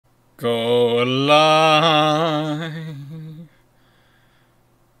Go live.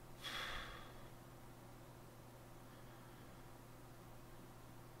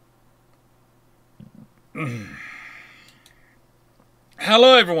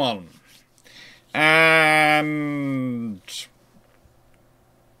 Hello everyone, and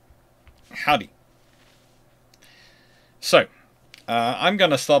howdy. So, I'm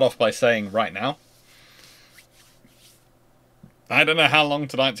going to start off by saying right now, I don't know how long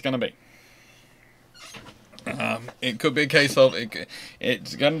tonight's going to be. It could be a case of,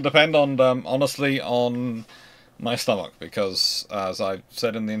 it's going to depend on, honestly, on my stomach, because as I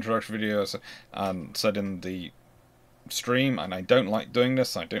said in the introductory videos and said in the stream, and I don't like doing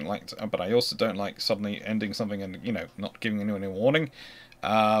this, but I also don't like suddenly ending something and, you know, not giving anyone any warning.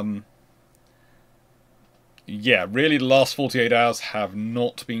 Yeah, really the last 48 hours have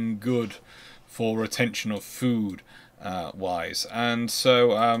not been good for retention of food wise, and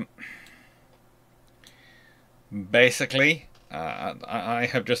so basically I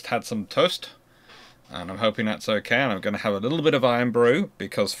have just had some toast, and I'm hoping that's okay, and I'm going to have a little bit of iron brew,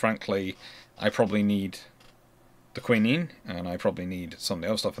 because frankly I probably need the quinine, and I probably need some of the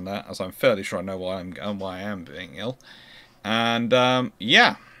other stuff in that, as I'm fairly sure I know why I am being ill, and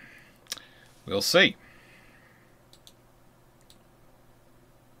yeah, we'll see.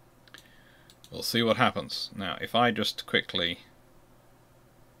 We'll see what happens. Now, if I just quickly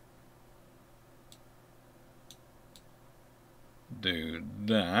do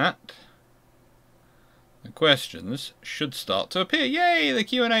that, the questions should start to appear. Yay, the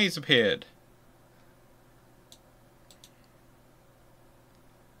Q&A's appeared.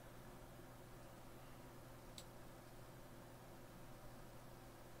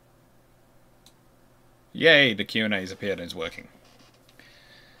 Yay, the Q&A's appeared and it's working.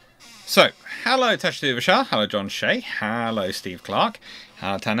 So, hello Tashti Vishal, hello John Shea, hello Steve Clarke,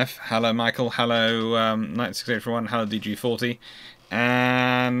 hello Tanif, hello Michael, hello 9681, hello DG40,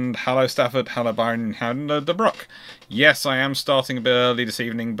 and hello Stafford, hello Byron, hello De Brook. Yes, I am starting a bit early this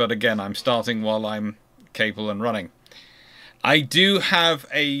evening, but again, I'm starting while I'm capable and running. I do have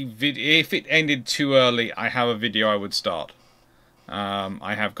a video. If it ended too early, I have a video I would start.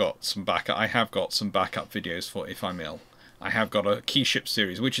 I have got some backup videos for if I'm ill. I have got a Keyship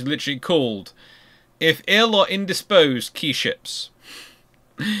series, which is literally called If Ill or Indisposed Keyships.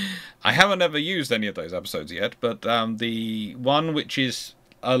 I haven't ever used any of those episodes yet, but the one which is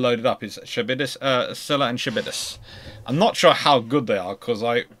loaded up is Scylla and Shabidus. I'm not sure how good they are, because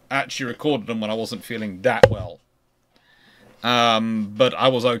I actually recorded them when I wasn't feeling that well. But I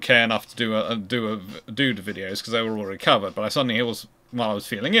was okay enough to do the videos, because they were all recovered. But I suddenly while I was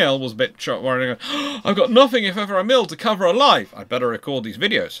feeling ill, was a bit worried. Oh, I've got nothing if ever I'm ill to cover a live. I better record these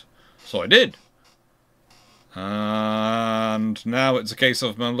videos. So I did. And now it's a case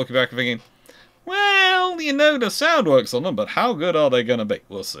of looking back and thinking, well, you know, the sound works on them, but how good are they going to be?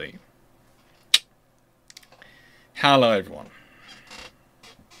 We'll see. Hello, everyone.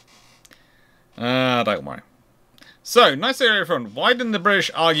 Don't worry. So, nice to hear everyone. Why didn't the British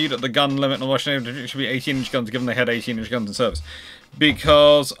argue that the gun limit on the Western Navy should be 18-inch guns, given they had 18-inch guns in service?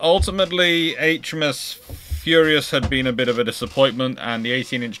 Because ultimately, HMS Furious had been a bit of a disappointment, and the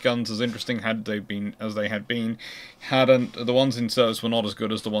 18-inch guns, as interesting as they had been, the ones in service were not as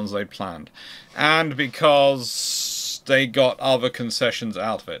good as the ones they'd planned, and because they got other concessions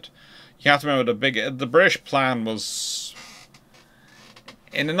out of it. You have to remember the British plan was,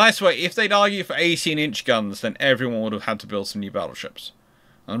 in a nice way, if they'd argued for 18-inch guns, then everyone would have had to build some new battleships.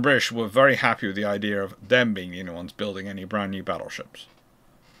 And the British were very happy with the idea of them being the only ones building any brand new battleships.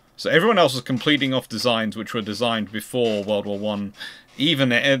 So everyone else was completing off designs which were designed before World War One, even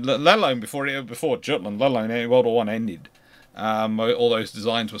let alone before Jutland, let alone World War One ended. All those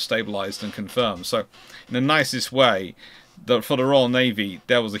designs were stabilised and confirmed. So, in the nicest way, for the Royal Navy,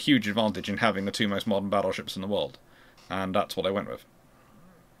 there was a huge advantage in having the two most modern battleships in the world, and that's what they went with.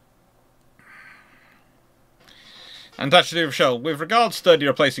 And actually, Rochelle, with regards to Sturdy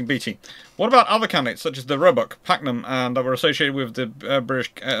replacing BT, what about other candidates such as the Roebuck, Pakenham, and that were associated with the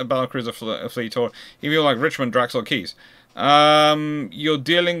British battlecruiser fleet, or even like Richmond, Drax, or Keys? You're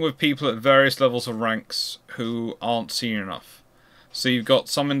dealing with people at various levels of ranks who aren't senior enough. So you've got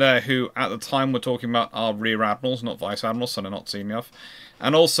some in there who, at the time, we're talking about are rear admirals, not vice admirals, so they're not senior enough.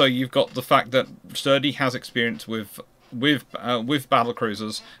 And also, you've got the fact that Sturdy has experience with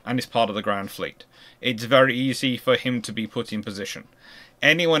battlecruisers and is part of the Grand Fleet. It's very easy for him to be put in position.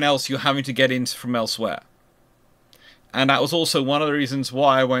 Anyone else you're having to get in from elsewhere. And that was also one of the reasons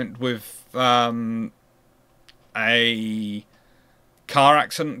why I went with a car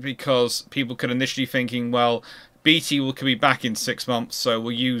accident, because people could initially thinking, well, BT could be back in 6 months, so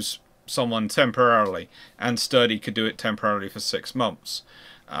we'll use someone temporarily, and Sturdy could do it temporarily for 6 months.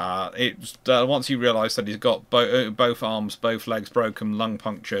 Once he realised that he's got both arms, both legs broken, lung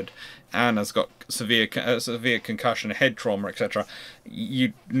punctured, and has got severe concussion, head trauma, etc.,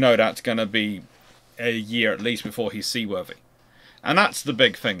 you know that's going to be a year at least before he's seaworthy. And that's the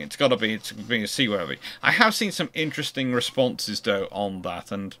big thing. It's got to be being seaworthy. I have seen some interesting responses though on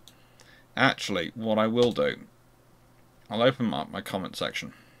that, and actually, what I will do, I'll open up my comment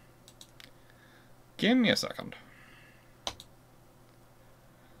section. Give me a second.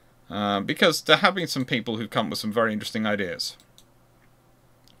 Because there have been some people who've come up with some very interesting ideas.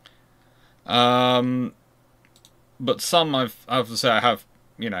 But some I have to say I have,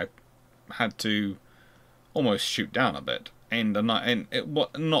 had to almost shoot down a bit.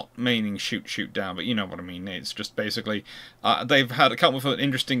 Not meaning shoot down, but you know what I mean. It's just basically they've had come up with an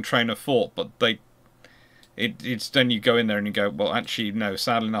interesting train of thought, but it's then you go in there and you go, well, actually, no.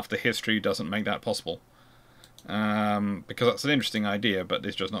 Sadly enough, the history doesn't make that possible. Because that's an interesting idea, but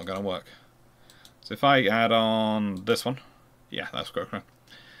it's just not going to work. So if I add on this one, yeah, that's correct.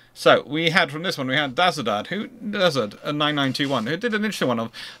 So we had from this one, we had Dazadad, Dazad, a 9921, who did an interesting one of,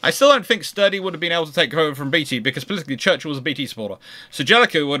 I still don't think Sturdy would have been able to take over from BT because politically Churchill was a BT supporter. So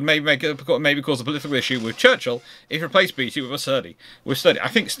Jellicoe would maybe cause a political issue with Churchill if he replaced BT with Sturdy. I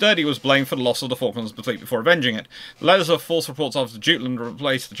think Sturdy was blamed for the loss of the Falklands fleet before avenging it. The letters of false reports after Jutland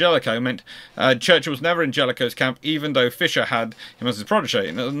replaced Jellicoe meant Churchill was never in Jellicoe's camp, even though Fisher had him as his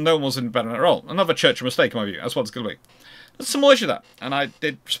protege. No one was in a better role. Another Churchill mistake, in my view. That's what it's going to be. There's some more issue with that, and I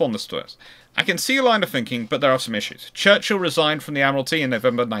did respond this to it. I can see a line of thinking, but there are some issues. Churchill resigned from the Admiralty in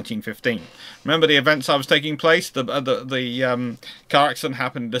November 1915. Remember the events I was taking place? The car accident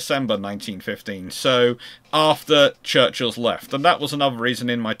happened in December 1915, so after Churchill's left. And that was another reason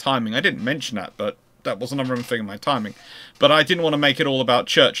in my timing. I didn't mention that, but that was another thing in my timing. But I didn't want to make it all about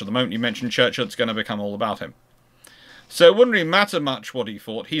Churchill. The moment you mention Churchill, it's going to become all about him. So it wouldn't really matter much what he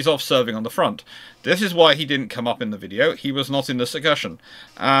thought. He's off serving on the front. This is why he didn't come up in the video. He was not in the discussion.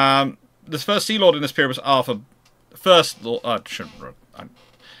 The first Sea Lord in this period was Arthur. First Lord... I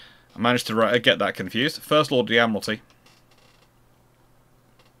managed to get that confused. First Lord of the Admiralty.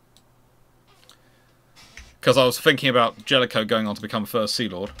 Because I was thinking about Jellicoe going on to become First Sea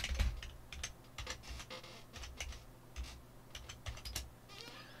Lord.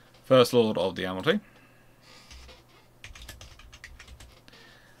 First Lord of the Admiralty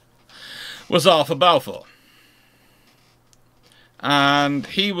was Arthur Balfour, and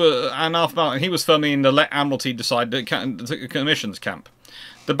he was firmly in the let Admiralty decide the Commission's camp.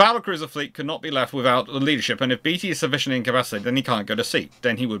 The battlecruiser fleet could not be left without the leadership, and if BT is sufficiently incapacitated, then he can't go to sea.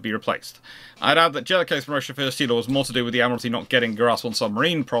 Then he would be replaced. I'd add that Jellicoe's promotion for Sea Lord was more to do with the Admiralty not getting grasp on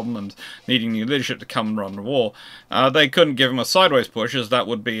submarine problem and needing new leadership to come and run the war. They couldn't give him a sideways push, as that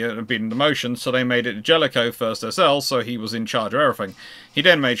would be a demotion, so they made it Jellicoe first SL, so he was in charge of everything. He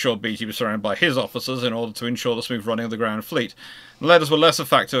then made sure BT was surrounded by his officers in order to ensure the smooth running of the ground fleet. The letters were less a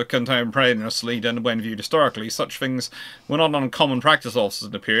factor of contemporaneously than when viewed historically. Such things were not uncommon practice of officers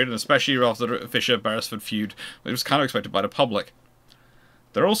in the period, and especially after the Fisher-Beresford feud, which was kind of expected by the public.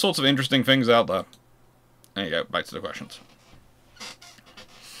 There are all sorts of interesting things out there. There you go, back to the questions.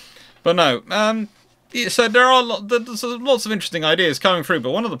 But no, so there's lots of interesting ideas coming through,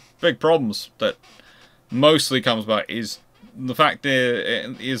 but one of the big problems that mostly comes about is the fact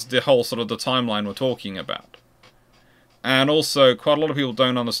is the whole sort of the timeline we're talking about. And also, quite a lot of people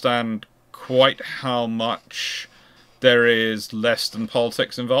don't understand quite how much there is less than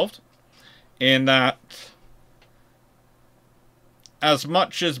politics involved. In that, as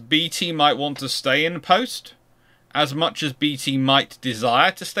much as BT might want to stay in post, as much as BT might desire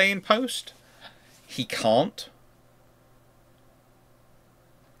to stay in post, he can't.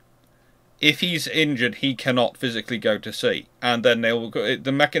 If he's injured, he cannot physically go to sea, and then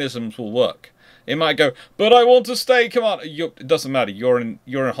the mechanisms will work. It might go, but I want to stay. Come on, it doesn't matter. You're in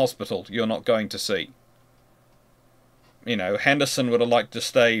hospital. You're not going to sea. You know, Henderson would have liked to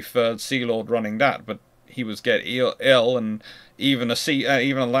stay for Sea Lord running that, but he was ill, and even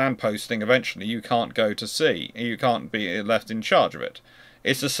a land posting eventually, you can't go to sea. You can't be left in charge of it.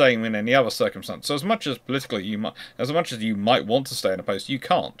 It's the same in any other circumstance. So as much as politically as much as you might want to stay in a post, you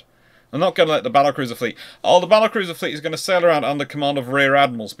can't. I'm not going to let the battlecruiser fleet... Oh, the battlecruiser fleet is going to sail around under command of rear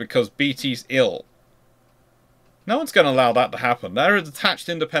admirals because BT's ill. No one's going to allow that to happen. They're a detached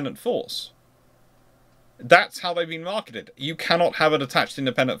independent force. That's how they've been marketed. You cannot have a detached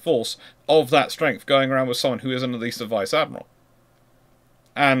independent force of that strength going around with someone who isn't at least a vice admiral.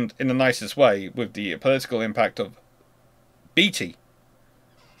 And in the nicest way, with the political impact of BT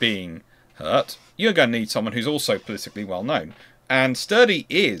being hurt, you're going to need someone who's also politically well known. And sturdy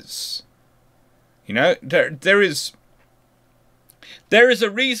is. You know, there is a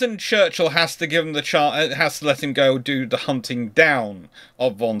reason Churchill has to give him has to let him go do the hunting down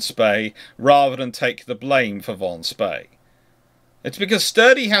of von Spee rather than take the blame for von Spee. It's because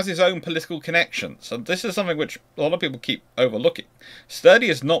Sturdy has his own political connections, and this is something which a lot of people keep overlooking. Sturdy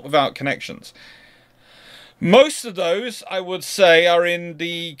is not without connections. Most of those, I would say, are in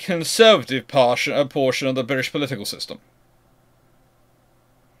the conservative portion of the British political system.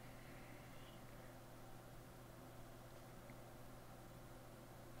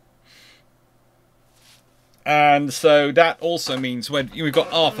 And so that also means when we've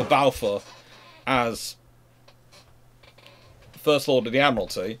got Arthur Balfour as First Lord of the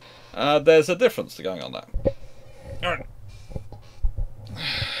Admiralty, there's a difference going on there. Alright.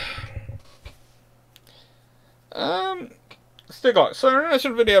 Still got so in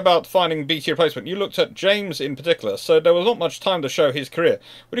a video about finding BT replacement, you looked at James in particular, so there was not much time to show his career.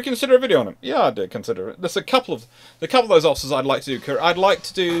 Would you consider a video on him? Yeah, I did consider it. There's a couple of those officers I'd like to do. I'd like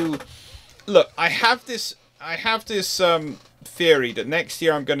to do. Look, I have this theory that next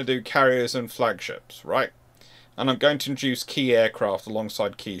year I'm going to do carriers and flagships, right? And I'm going to introduce key aircraft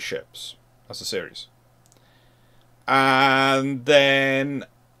alongside key ships as a series. And then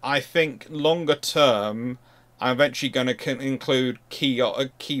I think longer term, I'm eventually going to include key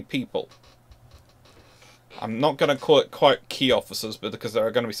people. I'm not going to call it quite key officers, but because there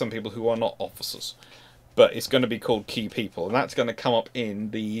are going to be some people who are not officers. But it's going to be called key people, and that's going to come up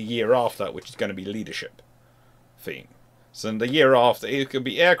in the year after, which is going to be leadership theme. So in the year after, it could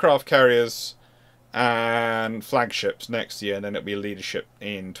be aircraft carriers and flagships next year, and then it'll be leadership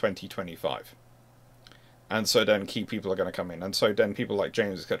in 2025. And so then key people are going to come in, and so then people like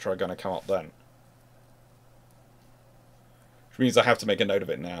James, etc., are going to come up then. Which means I have to make a note of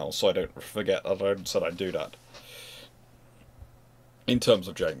it now, so I don't forget that I said I'd do that. In terms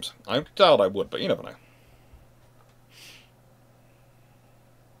of James. I doubt I would, but you never know.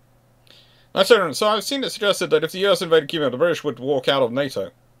 So I've seen it suggested that if the US invaded Cuba, the British would walk out of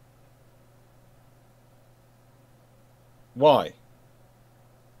NATO. Why?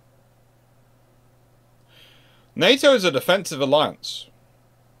 NATO is a defensive alliance.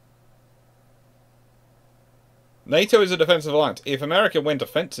 NATO is a defensive alliance. If America went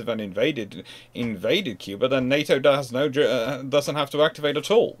offensive and invaded Cuba, then NATO doesn't have to activate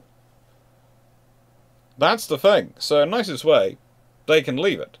at all. That's the thing. So, in the nicest way, they can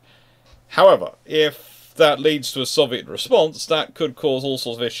leave it. However, if that leads to a Soviet response, that could cause all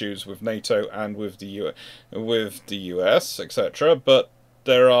sorts of issues with NATO and with the US, etc. But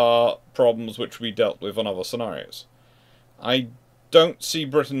there are problems which we dealt with on other scenarios. I don't see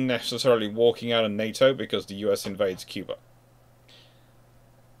Britain necessarily walking out of NATO because the US invades Cuba.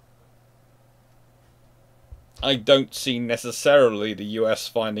 I don't see necessarily the US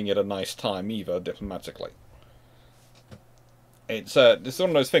finding it a nice time either, diplomatically. It's one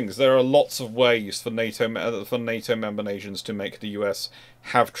of those things. There are lots of ways for NATO member nations to make the US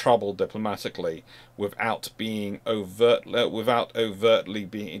have trouble diplomatically without being overtly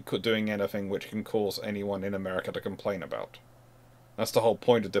doing anything which can cause anyone in America to complain about. That's the whole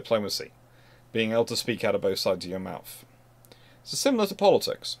point of diplomacy, being able to speak out of both sides of your mouth. It's similar to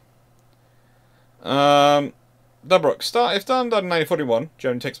politics. Deborah, if Stalin died in 1941,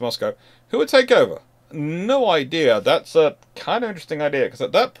 Germany takes Moscow, who would take over? No idea. That's a kind of interesting idea, because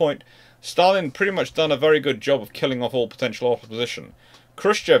at that point, Stalin pretty much done a very good job of killing off all potential opposition.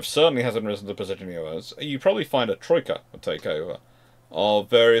 Khrushchev certainly hasn't risen to the position he was. You probably find a troika would take over, of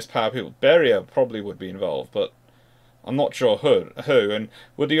various power people. Beria probably would be involved, but I'm not sure who. And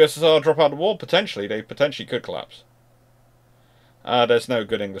would the USSR drop out of war? Potentially. They potentially could collapse. There's no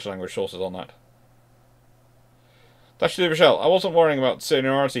good English language sources on that. Dashley Rochelle, I wasn't worrying about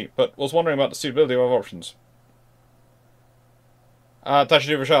seniority, but was wondering about the suitability of options.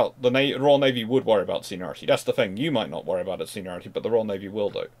 Dashley Rochelle, the Royal Navy would worry about seniority. That's the thing. You might not worry about its seniority, but the Royal Navy will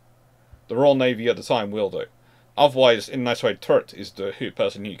do. The Royal Navy at the time will do. Otherwise, in a nice way, Turret is the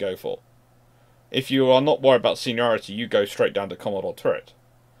person you go for. If you are not worried about seniority, you go straight down to Commodore Turret,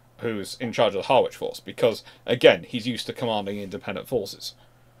 who's in charge of the Harwich Force, because, again, he's used to commanding independent forces.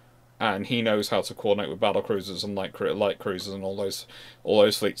 And he knows how to coordinate with battle cruisers and light cruisers and all those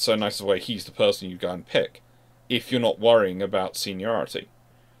fleets. So nice way, he's the person you go and pick, if you're not worrying about seniority.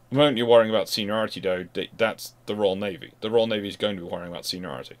 The moment you're worrying about seniority, though, that's the Royal Navy. The Royal Navy is going to be worrying about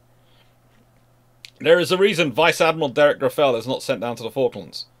seniority. There is a reason Vice Admiral Derek Graffel is not sent down to the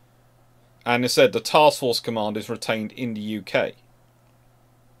Falklands. And instead, the Task Force Command is retained in the UK.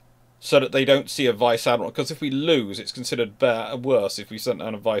 So that they don't see a Vice Admiral. Because if we lose, it's considered worse if we send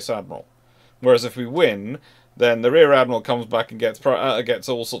down a Vice Admiral. Whereas if we win, then the Rear Admiral comes back and gets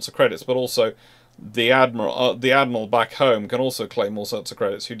all sorts of credits, but also the Admiral back home can also claim all sorts of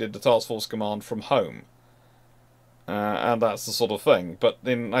credits who did the Task Force command from home. And that's the sort of thing. But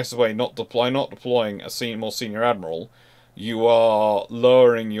in a nice way, not deploying a more senior Admiral, you are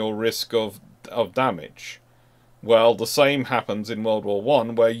lowering your risk of damage. Well, the same happens in World War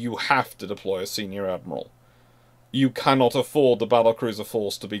One, where you have to deploy a senior Admiral. You cannot afford the battlecruiser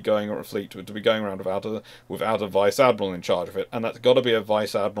force to be going around without a vice admiral in charge of it, and that's got to be a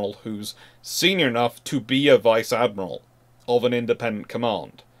vice admiral who's senior enough to be a vice admiral of an independent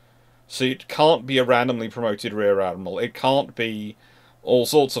command. So it can't be a randomly promoted rear admiral. It can't be all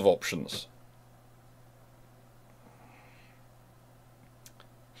sorts of options.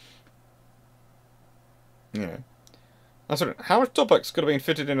 Yeah. That's right. How much topex could have been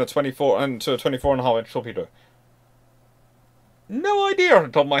fitted in a 24.5-inch torpedo? No idea off the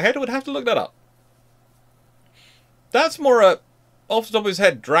top of my head. I would have to look that up. That's more a off the top of his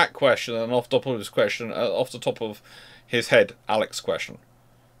head Drac question than off the top of his question, off the top of his head Alex question.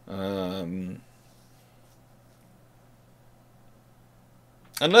 Unless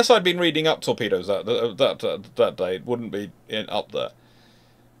I'd been reading up torpedoes that day, it wouldn't be up there,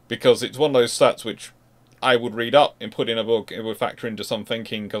 because it's one of those stats which I would read up and put in a book. It would factor into some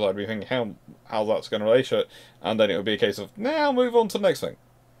thinking, because I'd be thinking how that's going to relate to it, and then it would be a case of, now move on to the next thing.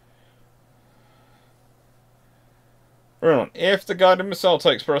 Right, if the guided missile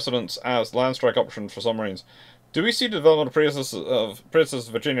takes precedence as land strike option for submarines, do we see the development of predecessors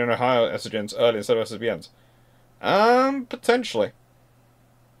Virginia and Ohio SSGNs early instead of SSBNs? Potentially.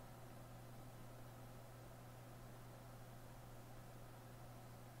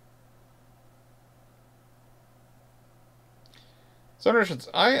 So, Richards,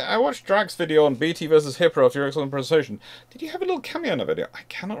 I watched Drag's video on BT versus Hipro of your excellent presentation. Did you have a little cameo in the video? I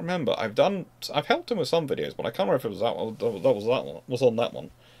cannot remember. I've helped him with some videos, but I can't remember if it was that one. Was on that one.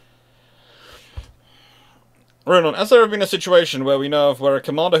 Ronan, has there ever been a situation where we know of where a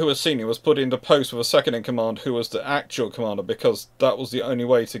commander who was senior was put into post with a second in command who was the actual commander, because that was the only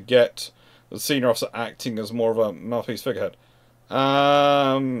way to get the senior officer acting as more of a mouthpiece figurehead?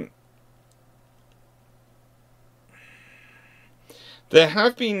 There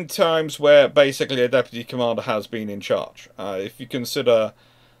have been times where basically a deputy commander has been in charge. If you consider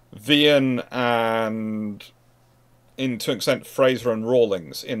Vian and, to an extent, Fraser and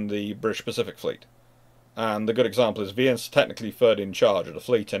Rawlings in the British Pacific Fleet. And the good example is Vian's technically third in charge of the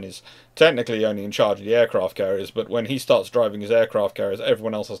fleet and is technically only in charge of the aircraft carriers, but when he starts driving his aircraft carriers,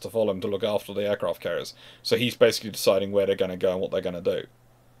 everyone else has to follow him to look after the aircraft carriers. So he's basically deciding where they're going to go and what they're going to do.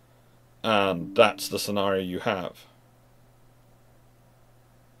 And that's the scenario you have.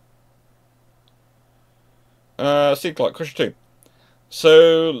 Steve Clarke, question 2.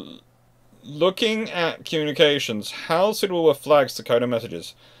 So, looking at communications, how suitable were flags to code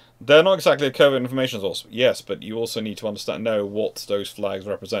messages? They're not exactly a covert information source, yes, but you also need to know what those flags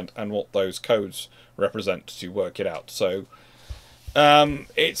represent and what those codes represent to work it out. So,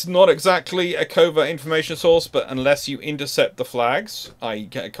 it's not exactly a covert information source, but unless you intercept the flags, I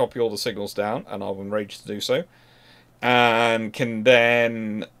copy all the signals down, and I'll enrage to do so, and can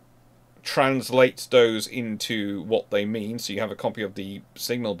then translate those into what they mean, so you have a copy of the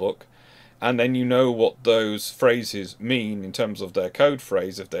signal book, and then you know what those phrases mean in terms of their code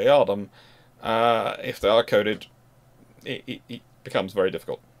phrase, if they are them. If they are coded, it becomes very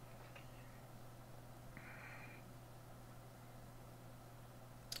difficult.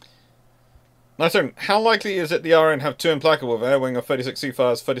 Nice turn. How likely is it the RN have 2 implacable with air wing of 36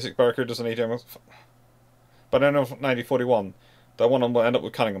 Seafires, 36 Barracudas and 80 by the end of 1941? That one will end up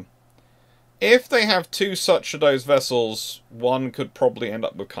with Cunningham. If they have 2 such of those vessels, one could probably end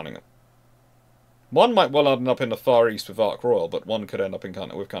up with Cunningham. One might well end up in the Far East with Ark Royal, but one could end up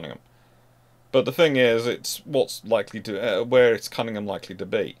with Cunningham. But the thing is, it's what's likely to where it's Cunningham likely to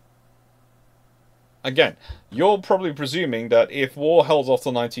be. Again, you're probably presuming that if war held off to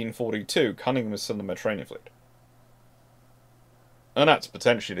 1942, Cunningham is still in the Mediterranean fleet, and that's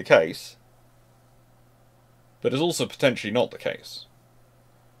potentially the case. But it's also potentially not the case,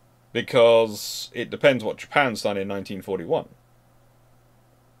 because it depends what Japan's done in 1941.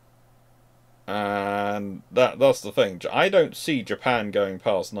 And that's the thing. I don't see Japan going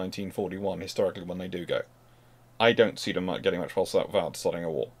past 1941 historically when they do go. I don't see them getting much past that without starting a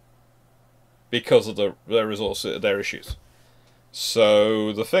war, because of their resources, their issues.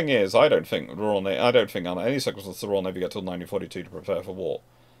 So the thing is, I don't think under any circumstances the Royal Navy get till 1942 to prepare for war.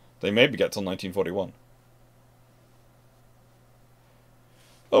 They maybe get till 1941.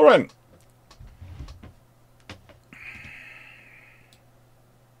 All right.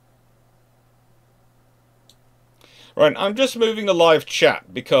 Right, I'm just moving the live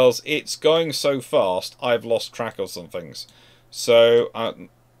chat because it's going so fast I've lost track of some things. So I'm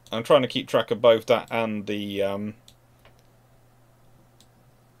trying to keep track of both that and the...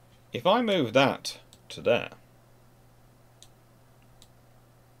 if I move that to there...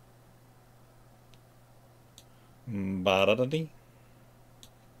 Ba-da-da-dee.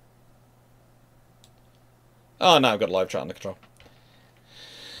 Oh, now I've got live chat under control.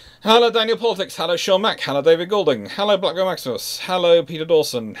 Hello Daniel Politics, hello Sean Mack, hello David Goulding, hello Blackgo Maximus, hello Peter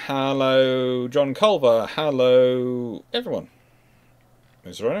Dawson, hello John Culver, hello everyone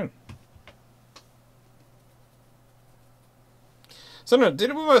who's running. So no, did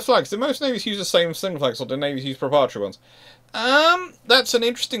it with both flags? Did most navies use the same single flags or did navies use proprietary ones? That's an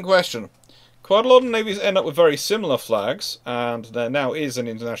interesting question. Quite a lot of navies end up with very similar flags, and there now is an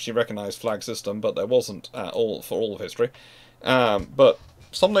internationally recognised flag system, but there wasn't at all for all of history. But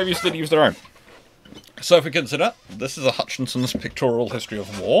some navies did use their own. So if we consider, this is a Hutchinsons Pictorial History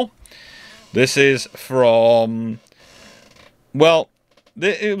of War. This is from, well,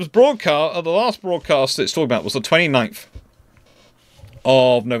 it was broadcast, the last broadcast it's talking about was the 29th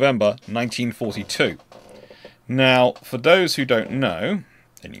of November 1942. Now, for those who don't know,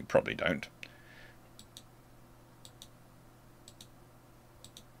 and you probably don't,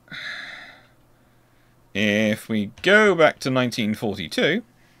 if we go back to 1942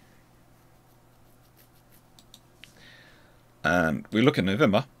 and we look at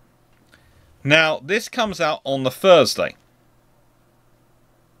November, now this comes out on the Thursday.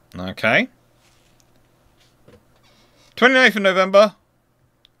 Okay. 29th of November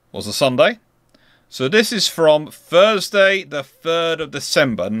was a Sunday. So this is from Thursday the 3rd of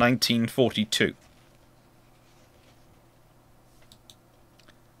December 1942.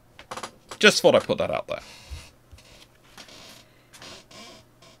 Just thought I'd put that out there.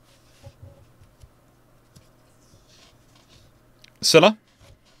 Scylla.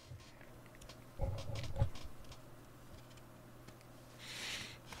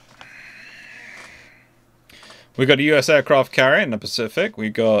 We got a US aircraft carrier in the Pacific. We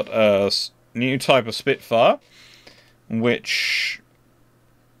got a new type of Spitfire, which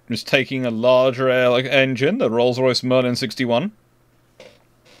is taking a larger engine, the Rolls-Royce Merlin 61.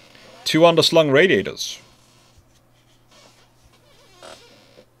 2 underslung radiators.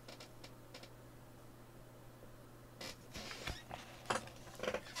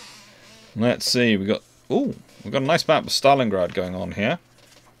 Let's see, we've got a nice map of Stalingrad going on here.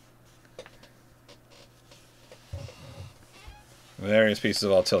 Various pieces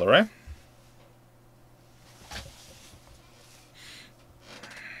of artillery.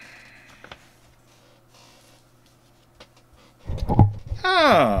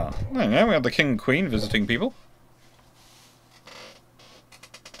 Ah, there you go, we have the King and Queen visiting people.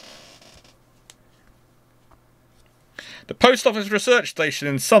 The Post Office Research Station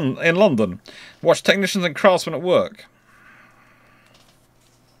in London. Watch technicians and craftsmen at work.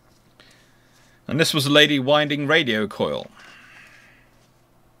 And this was a lady winding radio coil.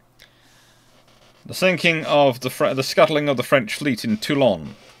 The sinking of the scuttling of the French fleet in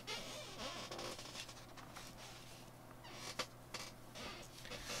Toulon.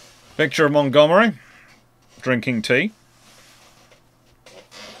 Picture of Montgomery drinking tea.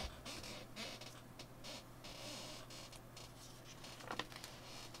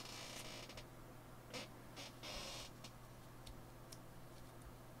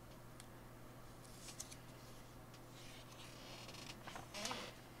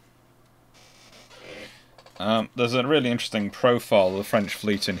 There's a really interesting profile of the French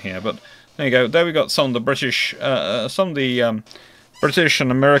fleet in here, but there you go. There we got some of the British, British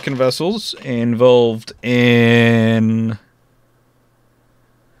and American vessels involved in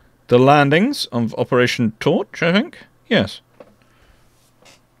the landings of Operation Torch, I think. Yes.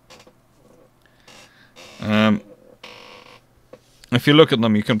 If you look at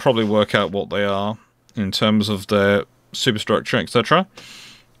them, you can probably work out what they are in terms of their superstructure, etc.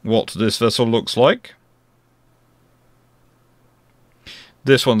 What this vessel looks like.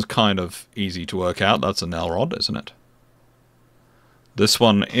 This one's kind of easy to work out. That's an L-rod, isn't it? This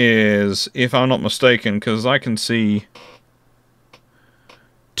one is, if I'm not mistaken, because I can see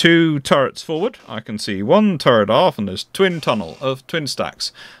 2 turrets forward. I can see 1 turret aft, and there's twin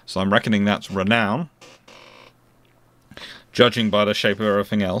stacks. So I'm reckoning that's renown, judging by the shape of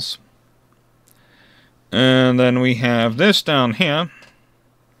everything else. And then we have this down here.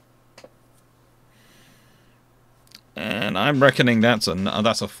 And I'm reckoning that's a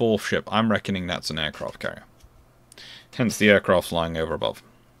 4th ship. I'm reckoning that's an aircraft carrier. Hence the aircraft flying over above.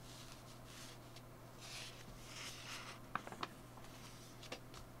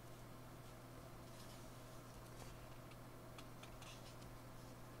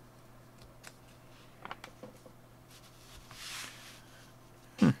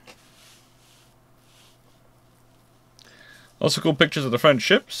 Also cool pictures of the French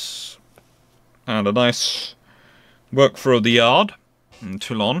ships. And a nice work for the yard in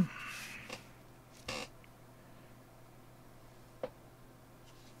Toulon.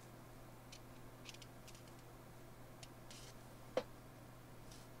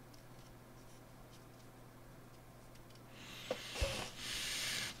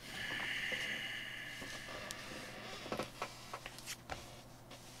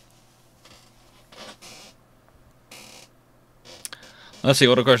 Let's see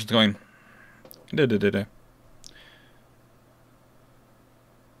what the question's going.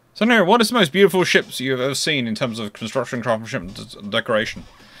 So now, what is the most beautiful ships you've ever seen in terms of construction, craftsmanship, and decoration?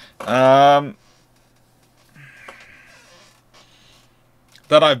 That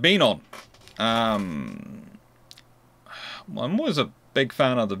I've been on. I'm always a big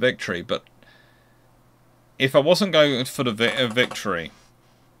fan of the Victory, but if I wasn't going for the Victory,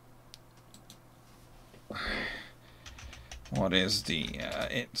 what is the?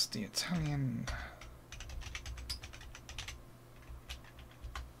 It's the Italian.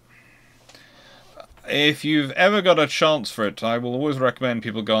 If you've ever got a chance for it, I will always recommend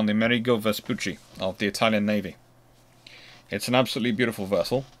people go on the Amerigo Vespucci of the Italian Navy. It's an absolutely beautiful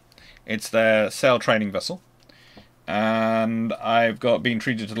vessel. It's their sail training vessel. And I've been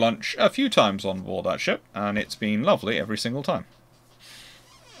treated to lunch a few times on board that ship, and it's been lovely every single time.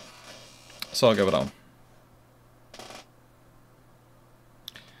 So I'll go with that one.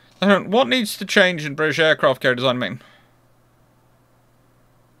 What needs to change in British aircraft carrier design main?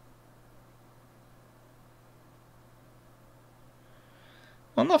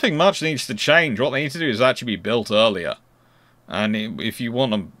 Well, nothing much needs to change. What they need to do is actually be built earlier. And if you want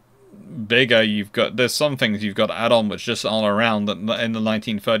them bigger, there's some things you've got to add on which just aren't around in the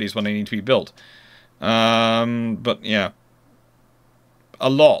 1930s when they need to be built. But yeah, a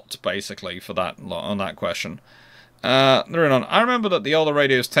lot basically for that on that question. I remember that the older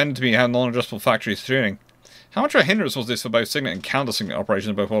radios tended to have non-adjustable factory tuning. How much of a hindrance was this for both Signet and counter-Signet operations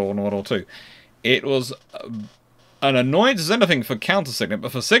in both World War I and World War II? It was an annoyance as anything for counter-Signet,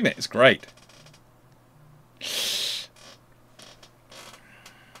 but for Signet it's great.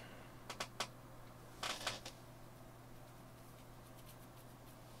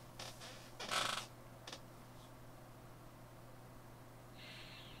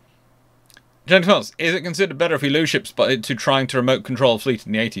 Gentlemen, is it considered better if we lose ships to trying to remote control a fleet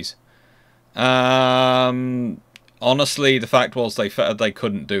in the 80s? Honestly, the fact was they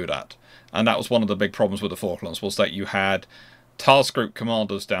couldn't do that. And that was one of the big problems with the Falklands, was that you had task group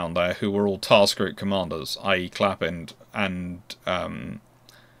commanders down there who were all task group commanders, i.e. Clarke and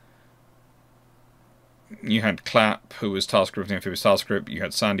you had Clarke, who was task group of the amphibious task group, you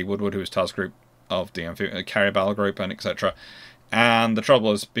had Sandy Woodward, who was task group of the carrier battle group, and etc. And the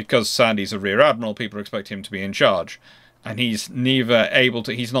trouble is, because Sandy's a rear admiral, people expect him to be in charge. And he's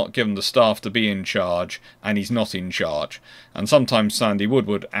he's not given the staff to be in charge, and he's not in charge. And sometimes Sandy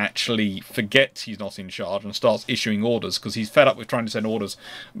Woodward actually forgets he's not in charge and starts issuing orders, because he's fed up with trying to send orders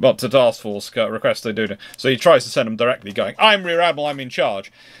up to task force requests they do. So he tries to send them directly, going, I'm rear admiral, I'm in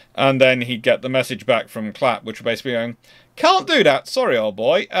charge. And then he'd get the message back from Clarke, which was basically going, can't do that, sorry old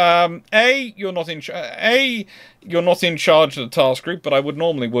boy. You're not in charge of the task group, but I would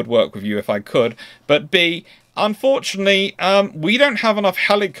work with you if I could. But B, unfortunately, we don't have enough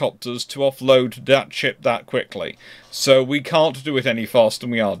helicopters to offload that ship that quickly. So we can't do it any faster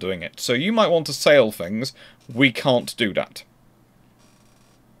than we are doing it. So you might want to sail things. We can't do that.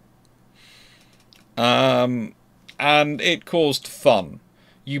 And it caused fun.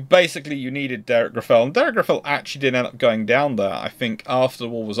 You needed Derek Graffel. And Derek Graffel actually did end up going down there, I think, after the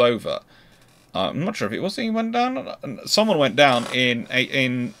war was over. I'm not sure if it was he went down. Someone went down in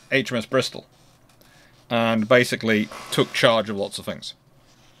HMS Bristol. And basically took charge of lots of things.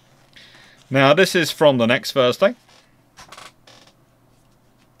 Now, this is from the next Thursday.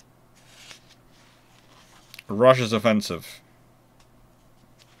 Russia's offensive.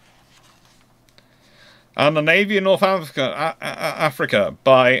 And the Navy in North Africa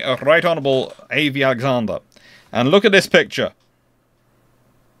by Right Honourable A.V. Alexander. And look at this picture.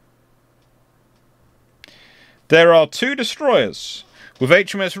 There are 2 destroyers with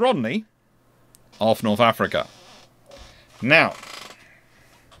HMS Rodney off North Africa. Now,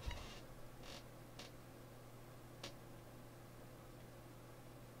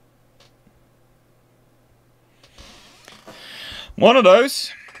 one of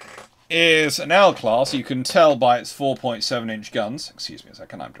those is an L class. You can tell by its 4.7-inch guns. Excuse me a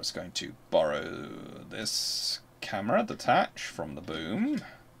second, I'm just going to borrow this camera, detach from the boom.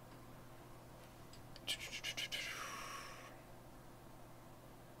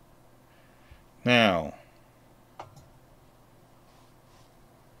 Now,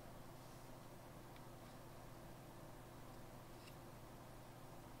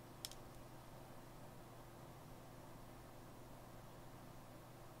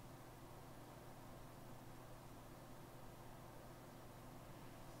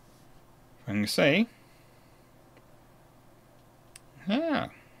 can see. Yeah.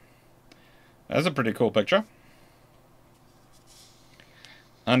 That's a pretty cool picture.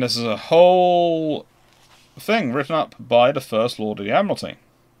 And this is a whole thing written up by the First Lord of the Admiralty.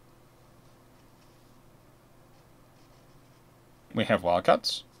 We have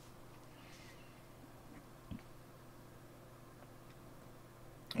Wildcats.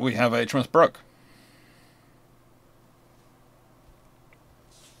 We have HMS Brooke.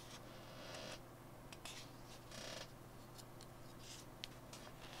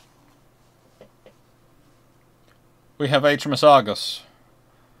 We have HMS Argus.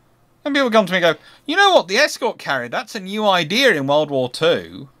 And people come to me and go, you know what, the escort carrier, that's a new idea in World War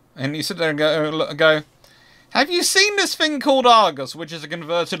II. And you sit there and go, have you seen this thing called Argus, which is a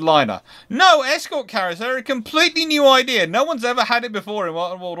converted liner? No, escort carriers, they're a completely new idea. No one's ever had it before in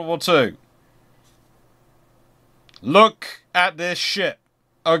World War II. Look at this shit.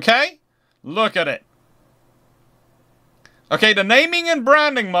 Okay? Look at it. Okay, the naming and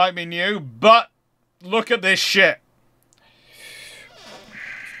branding might be new, but look at this shit.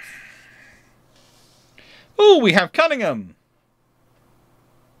 Ooh, we have Cunningham.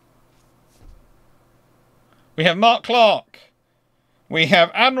 We have Mark Clarke. We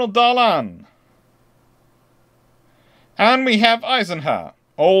have Admiral Darlan. And we have Eisenhower.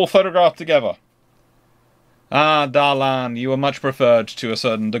 All photographed together. Ah, Darlan, you were much preferred to a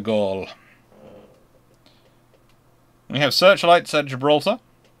certain de Gaulle. We have searchlights at Gibraltar.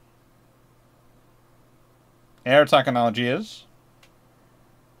 Air attack on Algiers.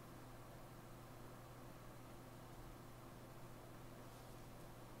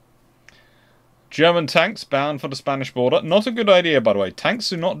 German tanks bound for the Spanish border. Not a good idea, by the way. Tanks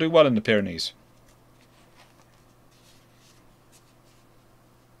do not do well in the Pyrenees.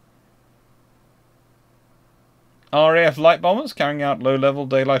 RAF light bombers carrying out low-level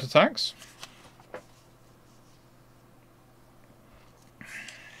daylight attacks.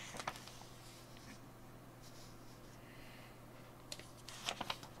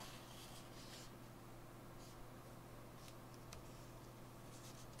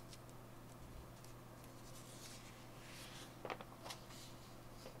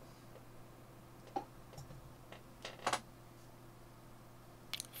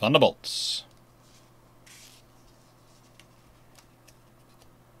 Thunderbolts.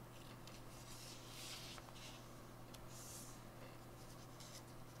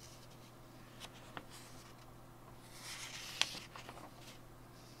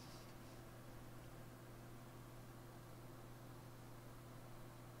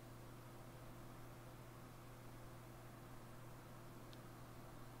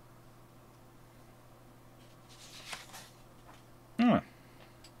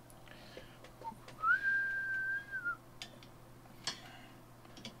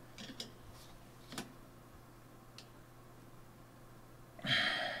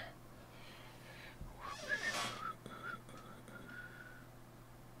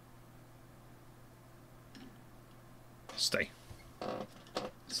 Stay.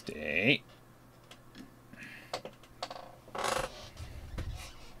 Stay.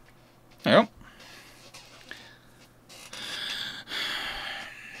 There you go.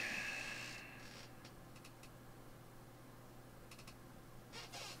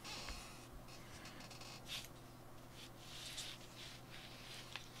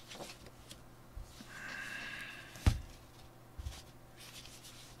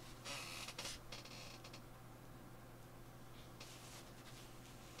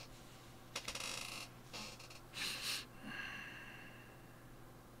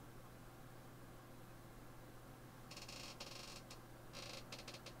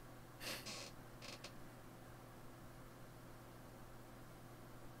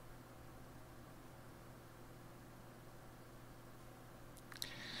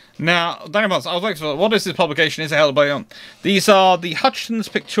 Now, Daniel Potts, I was like, what is this publication? Is it held by These are the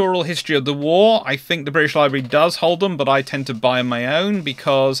Hutchinsons Pictorial History of the War. I think the British Library does hold them, but I tend to buy my own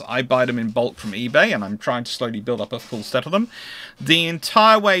because I buy them in bulk from eBay, and I'm trying to slowly build up a full set of them. The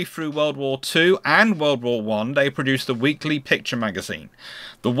entire way through World War II and World War I, they produced a weekly picture magazine.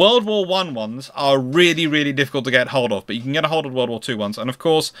 The World War I ones are really, really difficult to get hold of, but you can get a hold of World War II ones. And of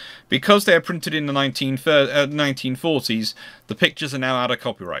course, because they are printed in the 1940s, the pictures are now out of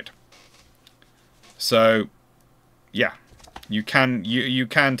copyright. So, yeah, you can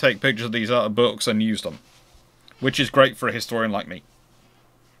take pictures of these books and use them, which is great for a historian like me.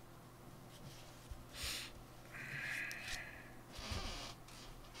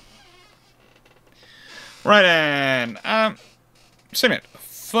 Right then, Simit.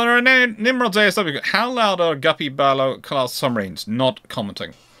 For a Nimrod's ASW, how loud are Guppy Barlow class submarines? Not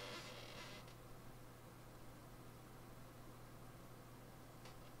commenting.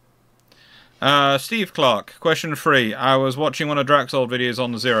 Steve Clarke, question 3. I was watching one of Drax's old videos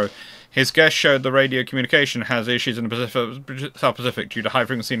on the Zero. His guest showed the radio communication has issues in the South Pacific due to high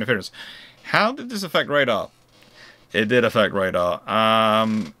frequency interference. How did this affect radar? It did affect radar.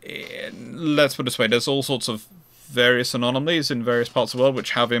 Let's put it this way. There's all sorts of various anomalies in various parts of the world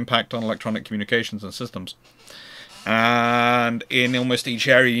which have impact on electronic communications and systems. And in almost each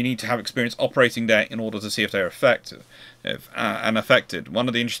area, you need to have experience operating there in order to see if they're effective and affected. One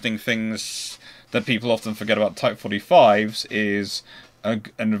of the interesting things that people often forget about Type 45s is an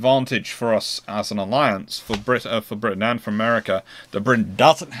advantage for us as an alliance, for Britain and for America, that Britain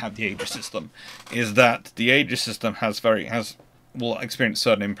doesn't have the Aegis system, is that the Aegis system will experience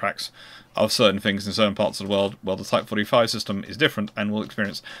certain impacts of certain things in certain parts of the world, while the Type 45 system is different and will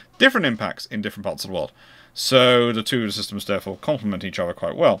experience different impacts in different parts of the world. So the two systems therefore complement each other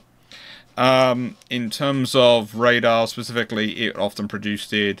quite well. In terms of radar specifically, it often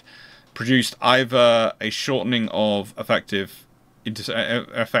produced either a shortening of effective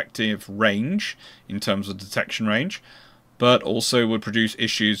range in terms of detection range, but also would produce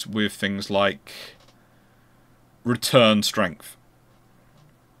issues with things like return strength.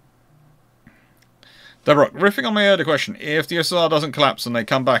 Deborah, riffing on my earlier question, if the USSR doesn't collapse and they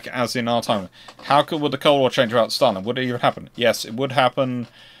come back as in our time, would the Cold War change without Stalin? Would it even happen? Yes, it would happen,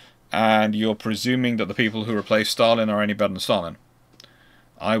 and you're presuming that the people who replace Stalin are any better than Stalin.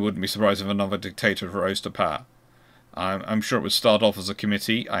 I wouldn't be surprised if another dictator rose to power. I'm sure it would start off as a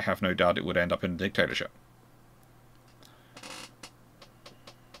committee. I have no doubt it would end up in a dictatorship.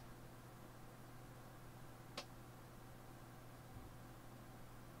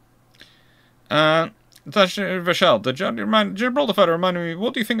 Vashel, the Gibraltar photo reminded me,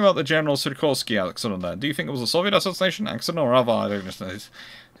 what do you think about the General Sikorsky accident there? Do you think it was a Soviet assassination accident or other Allied agencies?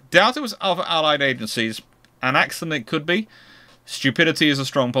 Doubt it was other Allied agencies. An accident it could be. Stupidity is a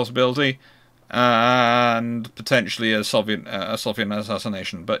strong possibility. And potentially a Soviet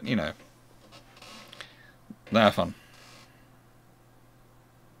assassination. But, you know, they're fun.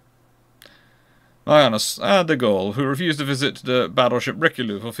 Marianus, de Gaulle, who refused to visit the battleship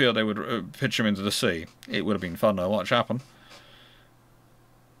Riculou for fear they would pitch him into the sea. It would have been fun to watch happen.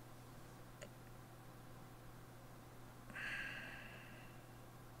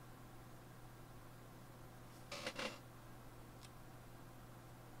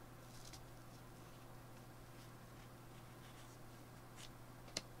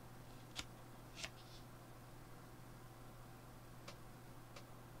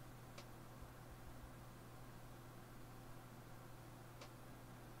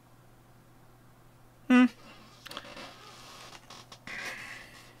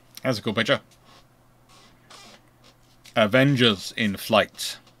 That's a cool picture. Avengers in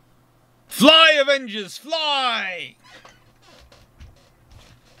flight. Fly, Avengers, fly!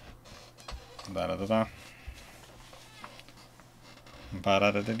 Da-da-da-da.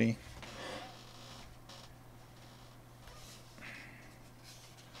 Ba-da-da-da-dee.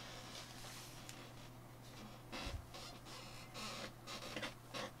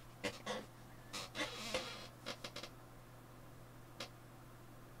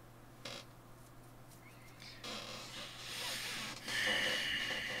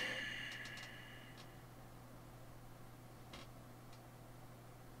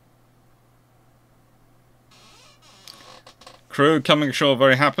 Crew coming ashore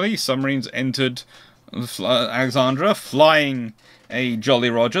very happily. Submarines entered Alexandra, flying a Jolly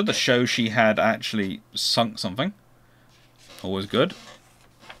Roger to show she had actually sunk something. Always good.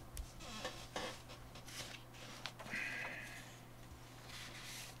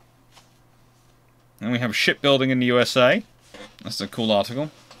 And we have shipbuilding in the USA. That's a cool article.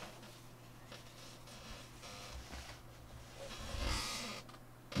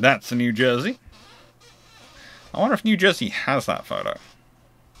 That's the New Jersey. I wonder if New Jersey has that photo.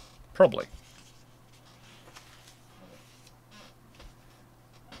 Probably.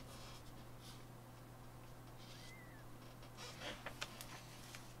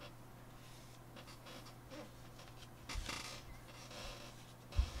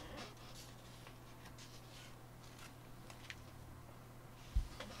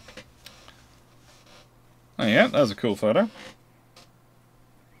 Oh yeah, that was a cool photo.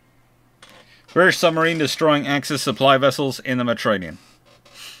 British submarine destroying Axis supply vessels in the Mediterranean.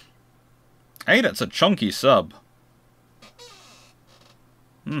 Hey, that's a chunky sub.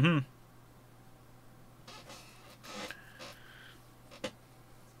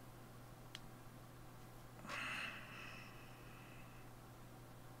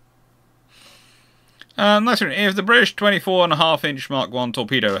 Next one. If the British 24.5-inch Mark I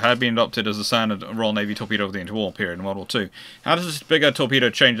torpedo had been adopted as a standard Royal Navy torpedo of the interwar period in World War II, how does this bigger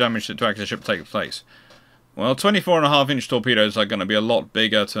torpedo change damage to actual ship take place? Well, 24.5-inch torpedoes are going to be a lot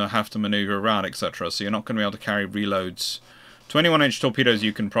bigger to have to maneuver around, etc. So you're not going to be able to carry reloads. 21-inch torpedoes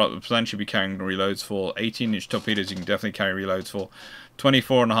you can potentially be carrying reloads for. 18-inch torpedoes you can definitely carry reloads for.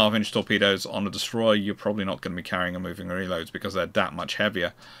 24.5-inch torpedoes on a destroyer you're probably not going to be carrying and moving reloads because they're that much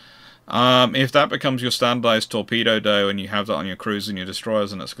heavier. If that becomes your standardized torpedo though, and you have that on your cruisers and your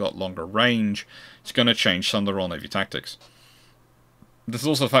destroyers and it's got longer range, it's going to change some of the Royal Navy tactics. There's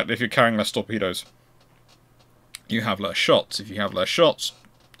also the fact that if you're carrying less torpedoes, you have less shots. If you have less shots,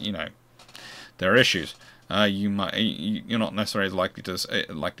 you know, there are issues. You're not necessarily likely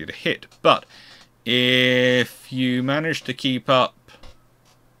to hit. But if you manage to keep up,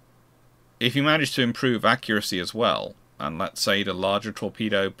 if you manage to improve accuracy as well, and let's say the larger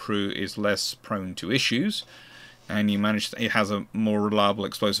torpedo is less prone to issues, and it has a more reliable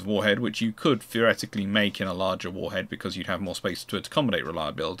explosive warhead, which you could theoretically make in a larger warhead because you'd have more space to accommodate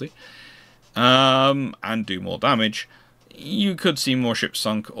reliability, and do more damage, you could see more ships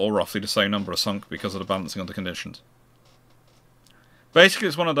sunk, or roughly the same number of sunk because of the balancing of the conditions. Basically,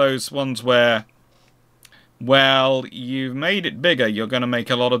 it's one of those ones where, well, you've made it bigger, you're going to make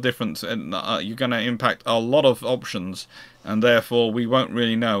a lot of difference, and you're going to impact a lot of options, and therefore we won't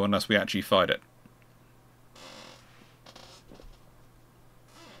really know unless we actually fight it.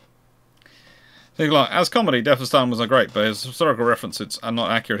 As comedy, Death of Stalin was great, but as historical references are not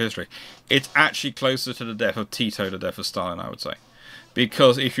accurate history. It's actually closer to the death of Tito, the death of Stalin, I would say.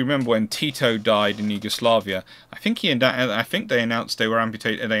 Because if you remember when Tito died in Yugoslavia, I think they announced they were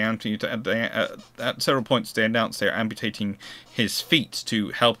amputating. At several points they announced they were amputating his feet to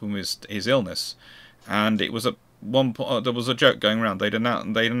help him with his illness, and it was at one point there was a joke going around. They'd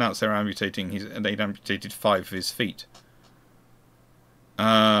announced they were amputating they'd amputated 5 of his feet.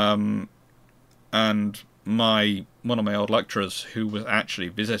 And one of my old lecturers, who was actually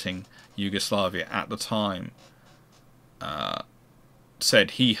visiting Yugoslavia at the time,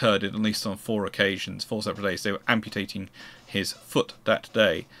 said he heard it at least on 4 occasions, 4 separate days. They were amputating his foot that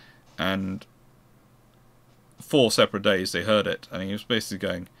day, and 4 separate days they heard it, and he was basically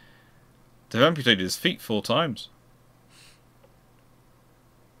going, they've amputated his feet 4 times.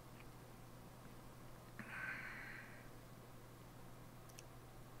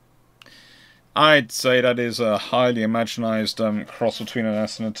 I'd say that is a highly imaginized cross between an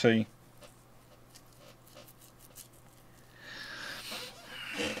S and a T.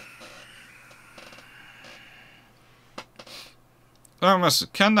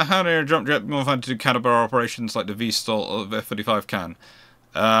 Can the Harrier jump jet be modified to do Catabar operations like the V-Stol of F-35 can?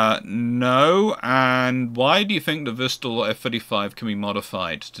 No. And why do you think the V-Stol F-35 can be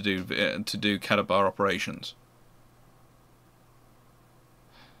modified to do Catabar operations?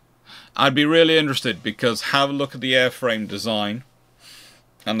 I'd be really interested, because have a look at the airframe design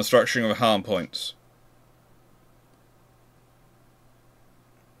and the structuring of harm points.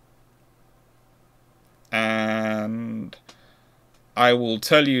 And I will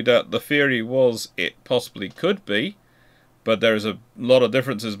tell you that the theory was it possibly could be, but there is a lot of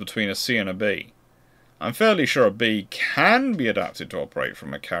differences between a C and a B. I'm fairly sure a B can be adapted to operate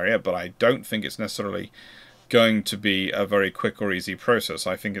from a carrier, but I don't think it's necessarily going to be a very quick or easy process.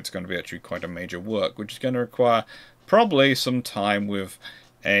 I think it's going to be actually quite a major work, which is going to require probably some time with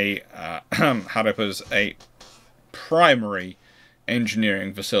a how do I put this, a primary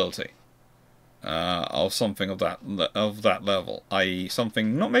engineering facility of something of that level, i.e.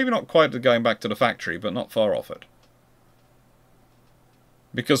 something maybe not quite going back to the factory, but not far off it.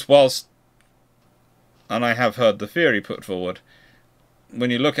 Because whilst, and I have heard the theory put forward, when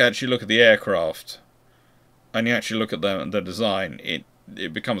you actually look at the aircraft and you actually look at the design, it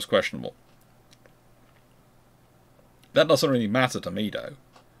becomes questionable. That doesn't really matter to me, though,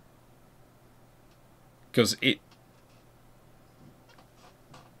 because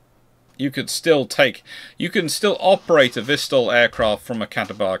you can still operate a V-Stol aircraft from a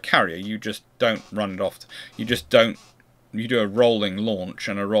Catabar carrier. You just don't run it off. You do a rolling launch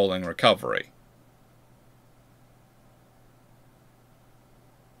and a rolling recovery.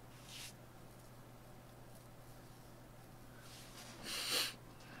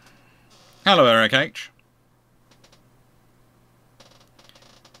 Hello, Eric H.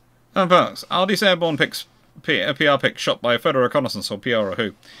 Are these airborne pics, PR pics shot by a Federal Reconnaissance or PR or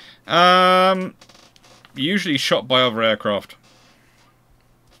who? Usually shot by other aircraft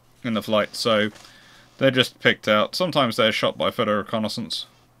in the flight, so they're just picked out. Sometimes they're shot by Federal Reconnaissance.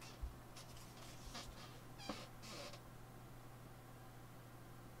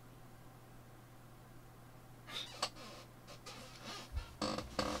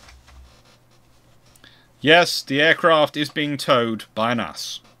 Yes, the aircraft is being towed by an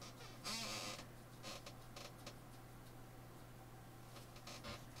ass.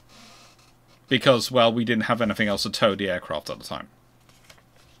 Because, well, we didn't have anything else to tow the aircraft at the time.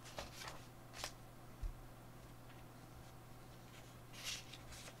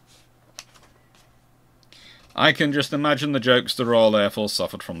 I can just imagine the jokes the Royal Air Force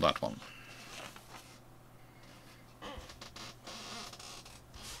suffered from that one.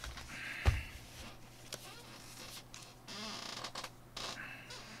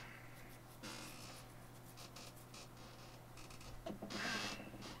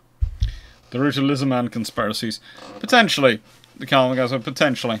 The root of Lizardman conspiracies. Potentially. The Calvin guys are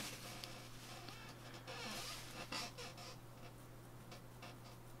potentially.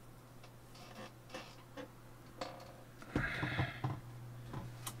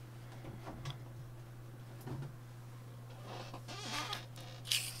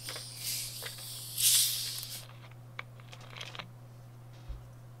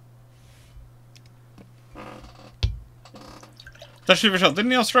 Didn't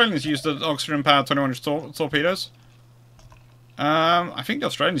the Australians use the oxygen-powered 21-inch torpedoes? I think the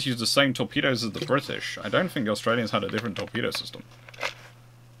Australians used the same torpedoes as the British. I don't think the Australians had a different torpedo system.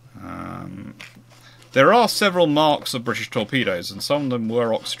 There are several marks of British torpedoes, and some of them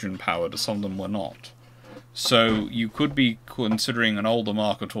were oxygen-powered, and some of them were not. So you could be considering an older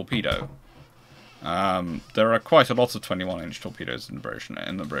mark of torpedo. There are quite a lot of 21-inch torpedoes in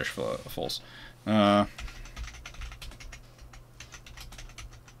the British Force.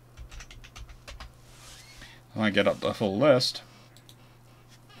 I get up the full list.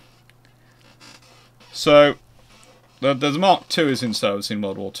 So, the Mark II is in service in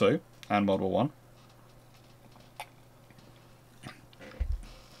World War II and World War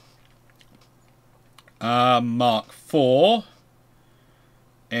I. Mark IV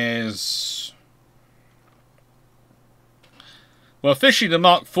is... Well, officially the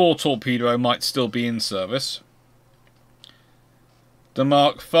Mark IV torpedo might still be in service. The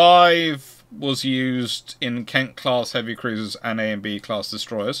Mark V was used in Kent-class heavy cruisers and A and B class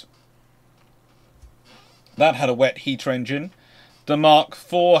destroyers. That had a wet heater engine. The Mark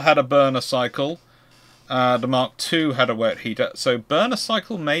IV had a burner cycle. The Mark II had a wet heater. So burner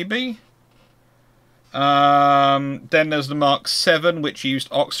cycle maybe. Then there's the Mark VII, which used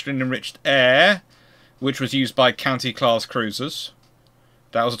oxygen-enriched air, which was used by county-class cruisers.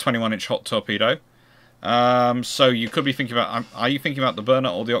 That was a 21-inch hot torpedo. So you could be thinking about, are you thinking about the burner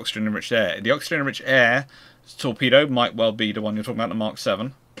or the oxygen-enriched air? The oxygen-enriched air torpedo might well be the one you're talking about, the Mark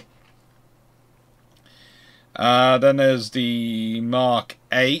VII. Then there's the Mark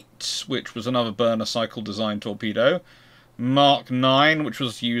VIII, which was another burner cycle design torpedo. Mark IX, which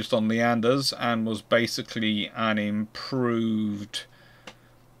was used on Leanders and was basically an improved,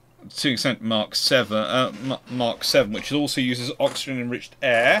 to an extent, Mark VII, which also uses oxygen-enriched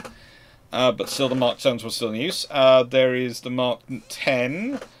air. But still the Mark 7s were still in use. There is the Mark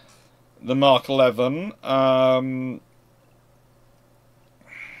 10, the Mark 11.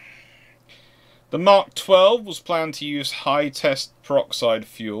 The Mark 12 was planned to use high-test peroxide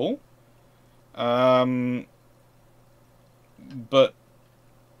fuel. But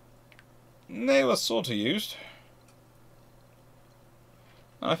they were sort of used.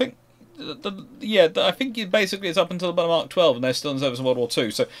 I think... I think basically it's up until about Mark 12 and they're still in service in World War II.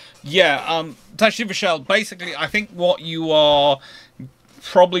 So, yeah, Tashi Vishal, basically, I think what you are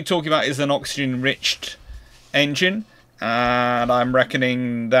probably talking about is an oxygen-enriched engine. And I'm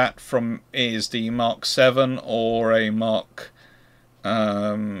reckoning that is the Mark 7 or a Mark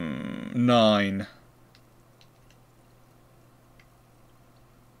 9.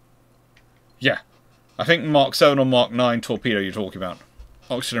 Yeah, I think Mark 7 or Mark 9 torpedo you're talking about.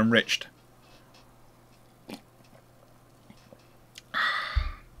 Oxygen-enriched.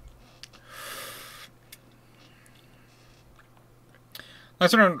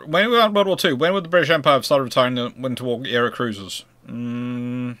 When we were at World War II, when would the British Empire have started retiring the Winter War era cruisers?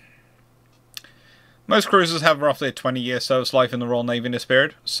 Most cruisers have roughly a 20-year service life in the Royal Navy in this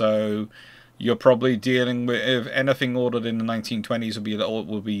period, so you're probably dealing with, if anything ordered in the 1920s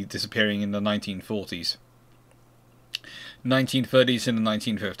will be disappearing in the 1940s. 1930s in the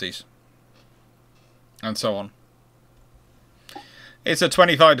 1950s. And so on. It's a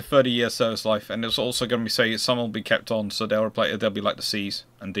 25 to 30 year service life, and it's also going to be say some will be kept on, so they'll be like the C's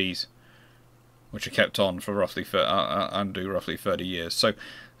and D's, which are kept on for roughly and do roughly 30 years. So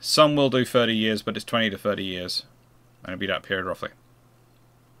some will do 30 years, but it's 20 to 30 years, and it'll be that period roughly.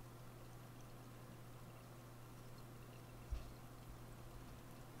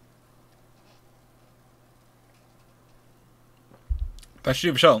 Passion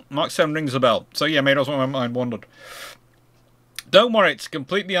of Shell. Mark 7 rings a bell. So yeah, made us when my mind wandered. Don't worry, it's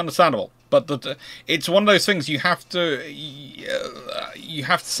completely understandable. But it's one of those things you have to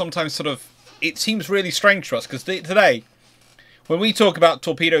sometimes sort of... It seems really strange to us, because today, when we talk about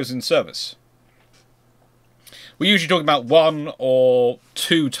torpedoes in service, we usually talk about 1 or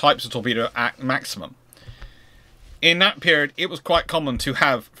 2 types of torpedo at maximum. In that period, it was quite common to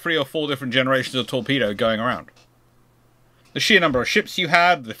have 3 or 4 different generations of torpedo going around. The sheer number of ships you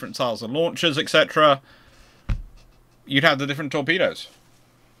had, the different styles of launchers, etc., you'd have the different torpedoes.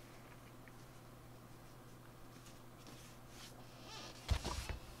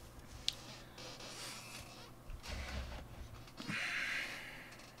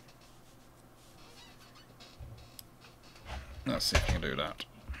 Let's see if we can do that.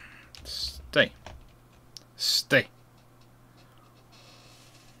 Stay. Stay.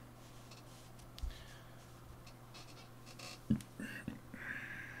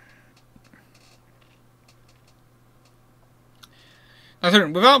 I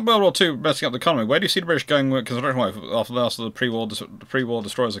think without World War II messing up the economy, where do you see the British going after the last of the pre-war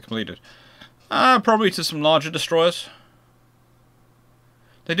destroyers are completed? Probably to some larger destroyers.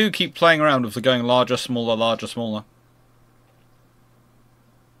 They do keep playing around with the going larger, smaller, larger, smaller.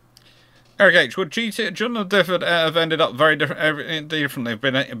 Eric H. Would GT have ended up very differently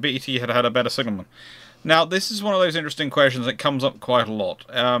if BT had had a better signalman? Now, this is one of those interesting questions that comes up quite a lot.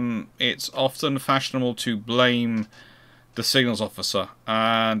 It's often fashionable to blame the signals officer,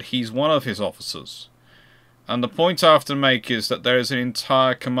 and he's one of his officers. And the point I have to make is that there is an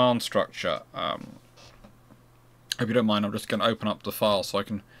entire command structure. If you don't mind, I'm just going to open up the file so I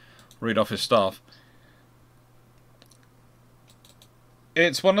can read off his staff.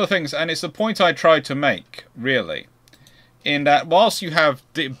 It's one of the things, and it's the point I tried to make, really, in that whilst you have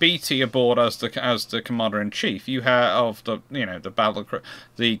BT aboard as the commander-in-chief, you have the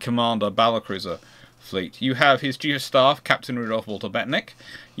commander battlecruiser fleet. You have his chief of staff, Captain Rudolph Walter Betnick.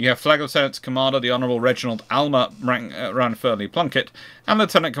 You have Flag Lieutenant's Commander, the Honourable Reginald Alma Ranfurley Plunkett, and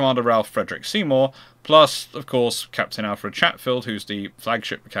Lieutenant Commander Ralph Frederick Seymour, plus, of course, Captain Alfred Chatfield, who's the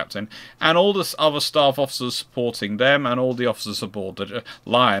flagship captain, and all the other staff officers supporting them, and all the officers aboard the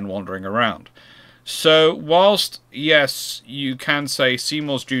Lion wandering around. So, whilst, yes, you can say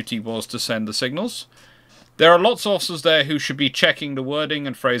Seymour's duty was to send the signals, there are lots of officers there who should be checking the wording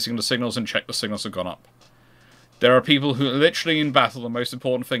and phrasing of the signals and check the signals have gone up. There are people who literally in battle the most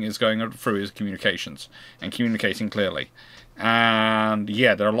important thing is going through his communications and communicating clearly. And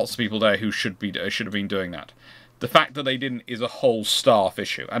yeah, there are lots of people there who should have been doing that. The fact that they didn't is a whole staff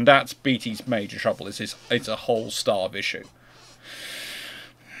issue, and that's BT's major trouble. It's a whole staff issue.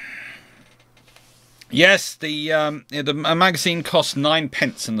 Yes, the magazine cost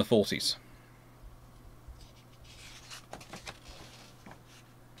 9p in the 40s.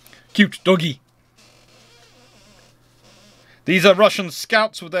 Cute doggy. These are Russian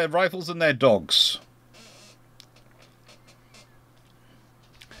scouts with their rifles and their dogs.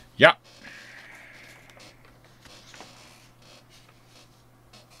 Yeah.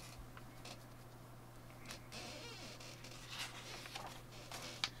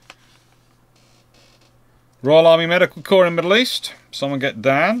 Royal Army Medical Corps in Middle East. Someone get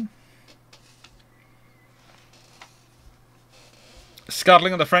Dan.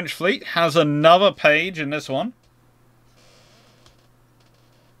 Scuttling of the French fleet has another page in this one.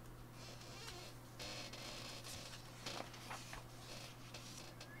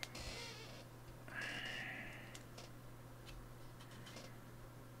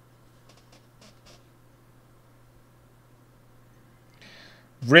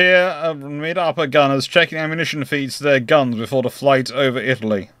 Rear mid-upper gunners checking ammunition feeds to their guns before the flight over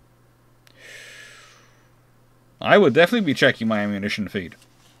Italy. I would definitely be checking my ammunition feed.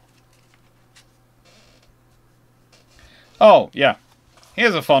 Oh, yeah.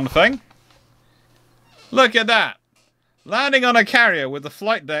 Here's a fun thing. Look at that. Landing on a carrier with the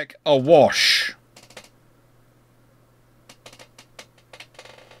flight deck awash.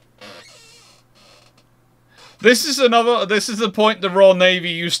 This is the point the Royal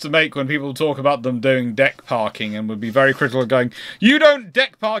Navy used to make when people talk about them doing deck parking and would be very critical of going, you don't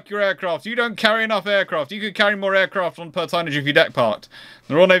deck park your aircraft, you don't carry enough aircraft, you could carry more aircraft on per tonnage if you deck parked.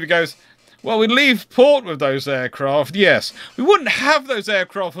 The Royal Navy goes, well, we'd leave port with those aircraft, yes. We wouldn't have those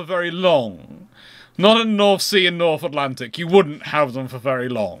aircraft for very long. Not in the North Sea and North Atlantic. You wouldn't have them for very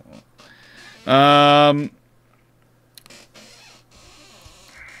long.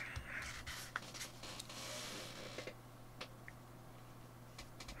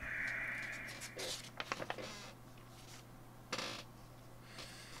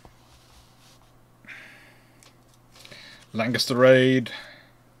 Lancaster raid.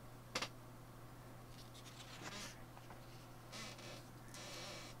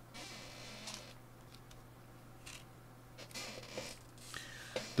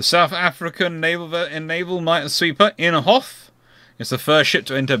 The South African naval might sweeper Inhofe is the first ship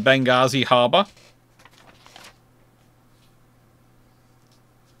to enter Benghazi harbour.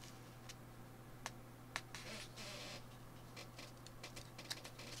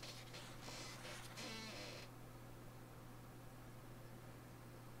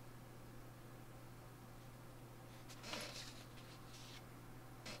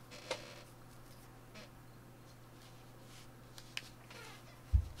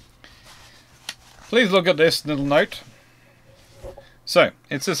 Please look at this little note. So,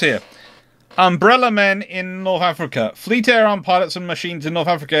 it says here, Umbrella men in North Africa. Fleet air armed pilots and machines in North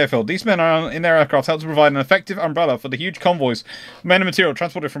Africa airfield. These men are in their aircraft help to provide an effective umbrella for the huge convoys of men and material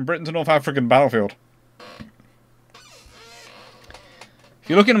transported from Britain to North African battlefield. If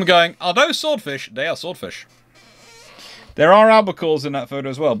you look at them going, are those swordfish? They are swordfish. There are albacores in that photo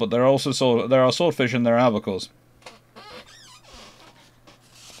as well, but there are also swordfish and there are albacores.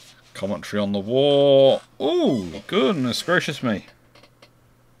 Commentary on the war. Ooh, goodness gracious me.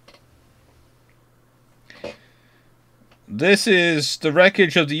 This is the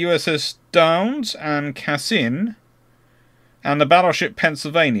wreckage of the USS Downs and Cassin and the battleship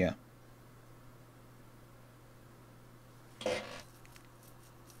Pennsylvania.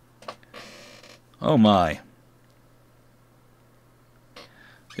 Oh my.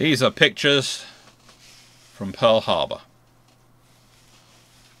 These are pictures from Pearl Harbor.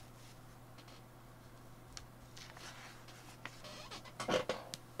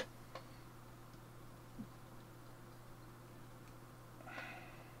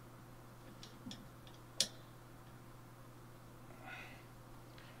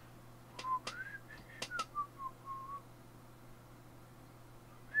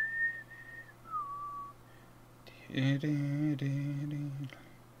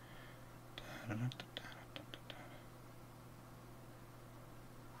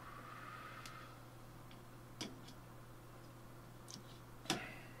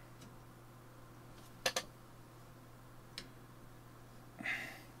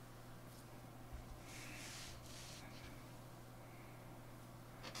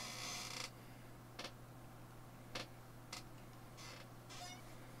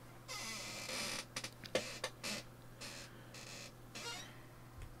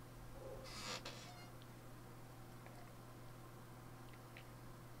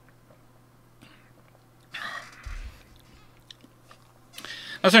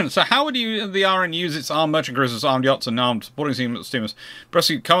 So how would the RN use its armed merchant cruisers, armed yachts, and armed supporting steamers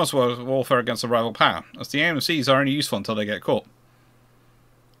prosecute commerce warfare against a rival power? As the AMCs are only useful until they get caught.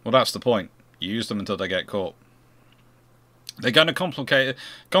 Well, that's the point. You use them until they get caught. They're going to complicate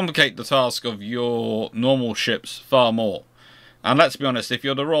the task of your normal ships far more. And let's be honest, if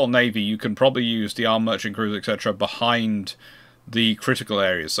you're the Royal Navy, you can probably use the armed merchant cruisers, etc., behind the critical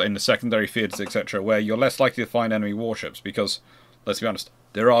areas, so in the secondary theatres, etc., where you're less likely to find enemy warships, because, let's be honest,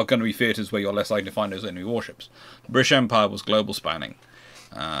 there are going to be theatres where you're less likely to find those enemy warships. The British Empire was global spanning.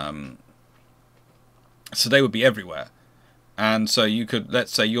 So they would be everywhere. And so you could,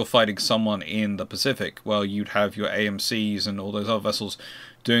 let's say you're fighting someone in the Pacific, well, you'd have your AMCs and all those other vessels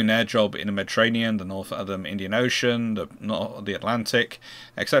doing their job in the Mediterranean, the Indian Ocean, the Atlantic,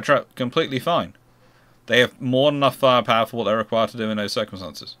 etc. Completely fine. They have more than enough firepower for what they're required to do in those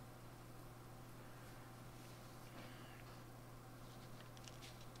circumstances.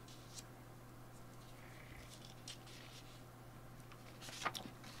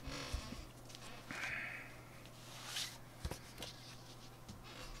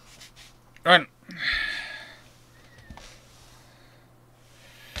 Right.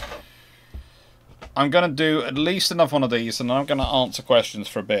 I'm going to do at least enough one of these, and I'm going to answer questions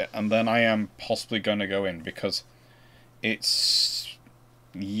for a bit, and then I am possibly going to go in, because it's...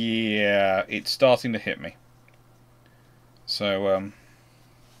 yeah, it's starting to hit me. So,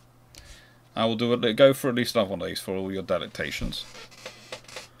 I will go for at least enough one of these for all your delectations.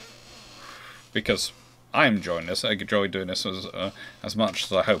 Because I am enjoying this. I enjoy doing this as much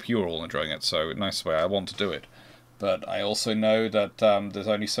as I hope you're all enjoying it. So, nice way. I want to do it. But I also know that there's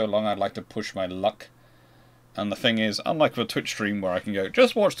only so long I'd like to push my luck. And the thing is, unlike the Twitch stream where I can go,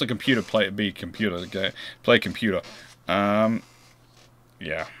 just watch the computer play computer. Yeah.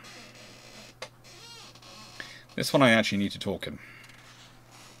 This one I actually need to talk in.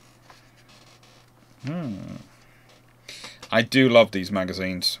 I do love these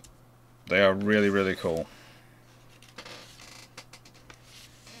magazines. They are really, really cool.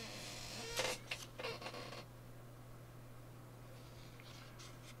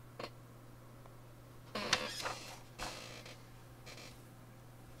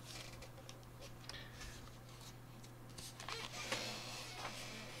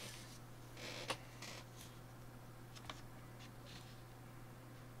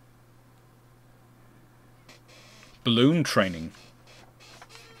 balloon training.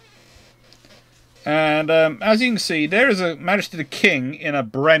 And as you can see, there is a Majesty the King in a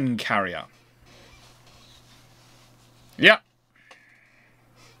Bren carrier. Yep.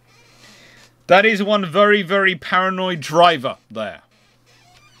 That is one very, very paranoid driver there.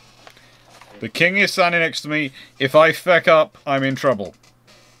 The King is standing next to me. If I feck up, I'm in trouble.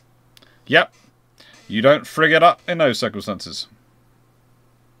 Yep. You don't frig it up in those circumstances.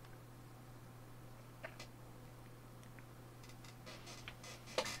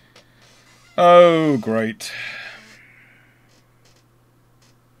 Oh, great.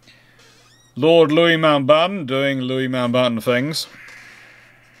 Lord Louis Mountbatten doing Louis Mountbatten things.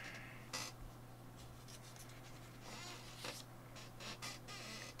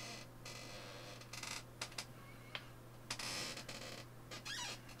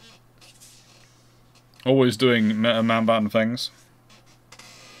 Always doing Mountbatten things.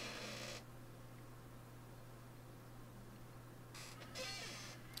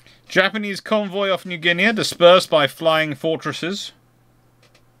 Japanese convoy off New Guinea dispersed by flying fortresses.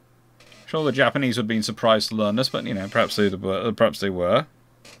 Sure, the Japanese would have been surprised to learn this, but you know, perhaps they were.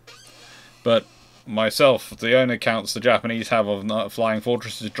 But myself, the only accounts the Japanese have of flying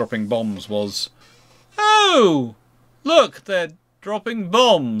fortresses dropping bombs was, oh, look, they're dropping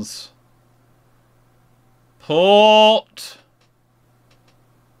bombs. Port.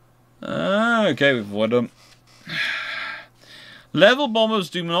 Okay, we've avoided them. Level bombers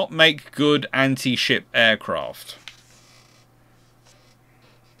do not make good anti-ship aircraft.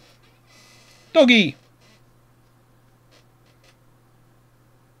 Doggy!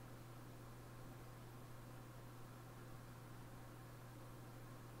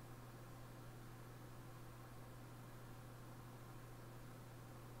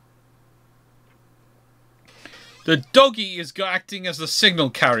 The doggy is acting as the signal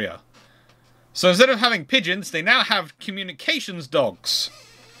carrier. So instead of having pigeons, they now have communications dogs.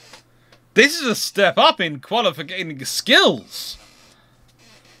 This is a step up in qualifying skills.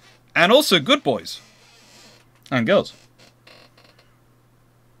 And also good boys. And girls.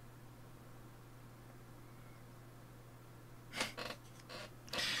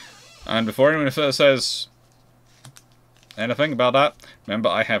 And before anyone says anything about that, remember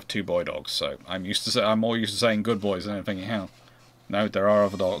I have 2 boy dogs, so I'm more used to saying good boys than anything else. No, there are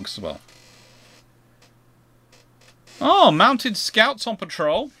other dogs as well. Oh, mounted scouts on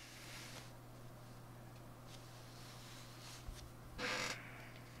patrol.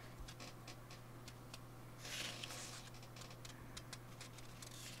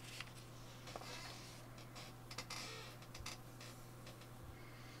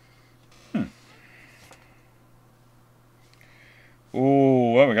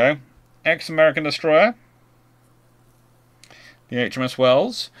 Ooh, there we go. Ex-American destroyer. The HMS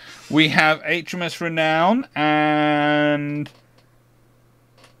Wells. We have HMS Renown and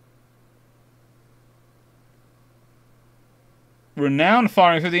Renown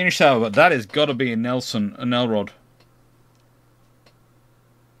firing through the English tower, but that has got to be a Nelrod.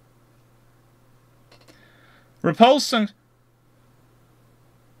 Repulsing.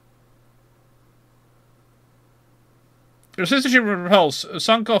 The sister ship Repulse,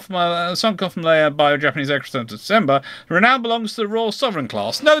 sunk off from layer by a Japanese aircraft in December. The Renown belongs to the Royal Sovereign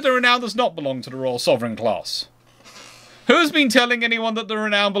class. No, the Renown does not belong to the Royal Sovereign class. Who has been telling anyone that the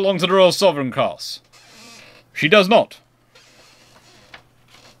Renown belongs to the Royal Sovereign class? She does not.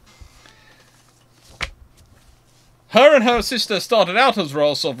 Her and her sister started out as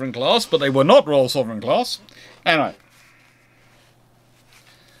Royal Sovereign class, but they were not Royal Sovereign class. Anyway.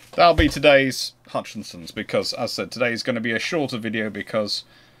 That'll be today's Hutchinsons, because, as I said, today is going to be a shorter video because,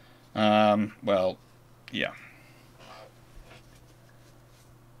 well, yeah.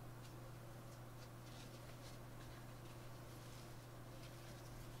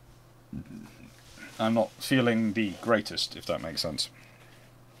 I'm not feeling the greatest, if that makes sense.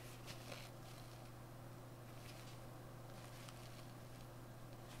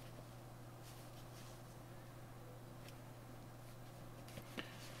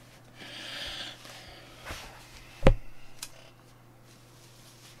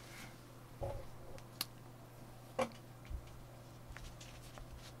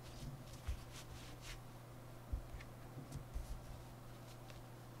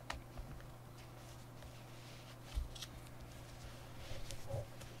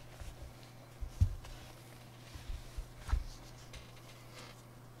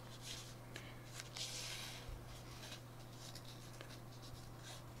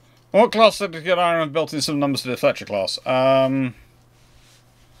 What class did get iron built in some numbers to the Fletcher class?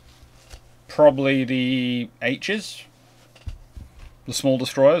 Probably the H's. the small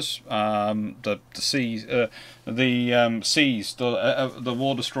destroyers, the C's, C's, the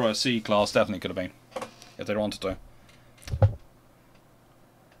War Destroyer C class definitely could have been, if they wanted to.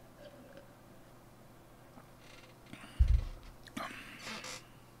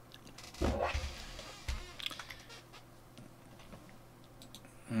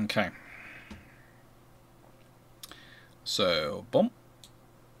 Okay. So, boom.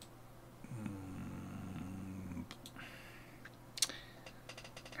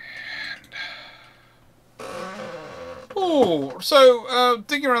 Oh, so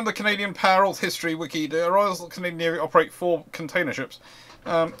digging around the Canadian Power History Wiki, the Royal Canadian Navy operate 4 container ships.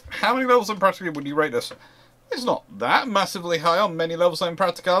 How many levels in practically would you rate this? It's not that massively high on many levels in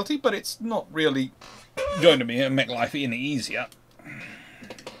practicality, but it's not really going to make life any easier.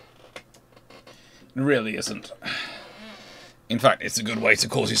 It really isn't. In fact, it's a good way to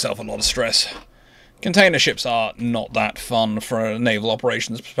cause yourself a lot of stress. Container ships are not that fun from a naval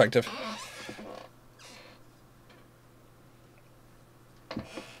operations perspective.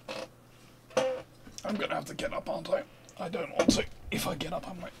 I'm going to have to get up, aren't I? I don't want to. If I get up,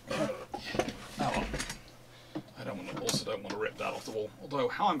 I might... Now, I also don't want to rip that off the wall. Although,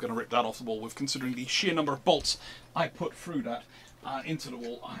 how I'm going to rip that off the wall, with considering the sheer number of bolts I put through that into the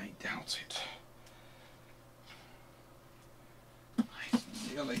wall, I doubt it.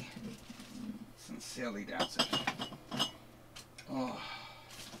 I sincerely doubt it. Oh.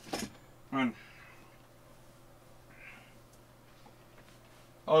 Right.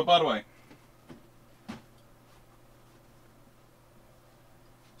 Oh, by the way.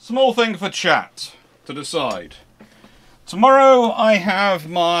 Small thing for chat to decide. Tomorrow I have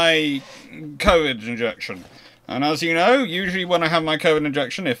my COVID injection. And as you know, usually when I have my COVID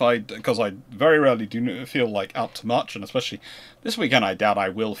injection, because I very rarely do feel like up to much, and especially this weekend I doubt I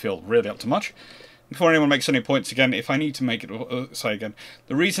will feel really up to much. Before anyone makes any points again, if I need to make it say again,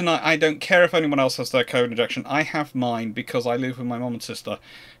 the reason I don't care if anyone else has their COVID injection, I have mine because I live with my mum and sister,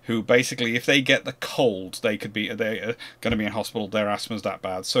 who basically, if they get the cold, they're going to be in hospital. Their asthma's that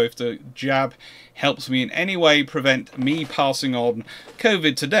bad. So if the jab helps me in any way prevent me passing on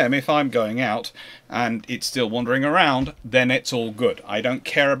COVID to them if I'm going out and it's still wandering around, then it's all good. I don't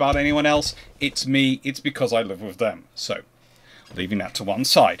care about anyone else. It's me. It's because I live with them. So leaving that to one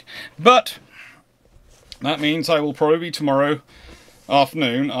side. But that means I will probably be tomorrow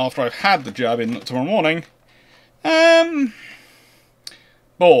afternoon, after I've had the jab in tomorrow morning,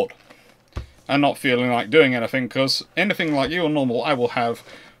 bored and not feeling like doing anything, because anything like you or normal, I will have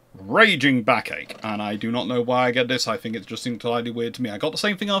raging backache, and I do not know why I get this. I think it's just entirely weird to me. I got the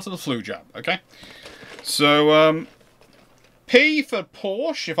same thing after the flu jab, okay? So, P for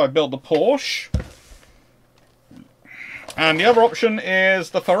Porsche, if I build the Porsche, and the other option is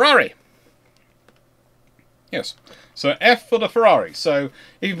the Ferrari. Yes, so F for the Ferrari. So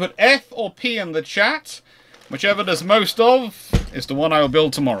if you put F or P in the chat, whichever there's most of is the one I will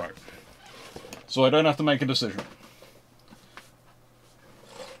build tomorrow. So I don't have to make a decision.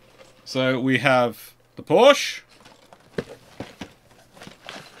 So we have the Porsche,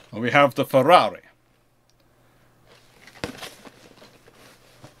 or we have the Ferrari.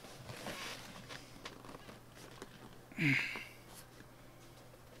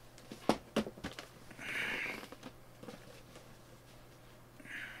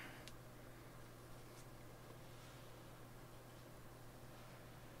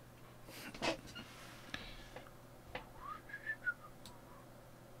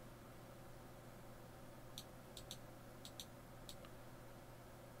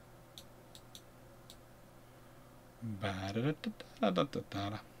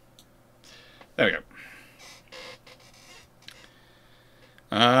 There we go.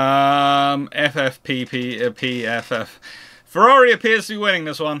 FFPPPFF. Ferrari appears to be winning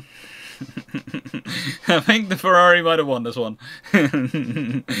this one. I think the Ferrari might have won this one.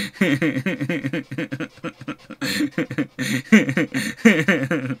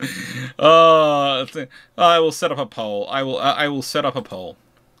 Oh, I will set up a poll. I will set up a poll.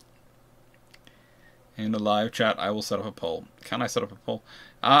 In the live chat, I will set up a poll. Can I set up a poll?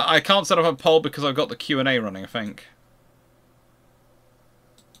 I can't set up a poll because I've got the Q&A running, I think.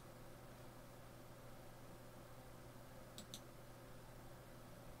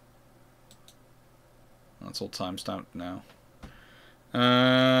 That's all timestamped now.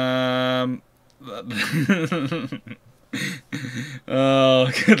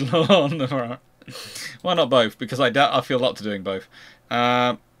 Oh, good lord. Why not both? Because I feel up to doing both.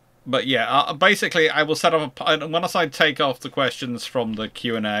 But yeah, basically, I will set up once I take off the questions from the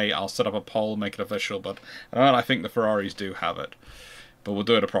Q&A, I'll set up a poll, make it official. But I think the Ferraris do have it. But we'll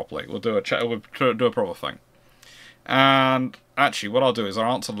do it properly. We'll do a proper thing. And actually, what I'll do is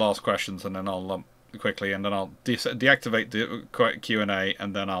I'll answer the last questions, and then I'll quickly, and then I'll deactivate the Q&A,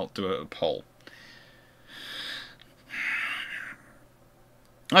 and then I'll do a poll.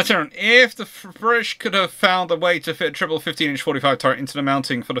 If the British could have found a way to fit a triple 15-inch 45 turret into the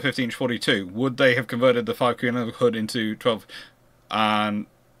mounting for the 15-inch 42, would they have converted the 5 Queen hood into 12 and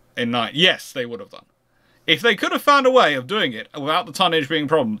in 9? Yes, they would have done. If they could have found a way of doing it without the tonnage being a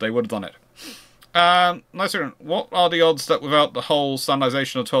problem, they would have done it. What are the odds that without the whole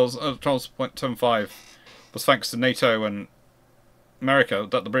standardization of 12.75 was thanks to NATO and America,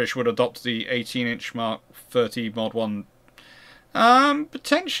 that the British would adopt the 18-inch Mark 30 Mod 1?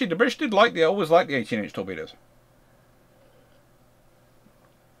 Potentially. The British did always like the 18-inch torpedoes.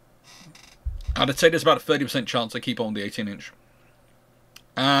 I'd say there's about a 30% chance they keep on the 18-inch.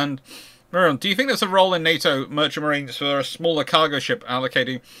 And Miriam, do you think there's a role in NATO merchant marines for a smaller cargo ship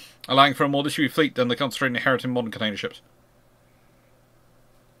allowing for a more distributed fleet than the concentrated inheriting modern container ships?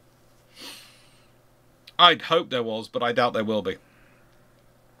 I'd hope there was, but I doubt there will be.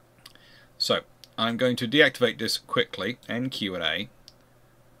 So, I'm going to deactivate this quickly. End Q&A.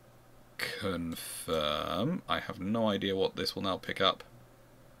 Confirm. I have no idea what this will now pick up.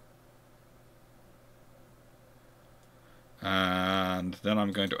 And then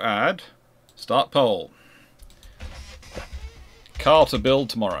I'm going to add start poll. Car to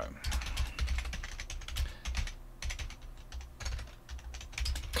build tomorrow.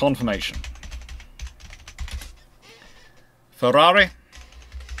 Confirmation. Ferrari.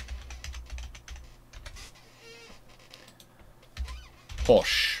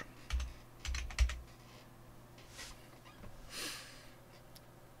 Porsche.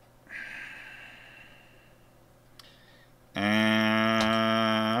 And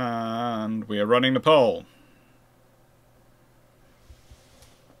we are running the poll.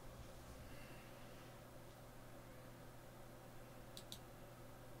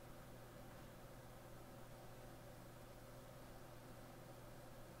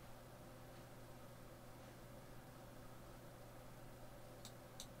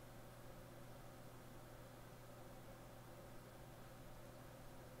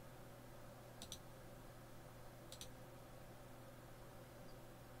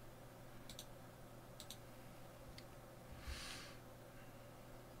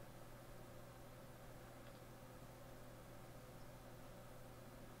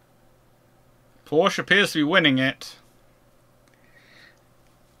 Porsche appears to be winning it.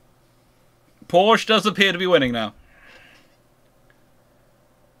 Porsche does appear to be winning now.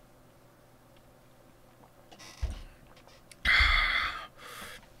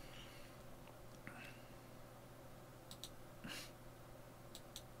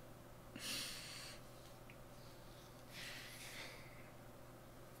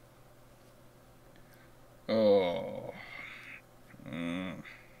 Oh.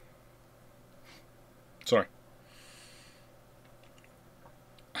 Sorry.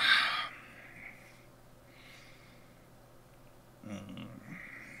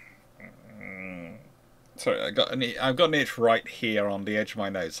 Sorry, I've got an itch right here on the edge of my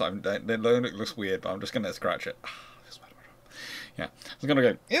nose. So it looks weird, but I'm just going to scratch it. Yeah, I was going to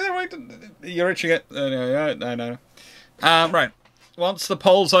go, yeah, right, you're itching it. Yeah, no. Right. Once the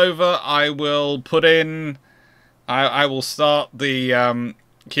poll's over, I will put in... I will start the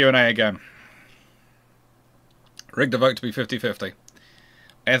Q&A again. Rig the vote to be 50-50.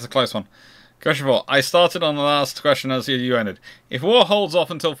 It's a close one. Question 4. I started on the last question as you ended. If war holds off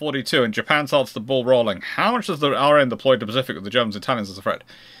until 42 and Japan starts the ball rolling, how much does the RN deploy to the Pacific with the Germans and Italians as a threat?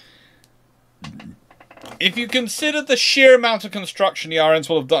 If you consider the sheer amount of construction the RN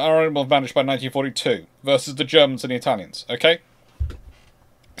will have managed by 1942 versus the Germans and the Italians, okay?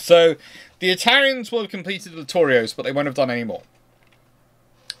 So, the Italians will have completed the Torios, but they won't have done any more.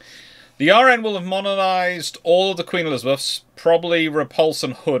 The RN will have modernised all of the Queen Elizabeths, probably Repulse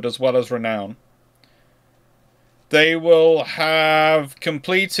and Hood as well as Renown. They will have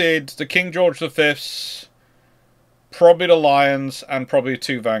completed the King George V's, probably the Lions, and probably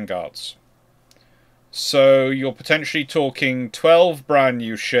 2 Vanguards. So you're potentially talking 12 brand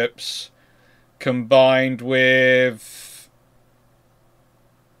new ships combined with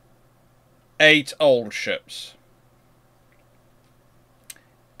 8 old ships.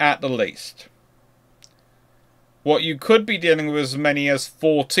 At the least. What you could be dealing with as many as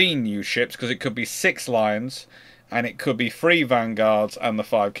 14 new ships, because it could be 6 Lions, and it could be 3 Vanguards and the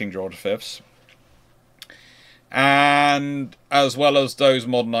 5 King George V's. And as well as those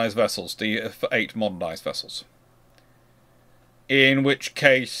modernised vessels, the 8 modernised vessels. In which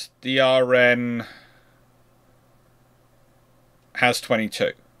case, the RN has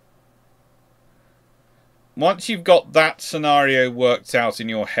 22. Once you've got that scenario worked out in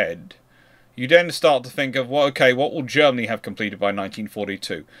your head, you then start to think of, well, okay, what will Germany have completed by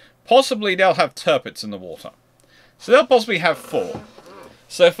 1942? Possibly they'll have Tirpitz in the water. So they'll possibly have 4.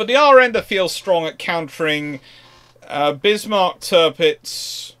 So for the RN to feel strong at countering Bismarck,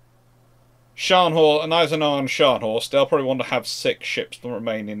 Tirpitz, Scharnhorst, and Eisenhower and Scharnhorst, they'll probably want to have 6 ships that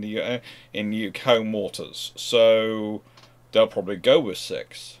remain in the UK home waters. So they'll probably go with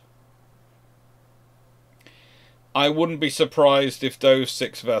 6. I wouldn't be surprised if those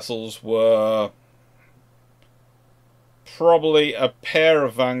 6 vessels were probably a pair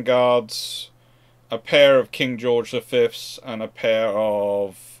of Vanguards, a pair of King George V's, and a pair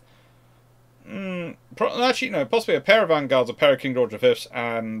of... actually, no, possibly a pair of Vanguards, a pair of King George V's,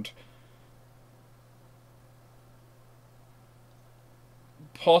 and...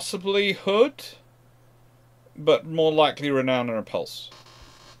 possibly Hood, but more likely Renown and Repulse.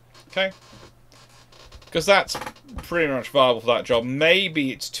 Okay? Because that's pretty much viable for that job.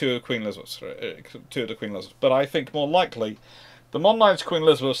 Maybe it's 2 of Queen Elizabeth's, 2 of the Queen Elizabeths, but I think more likely the modernised Queen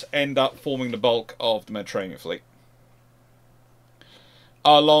Elizabeths end up forming the bulk of the Mediterranean fleet,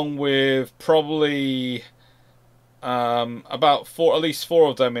 along with probably about 4, at least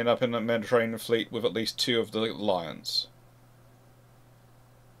 4 of them end up in the Mediterranean fleet, with at least 2 of the Lions.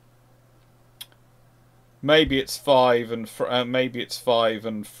 Maybe it's 5 and 3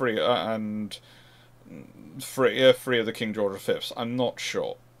 and 3 of the King George V's. I'm not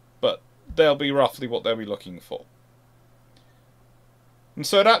sure, but they'll be roughly what they'll be looking for. And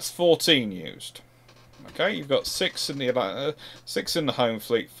so that's 14 used. Okay, you've got 6 in the 6 in the home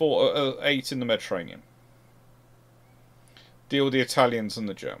fleet, 8 in the Mediterranean. Deal with the Italians and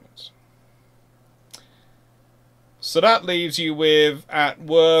the Germans. So that leaves you with, at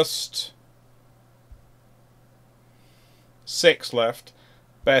worst, 6 left,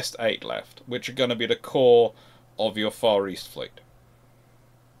 best 8 left, which are going to be the core of your Far East fleet.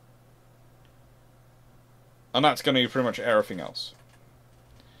 And that's going to be pretty much everything else.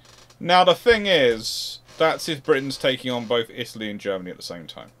 Now the thing is, that's if Britain's taking on both Italy and Germany at the same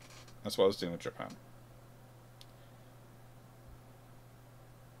time. That's what I was doing with Japan.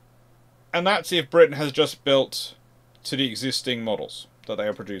 And that's if Britain has just built to the existing models that they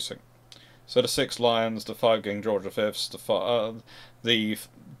are producing. So the 6 Lions, the 5 King George V's, the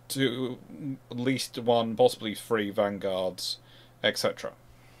 2, at least 1, possibly 3 Vanguards, etc.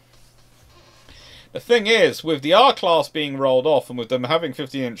 The thing is, with the R-Class being rolled off, and with them having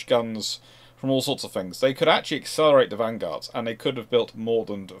 15-inch guns from all sorts of things, they could actually accelerate the Vanguards, and they could have built more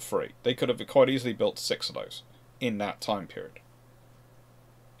than 3. They could have quite easily built 6 of those in that time period,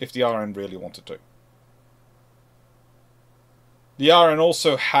 if the RN really wanted to. The RN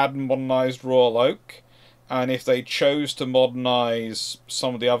also had modernised Royal Oak, and if they chose to modernise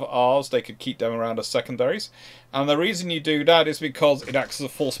some of the other Rs, they could keep them around as secondaries. And the reason you do that is because it acts as a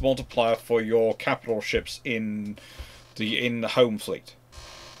force multiplier for your capital ships in the home fleet.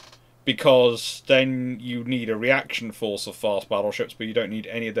 Because then you need a reaction force of fast battleships, but you don't need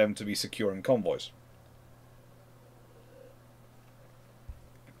any of them to be securing convoys.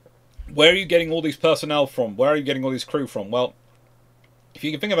 Where are you getting all these personnel from? Where are you getting all these crew from? Well, if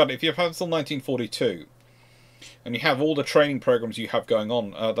you can think about it, if you've had until 1942, and you have all the training programs you have going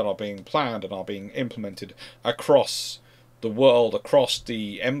on that are being planned and are being implemented across the world, across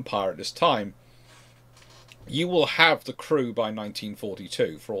the empire at this time, you will have the crew by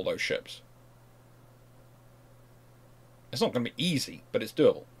 1942 for all those ships. It's not going to be easy, but it's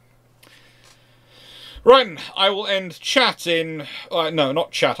doable. Right, I will end chat in... no,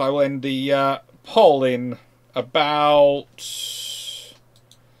 not chat. I will end the poll in about...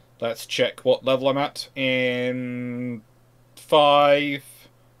 Let's check what level I'm at. In 5,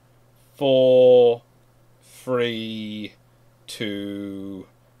 4, 3, 2,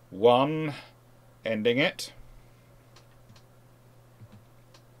 1. Ending it.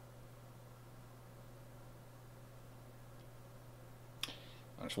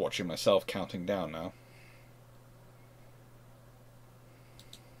 I'm just watching myself counting down now.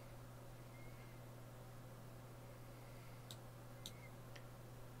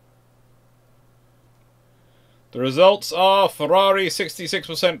 The results are Ferrari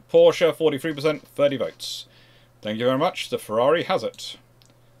 66%, Porsche 43%, 30 votes. Thank you very much. The Ferrari has it.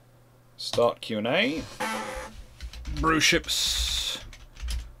 Start Q&A. Bruships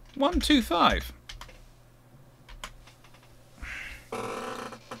 125.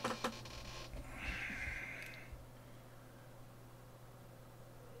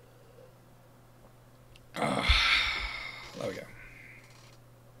 There we go.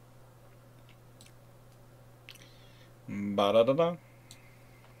 Ba-da-da-da.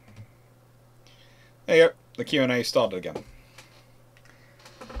 There you go. the Q&A started again.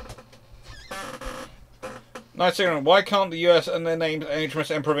 Nice ignorant. Why can't the US and their names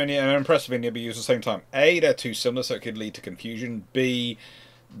HMS Emperor Vinia and Empress Vinia be used at the same time? A, they're too similar, so it could lead to confusion. B,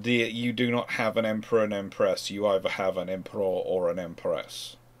 you do not have an Emperor and Empress. You either have an Emperor or an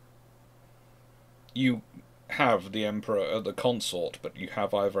Empress. You have the Emperor, the Consort, but you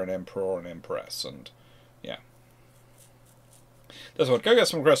have either an Emperor or an Empress, and yeah. That's what. Go get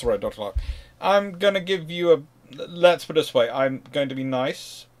some aggressive right, Dr. Clarke. I'm going to give you a... Let's put it this way. I'm going to be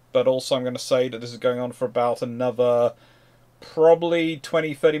nice, but also I'm going to say that this is going on for about another probably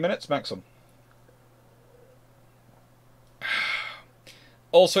 20-30 minutes maximum.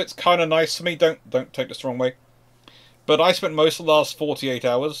 Also, it's kind of nice for me. Don't take this the wrong way, but I spent most of the last 48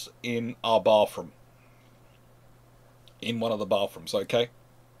 hours in our bathroom. In one of the bathrooms, okay?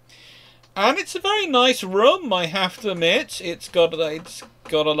 And it's a very nice room, I have to admit. It's got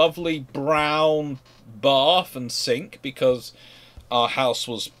a lovely brown bath and sink because our house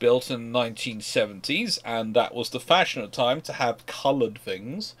was built in the 1970s, and that was the fashion at the time to have coloured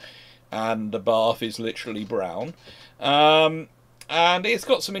things. And the bath is literally brown. And it's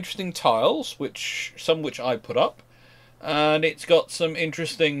got some interesting tiles, some of which I put up. And it's got some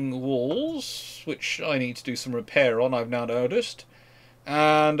interesting walls, which I need to do some repair on, I've now noticed.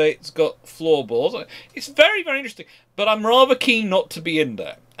 And it's got floorboards. It's very, very interesting. But I'm rather keen not to be in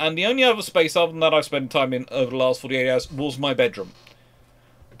there. And the only other space other than that I've spent time in over the last 48 hours was my bedroom.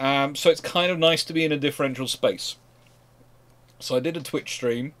 So it's kind of nice to be in a differential space. So I did a Twitch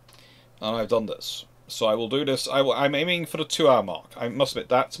stream, and I've done this. So I will do this. I'm aiming for the 2-hour mark. I must admit,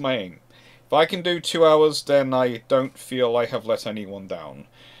 that's my aim. If I can do 2 hours, then I don't feel I have let anyone down.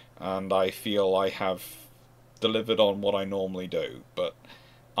 And I feel I have delivered on what I normally do. But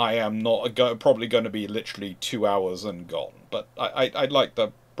I am not probably going to be literally 2 hours and gone. But I'd like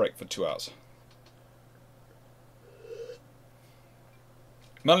the break for 2 hours.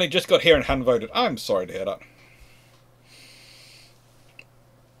 Melanie just got here and hand voted. I'm sorry to hear that.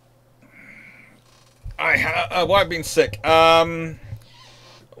 I've been sick.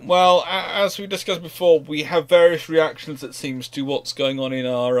 Well, as we discussed before, we have various reactions, it seems, to what's going on in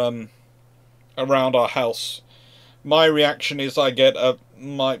our around our house. My reaction is I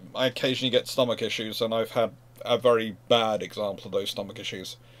occasionally get stomach issues, and I've had a very bad example of those stomach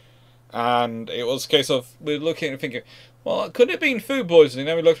issues. And it was a case of we're looking and thinking, well, could it have been food poisoning?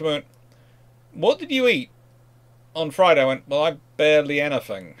 Then we looked and went, what did you eat on Friday? I went, well, I barely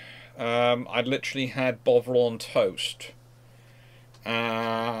anything. I literally had Bovril on toast.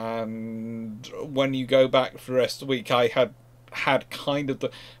 And when you go back for the rest of the week, I had kind of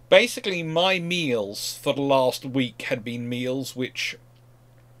basically my meals for the last week had been meals which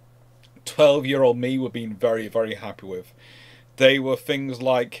 12-year-old me would have been very, very happy with. They were things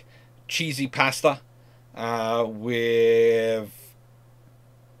like cheesy pasta with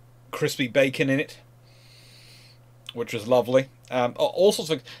crispy bacon in it, which was lovely. All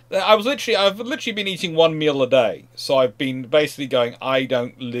sorts of things. I've literally been eating one meal a day, so I've been basically going, I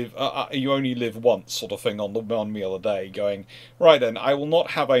don't live, you only live once sort of thing on the one meal a day, going, right then, I will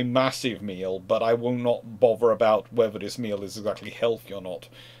not have a massive meal, but I will not bother about whether this meal is exactly healthy or not,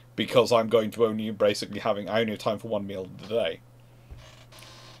 because I'm going to only basically I only have time for one meal a day.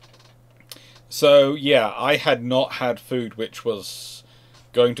 So yeah, I had not had food which was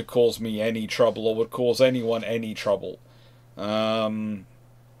going to cause me any trouble or would cause anyone any trouble. I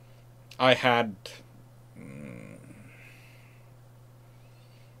had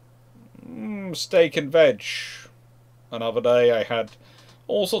steak and veg. Another day I had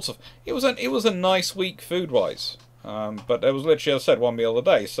all sorts of. It was a nice week food wise, but there was literally, as I said, one meal a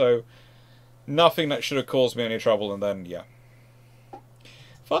day, so nothing that should have caused me any trouble. And then yeah,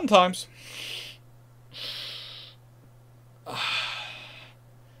 fun times.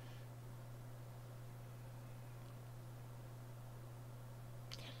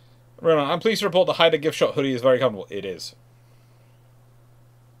 I'm pleased to report the Hyder gift shop hoodie is very comfortable. It is.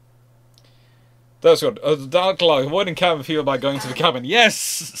 That's good. Dark Clarke, avoiding cabin fever by going to the cabin.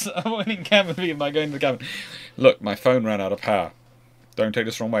 Yes! Avoiding cabin fever by going to the cabin. Look, my phone ran out of power. Don't take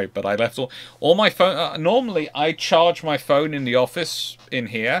this the wrong way, but I left all my phone... normally, I charge my phone in the office in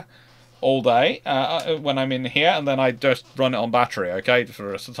here all day when I'm in here, and then I just run it on battery, okay, for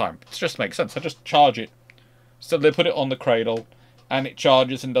the rest of the time. It just makes sense. I just charge it. So they put it on the cradle, and it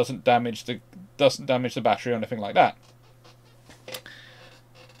charges and doesn't damage the battery or anything like that.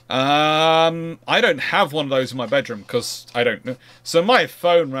 I don't have one of those in my bedroom because I don't know. So my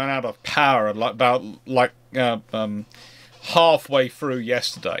phone ran out of power about halfway through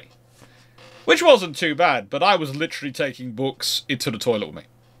yesterday, which wasn't too bad. But I was literally taking books into the toilet with me.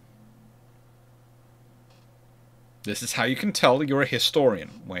 This is how you can tell you're a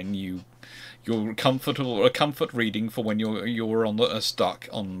historian, when you're comfortable, a comfort reading for when you're on the stuck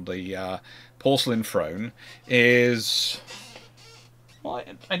on the porcelain throne is. Well,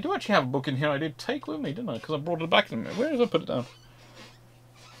 I do actually have a book in here I did take with me, didn't I? Because I brought it back in. Where did I put it down?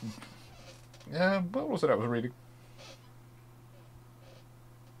 What was it I was reading?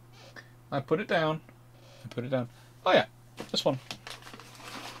 I put it down. Oh yeah, this one.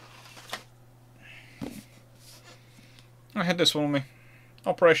 I had this one with me.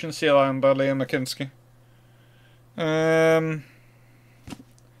 Operation Sea Lion by Liam McKinsky.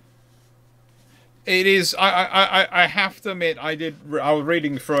 It is. I have to admit, I was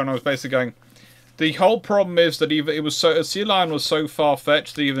reading through and I was basically going. The whole problem is that Sea Lion was so far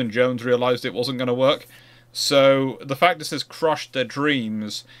fetched that even Jones realised it wasn't going to work. So the fact this has crushed their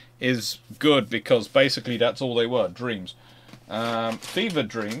dreams is good, because basically that's all they were, dreams. Fevered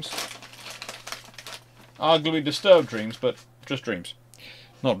dreams. Arguably disturbed dreams, but just dreams.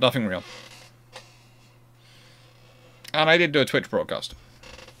 Nothing real. And I did do a Twitch broadcast.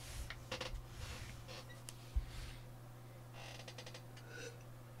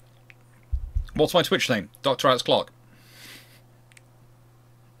 What's my Twitch name? Dr. Alex Clarke.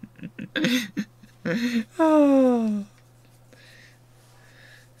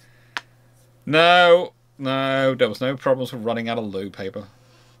 No, there was no problems with running out of loo paper.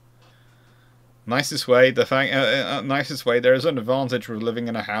 Nicest way, nicest way. There is an advantage with living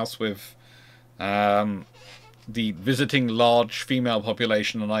in a house with the visiting large female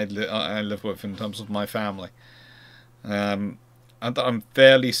population and I live with in terms of my family. And I'm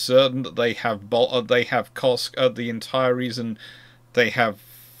fairly certain that they have Costco. The entire reason they have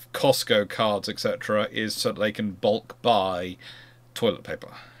Costco cards, etc., is so that they can bulk buy toilet paper.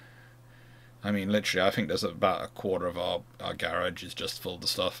 I mean, literally, I think there's about a quarter of our garage is just full of the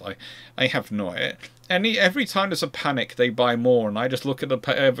stuff. I have no idea. Every time there's a panic, they buy more, and I just look at the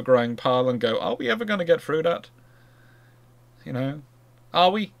ever-growing pile and go, are we ever going to get through that? You know? Are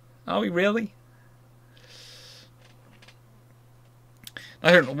we? Are we really?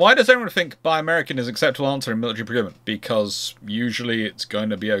 I don't know. Why does everyone think Buy American is an acceptable answer in military procurement? Because usually it's going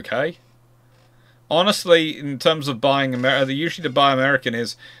to be okay. Honestly, in terms of buying American, usually the Buy American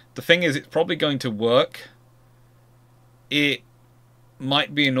is... The thing is, it's probably going to work. It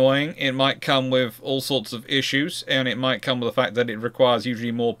might be annoying. It might come with all sorts of issues. And it might come with the fact that it requires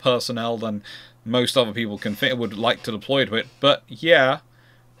usually more personnel than most other people would like to deploy to it. But yeah,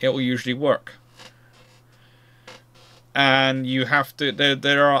 it will usually work. And you have to...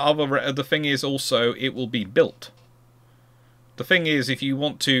 There are other... The thing is also, it will be built. The thing is, if you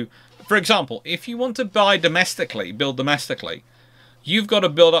want to... For example, if you want to buy domestically, build domestically... You've got to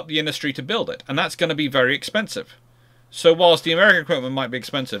build up the industry to build it, and that's going to be very expensive. So whilst the American equipment might be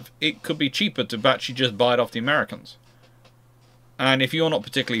expensive, it could be cheaper to actually just buy it off the Americans. And if you're not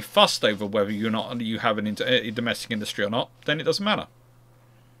particularly fussed over whether you have a domestic industry or not, then it doesn't matter.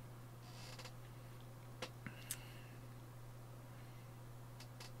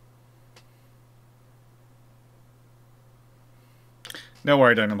 No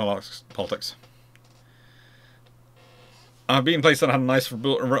worry, don't know politics. I've been placed on a nice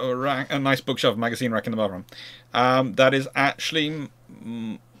bookshelf magazine rack in the bathroom. That is actually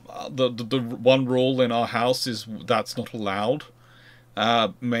the one rule in our house is that's not allowed.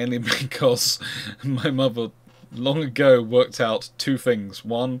 Mainly because my mother long ago worked out two things.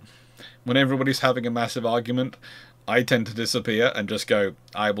 One, when everybody's having a massive argument, I tend to disappear and just go,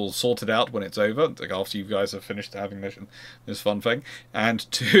 I will sort it out when it's over, like after you guys have finished having this fun thing.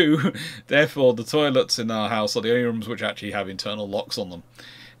 And two, therefore the toilets in our house are the only rooms which actually have internal locks on them.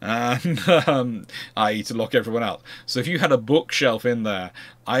 And i.e. to lock everyone out. So if you had a bookshelf in there,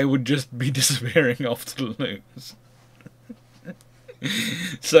 I would just be disappearing off to the loons.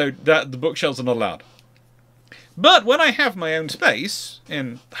 So the bookshelves are not allowed. But when I have my own space,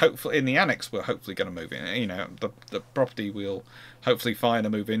 hopefully in the annex we're hopefully going to move in, you know, the property we'll hopefully find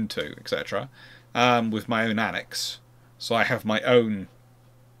and move into, etc. With my own annex. So I have my own,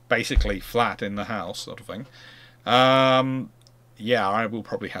 basically, flat in the house, sort of thing. Yeah, I will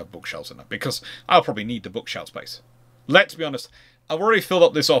probably have bookshelves in it, because I'll probably need the bookshelf space. Let's be honest, I've already filled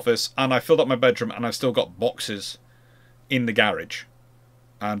up this office, and I filled up my bedroom, and I've still got boxes in the garage.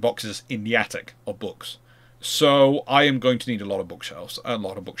 And boxes in the attic of books. So I am going to need a lot of bookshelves,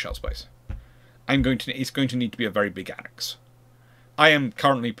 bookshelf space. It's going to need to be a very big annex. I am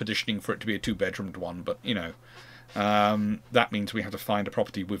currently petitioning for it to be a 2-bedroomed one, but you know, that means we have to find a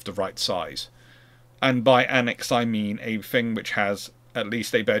property with the right size. And by annex, I mean a thing which has at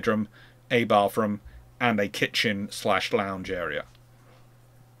least a bedroom, a bathroom, and a kitchen/lounge area.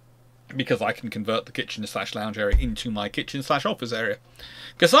 because I can convert the kitchen slash lounge area into my kitchen slash office area.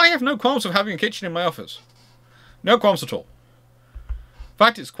 Because I have no qualms of having a kitchen in my office. No qualms at all. In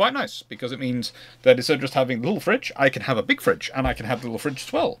fact, it's quite nice, because it means that instead of just having a little fridge, I can have a big fridge, and I can have the little fridge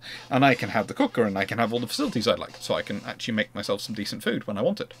as well. And I can have the cooker, and I can have all the facilities I'd like, so I can actually make myself some decent food when I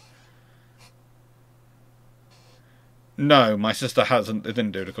want it. No, my sister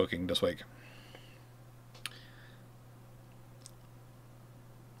didn't do the cooking this week.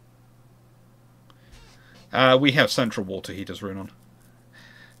 We have central water heaters running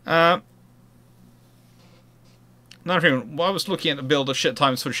on. Another thing, I was looking at the build of ship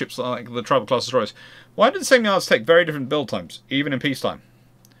times for ships like the Tribal class destroyers. Why did the same yards take very different build times, even in peacetime?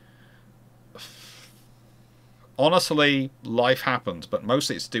 Honestly, life happens, but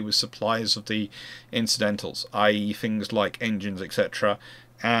mostly it's to do with supplies of the incidentals, i.e. things like engines, etc.,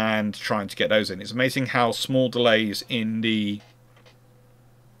 and trying to get those in. It's amazing how small delays in the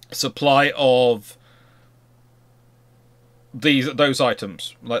supply of those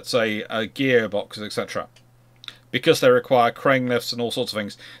items, let's say gearboxes, etc., because they require crane lifts and all sorts of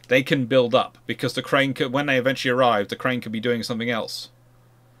things, they can build up, because the crane could, when they eventually arrive, the crane could be doing something else.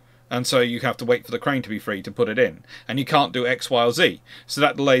 And so you have to wait for the crane to be free to put it in. And you can't do X, Y, or Z. So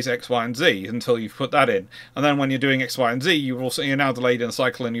that delays X, Y, and Z until you've put that in. And then when you're doing X, Y, and Z, you're now delayed in the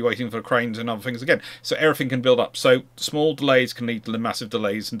cycle and you're waiting for cranes and other things again. So everything can build up. So small delays can lead to massive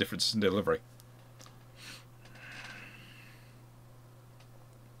delays and differences in delivery.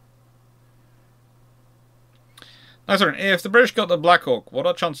 If the British got the Black Hawk, what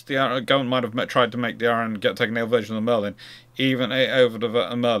are chances the government might have tried to make the Iron get taken a version of the Merlin, even over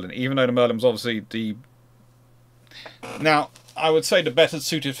the Merlin, even though the Merlin was obviously the... Now, I would say the better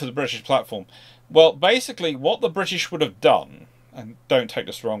suited for the British platform. Well, basically, what the British would have done, and don't take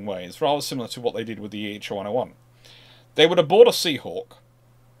this the wrong way, is rather similar to what they did with the EH-101. They would have bought a Seahawk,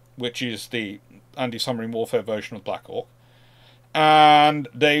 which is the anti-submarine warfare version of Black Hawk, and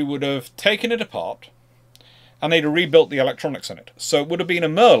they would have taken it apart, and they'd have rebuilt the electronics in it. So it would have been a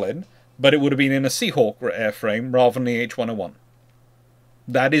Merlin, but it would have been in a Seahawk airframe rather than the H-101.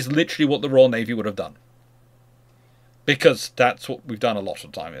 That is literally what the Royal Navy would have done. Because that's what we've done a lot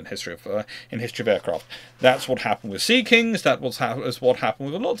of time in history of aircraft. That's what happened with Sea Kings. That was what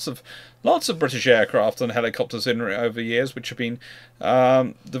happened with lots of British aircraft and helicopters over years, which have been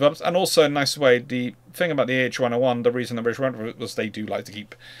developed. And also, in a nice way, the thing about the H-101, the reason the British went for it was they do like to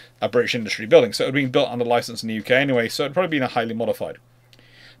keep a British industry building. So it had been built under license in the UK anyway. So it'd probably been a highly modified.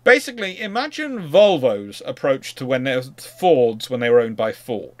 Basically, imagine Volvo's approach to Fords when they were owned by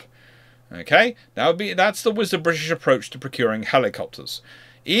Ford. Okay, that's the British approach to procuring helicopters.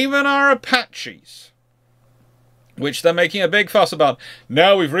 Even our Apaches, which they're making a big fuss about,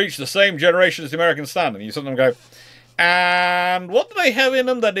 now we've reached the same generation as the American standard. You see them go, and what do they have in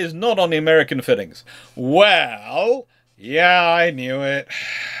them that is not on the American fittings? Well, yeah, I knew it.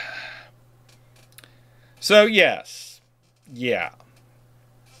 So yes, yeah.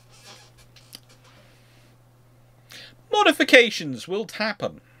 Modifications will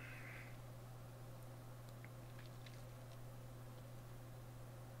happen.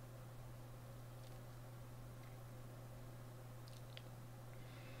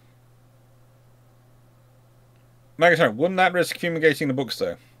 Megatron, wouldn't that risk fumigating the books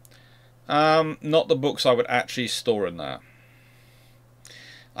though? Not the books I would actually store in there.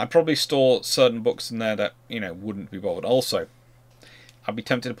 I'd probably store certain books in there that, wouldn't be bothered. Also, I'd be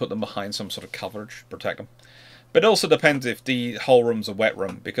tempted to put them behind some sort of coverage to protect them. But it also depends if the whole room's a wet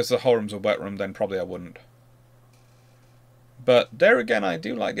room. Because the whole room's a wet room, then probably I wouldn't. But there again, I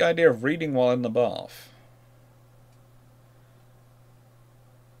do like the idea of reading while in the bath.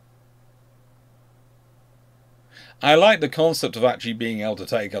 I like the concept of actually being able to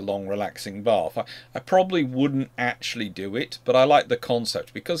take a long, relaxing bath. I probably wouldn't actually do it, but I like the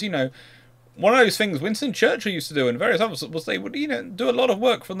concept. Because, one of those things Winston Churchill used to do and various others was they would, do a lot of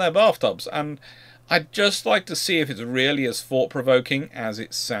work from their bathtubs. And I'd just like to see if it's really as thought-provoking as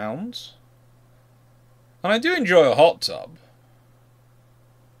it sounds. And I do enjoy a hot tub.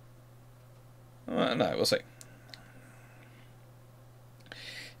 No, we'll see.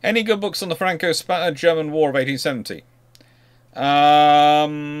 Any good books on the Franco-German War of 1870?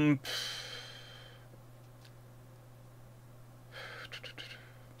 I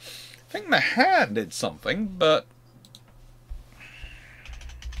think the Hand did something, but...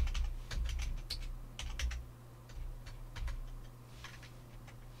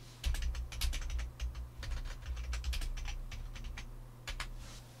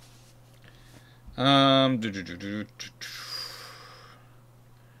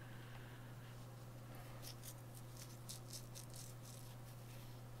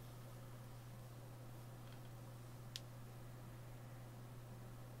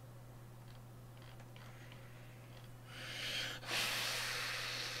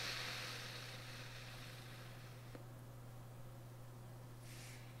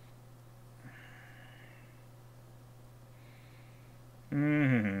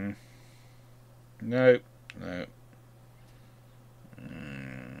 No. No.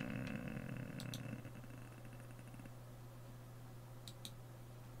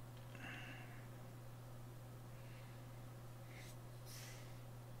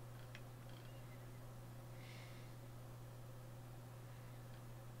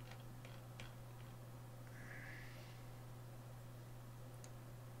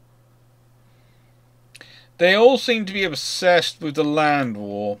 They all seem to be obsessed with the land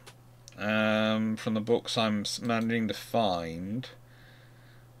war, from the books I'm managing to find.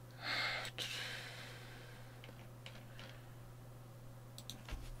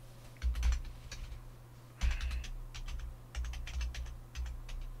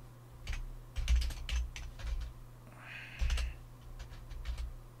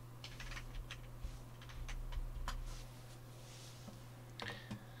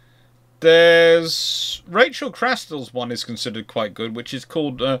 There's Rachel Crastel's one is considered quite good, which is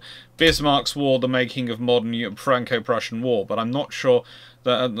called Bismarck's War: The Making of Modern Franco-Prussian War. But I'm not sure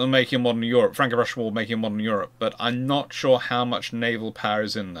that the making of modern Europe, Franco-Prussian War, making of modern Europe. But I'm not sure how much naval power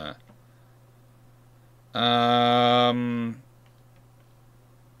is in there.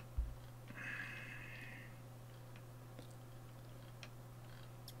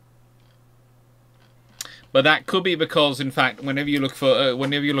 But that could be because, in fact, whenever you're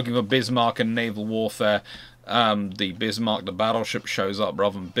looking for Bismarck and naval warfare, the Bismarck, the battleship, shows up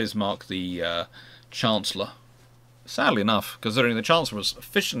rather than Bismarck, the Chancellor. Sadly enough, considering the Chancellor was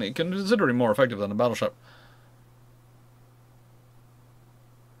considerably more effective than the battleship.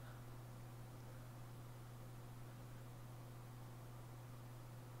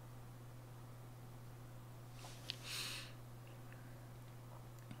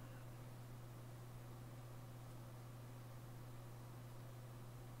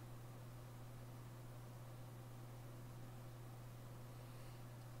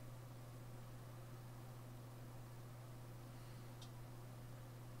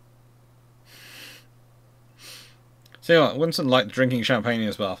 So Winston liked drinking champagne in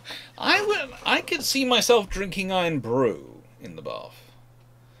his bath. I could see myself drinking iron brew in the bath.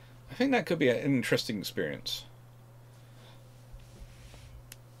 I think that could be an interesting experience.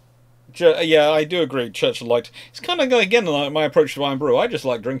 Yeah, I do agree. Churchill liked. It's kind of again like my approach to iron brew. I just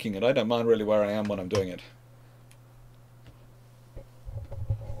like drinking it. I don't mind really where I am when I'm doing it.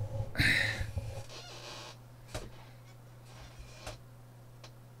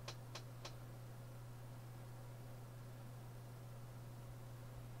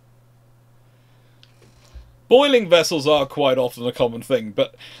 Boiling vessels are quite often a common thing,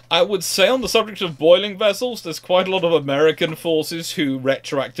 but I would say on the subject of boiling vessels, there's quite a lot of American forces who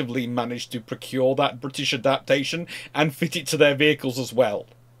retroactively managed to procure that British adaptation and fit it to their vehicles as well.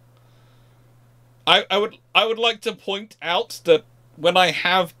 I would like to point out that when I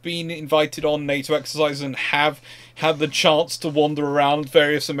have been invited on NATO exercises and have had the chance to wander around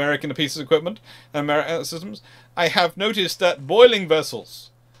various American pieces of equipment, American systems, I have noticed that boiling vessels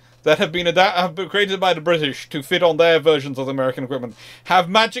that have been created by the British to fit on their versions of the American equipment have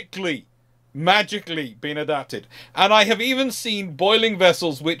magically been adapted. And I have even seen boiling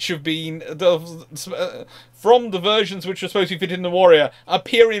vessels which have been from the versions which are supposed to fit in the Warrior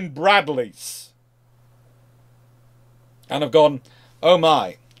appear in Bradleys. And I've gone, oh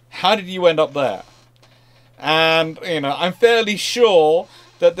my, how did you end up there? And, you know, I'm fairly sure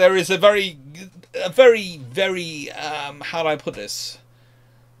that there is a very, how do I put this?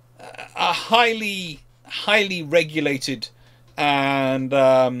 A highly regulated and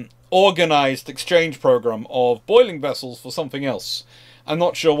organized exchange program of boiling vessels for something else. I'm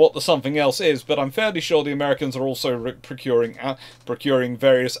not sure what the something else is, but I'm fairly sure the Americans are also procuring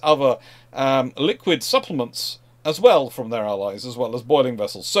various other liquid supplements as well from their allies, as well as boiling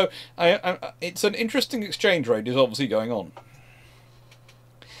vessels. So it's an interesting exchange rate is obviously going on.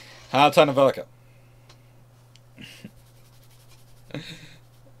 Tana Velika.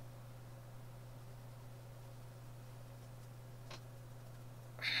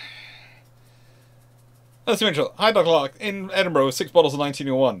 Let's see, Mitchell. Hi, Dr. Clarke. In Edinburgh with 6 bottles of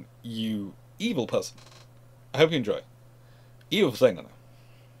 1901. You evil person. I hope you enjoy. Evil for saying that now.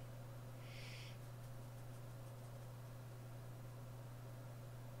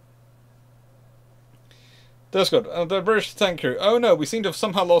 That's good. The British tank crew. Oh no, we seem to have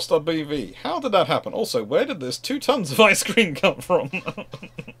somehow lost our BV. How did that happen? Also, where did this 2 tons of ice cream come from?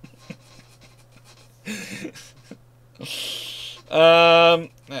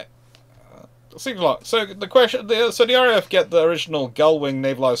 So the question, so the RAF get the original Gullwing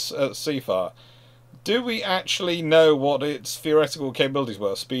navalised Seafire. Do we actually know what its theoretical capabilities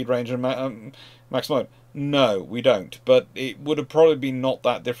were? Speed, range, and maximum load? No, we don't. But it would have probably been not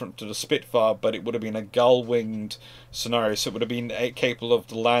that different to the Spitfire, but it would have been a gull-winged scenario, so it would have been capable of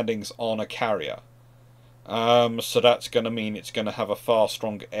the landings on a carrier. So that's going to mean it's going to have a far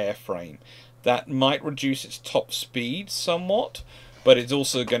stronger airframe. That might reduce its top speed somewhat, but it's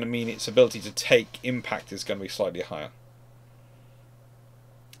also going to mean its ability to take impact is going to be slightly higher.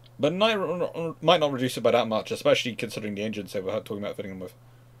 But might not reduce it by that much, especially considering the engines they were talking about fitting them with.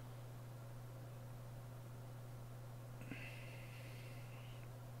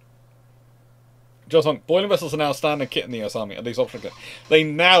 Just on, boiling vessels are now standard kit in the US Army, at least optional kit. They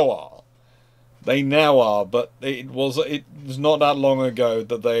now are. They now are, but it was not that long ago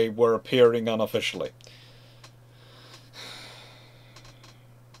that they were appearing unofficially.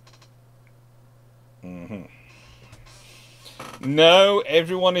 No,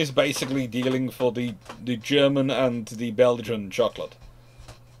 everyone is basically dealing for the German and the Belgian chocolate.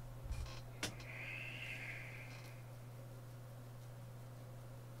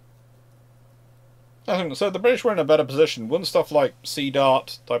 So the British were in a better position. Wouldn't stuff like Sea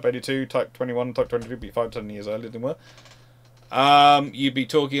Dart, Type 82, Type 21, Type 22 be 5-10 years earlier than we were? You'd be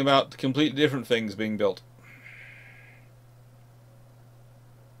talking about completely different things being built.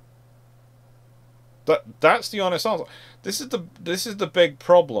 That's the honest answer. This is the big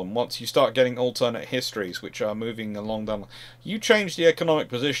problem once you start getting alternate histories which are moving along down. You change the economic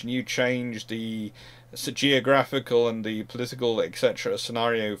position, you change the geographical and the political etc.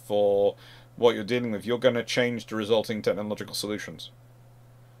 scenario for what you're dealing with. You're going to change the resulting technological solutions.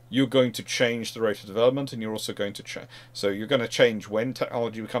 You're going to change the rate of development, and you're also going to change. So you're going to change when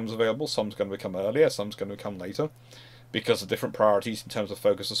technology becomes available. Some's going to become earlier, some's going to become later, because of different priorities in terms of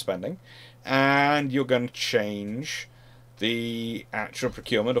focus of spending, and you're going to change the actual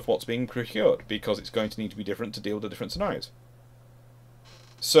procurement of what's being procured, because it's going to need to be different to deal with the different scenarios.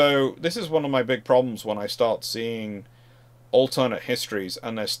 So this is one of my big problems when I start seeing alternate histories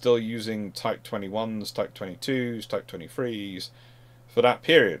and they're still using Type 21s, Type 22s, Type 23s for that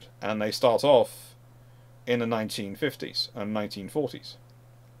period, and they start off in the 1950s and 1940s.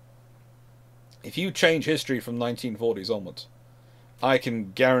 If you change history from 1940s onwards, I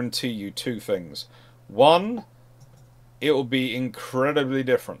can guarantee you two things. One, it will be incredibly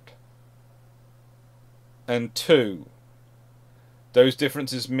different. And two, those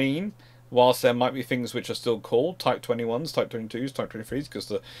differences mean, whilst there might be things which are still called Type 21s, Type 22s, Type 23s, because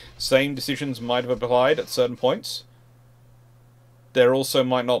the same decisions might have applied at certain points, there also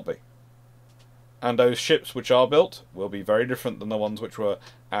might not be. And those ships which are built will be very different than the ones which were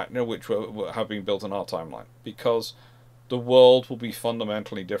have been built in our timeline, because the world will be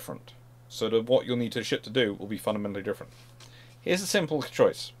fundamentally different. So what you'll need a ship to do will be fundamentally different. Here's a simple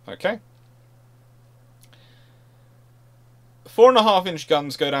choice, okay? 4.5-inch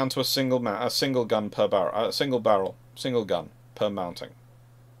guns go down to a single gun per barrel, single gun per mounting.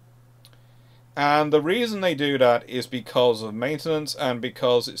 And the reason they do that is because of maintenance, and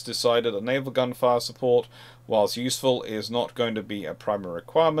because it's decided that naval gunfire support, whilst useful, is not going to be a primary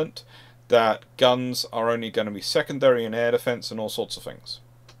requirement, that guns are only going to be secondary in air defense and all sorts of things.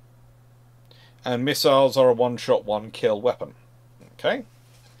 And missiles are a one-shot, one-kill weapon. Okay?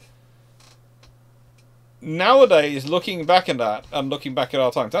 Nowadays, looking back at that, and looking back at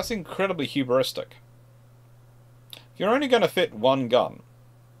our times, that's incredibly hubristic. If you're only going to fit one gun,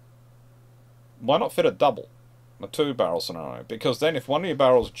 why not fit a double? A two-barrel scenario. Because then if one of your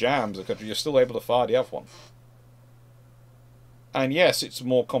barrels jams, you're still able to fire the other one. And yes, it's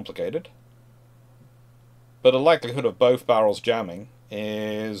more complicated, but the likelihood of both barrels jamming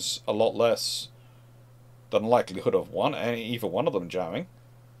is a lot less than the likelihood of either one of them jamming.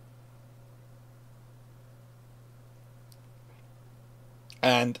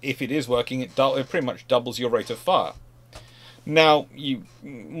 And if it is working, it pretty much doubles your rate of fire. Now,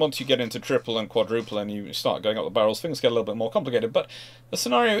 once you get into triple and quadruple and you start going up the barrels, things get a little bit more complicated, but the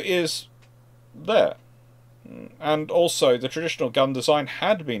scenario is there. And also, the traditional gun design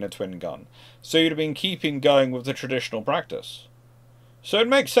had been a twin gun, so you'd have been keeping going with the traditional practice. So it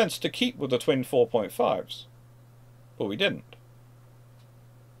makes sense to keep with the twin 4.5s, but we didn't.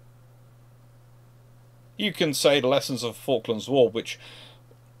 You can say the lessons of Falklands War, which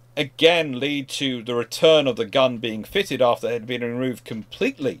again lead to the return of the gun being fitted after it had been removed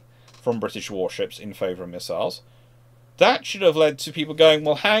completely from British warships in favour of missiles. That should have led to people going,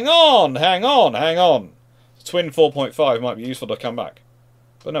 well, hang on. The twin 4.5 might be useful to come back.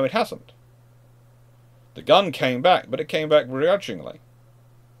 But no, it hasn't. The gun came back, but it came back begrudgingly.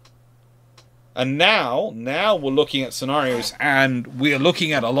 And now we're looking at scenarios, and we're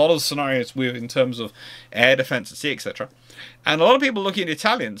looking at a lot of scenarios with in terms of air defense at sea, etc. And a lot of people looking at the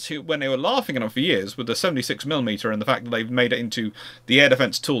Italians, who, when they were laughing at them for years with the 76mm and the fact that they've made it into the air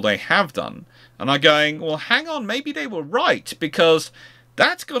defense tool they have done, and are going, well, hang on, maybe they were right, because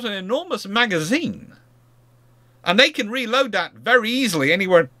that's got an enormous magazine, and they can reload that very easily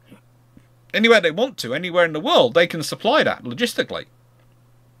anywhere they want to, anywhere in the world. They can supply that logistically.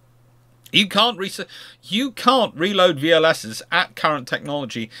 You can't reload VLSs at current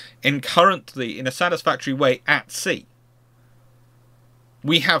technology in a satisfactory way at sea.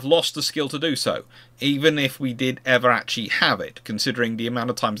 We have lost the skill to do so, even if we did ever actually have it, considering the amount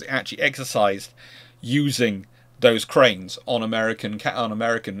of times it actually exercised using those cranes on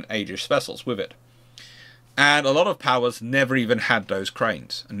American Aegis vessels with it. And a lot of powers never even had those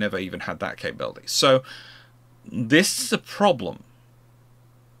cranes, and never even had that capability. So this is a problem.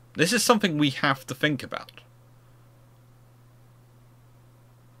 This is something we have to think about.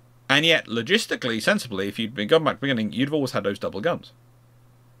 And yet, logistically, sensibly, if you'd been going back to the beginning, you'd have always had those double guns.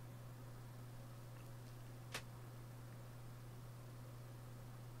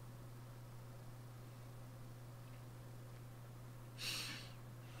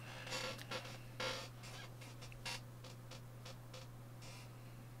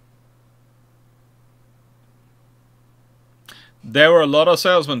 There were a lot of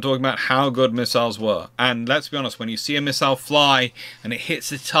salesmen talking about how good missiles were. And let's be honest, when you see a missile fly and it hits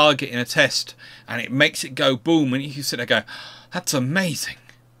the target in a test and it makes it go boom, and you sit there and go, that's amazing.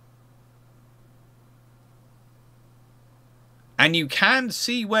 And you can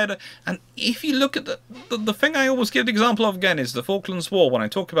see where and if you look at the thing I always give the example of again is the Falklands War. When I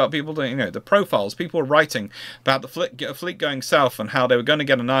talk about people doing, the profiles, people were writing about the fleet going south and how they were going to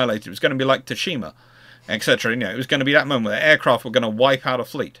get annihilated. It was going to be like Tsushima, etc. It was going to be that moment where the aircraft were going to wipe out a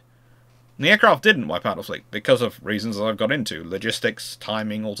fleet. And the aircraft didn't wipe out a fleet because of reasons that I've got into. Logistics,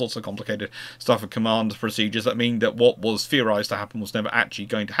 timing, all sorts of complicated stuff with command procedures that mean that what was theorized to happen was never actually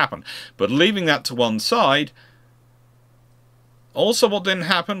going to happen. But leaving that to one side, also what didn't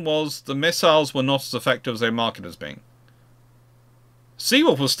happen was the missiles were not as effective as they marketed as being.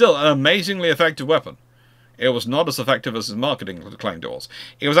 Seawolf was still an amazingly effective weapon. It was not as effective as his marketing claimed it was.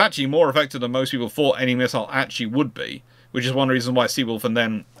 It was actually more effective than most people thought any missile actually would be, which is one reason why Seawolf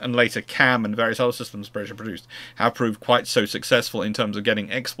and later CAM and various other systems British have produced have proved quite so successful in terms of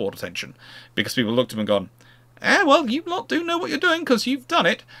getting export attention. Because people looked at them and gone, well, you lot do know what you're doing because you've done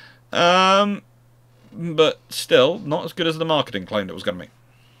it. But still, not as good as the marketing claimed it was going to be.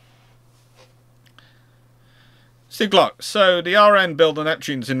 Steve Clarke, so the RN build the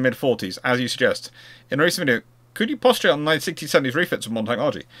Neptunes in mid-40s, as you suggest. In a recent video, could you postulate on 1960s, 70s refits with modern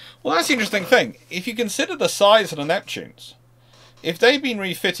technology? Well, that's the interesting thing. If you consider the size of the Neptunes, if they've been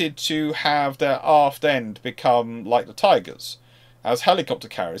refitted to have their aft end become like the Tigers, as helicopter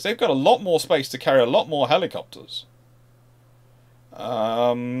carriers, they've got a lot more space to carry a lot more helicopters.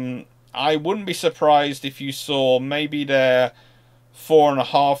 I wouldn't be surprised if you saw maybe their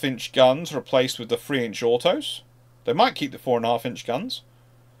 4.5-inch guns replaced with the 3-inch autos. They might keep the 4.5-inch guns.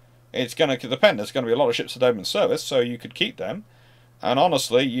 It's going to depend. There's going to be a lot of ships at in service, so you could keep them. And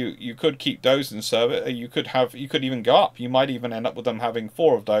honestly, you could keep those in service. You could even go up. You might even end up with them having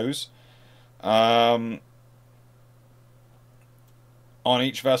 4 of those on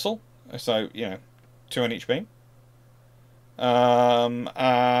each vessel. So 2 on each beam.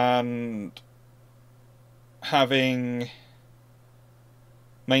 And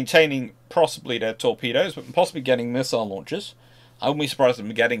maintaining possibly their torpedoes, but possibly getting missile launchers. I wouldn't be surprised if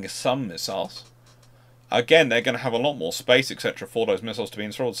they're getting some missiles. Again, they're going to have a lot more space, etc., for those missiles to be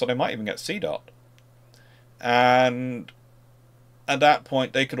installed, so they might even get Sea Dart. And at that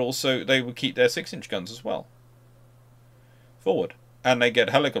point, they would keep their 6-inch guns as well forward. And they get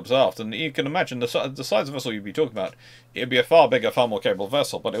helicopters aft, and you can imagine the size of vessel you'd be talking about. It'd be a far bigger, far more capable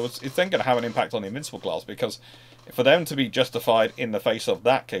vessel, but it's then going to have an impact on the Invincible class, because for them to be justified in the face of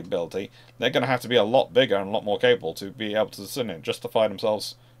that capability, they're going to have to be a lot bigger and a lot more capable to be able to justify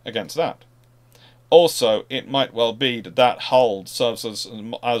themselves against that. Also, it might well be that hull serves as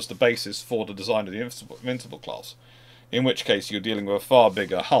the basis for the design of the Invincible class, in which case you're dealing with a far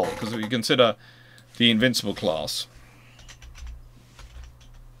bigger hull, because if you consider the Invincible class,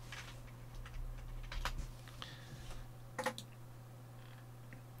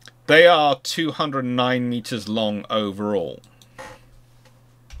 they are 209 meters long overall.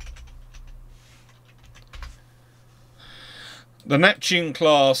 The Neptune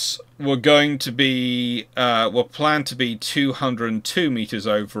class were going to be, were planned to be 202 meters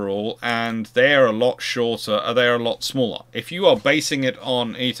overall, and they're a lot shorter, they're a lot smaller. If you are basing it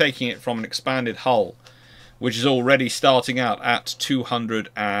on, you're taking it from an expanded hull, which is already starting out at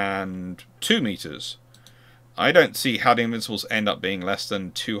 202 meters, I don't see how the Invincibles end up being less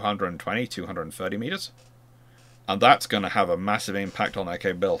than 220, 230 meters. And that's going to have a massive impact on their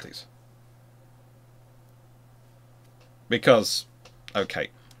capabilities. Because,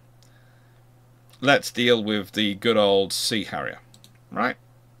 okay, let's deal with the good old Sea Harrier, right?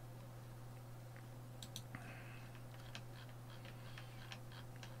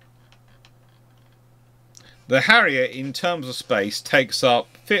 The Harrier, in terms of space, takes up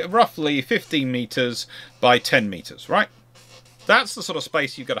roughly 15 meters by 10 meters, right? That's the sort of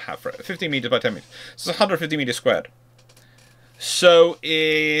space you've got to have for it. 15 meters by 10 meters. So it's 150 meters squared. So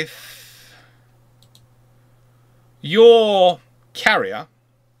if your carrier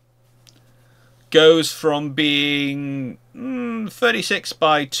goes from being 36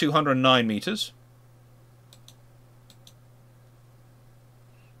 by 209 meters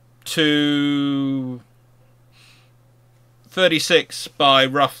to 36 by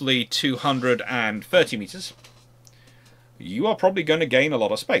roughly 230 meters, you are probably going to gain a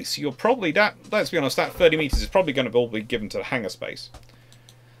lot of space. You're probably, let's be honest, that 30 meters is probably going to all be given to the hangar space.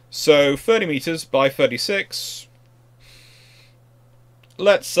 So 30 meters by 36,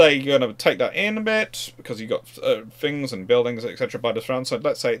 let's say you're going to take that in a bit, because you've got things and buildings, etc. by the front. So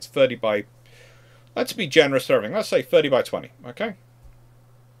let's say it's 30 by, let's be generous for everything, let's say 30 by 20, okay?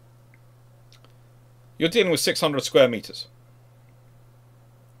 You're dealing with 600 square meters.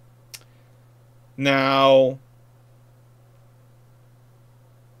 Now,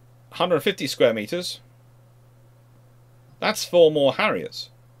 150 square meters, that's 4 more Harriers.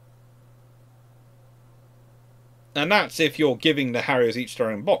 And that's if you're giving the Harriers each their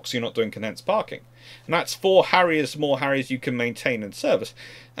own box, you're not doing condensed parking. And that's 4 Harriers, more Harriers you can maintain and service.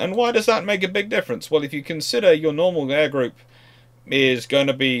 And why does that make a big difference? Well, if you consider your normal air group is going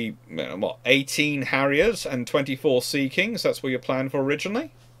to be, what, 18 Harriers and 24 Sea Kings, that's what you planned for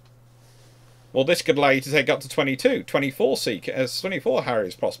originally? Well, this could allow you to take up to 22, 24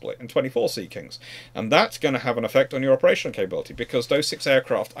 Harriers possibly, and 24 Sea Kings. And that's going to have an effect on your operational capability, because those 6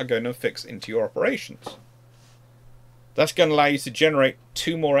 aircraft are going to fix into your operations. That's going to allow you to generate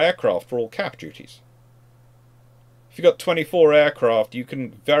 2 more aircraft for all cap duties. If you've got 24 aircraft, you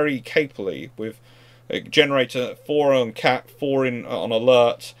can very capably, with generate 4 on cap, 4 on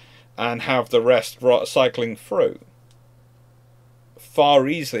alert, and have the rest cycling through far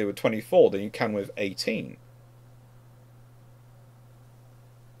easier with 24 than you can with 18.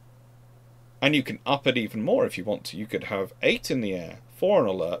 And you can up it even more if you want to. You could have 8 in the air, 4 on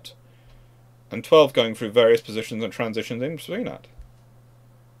alert, and 12 going through various positions and transitions in between that.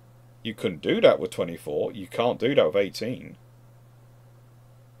 You couldn't do that with 24. You can't do that with 18.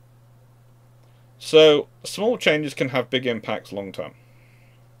 So, small changes can have big impacts long term.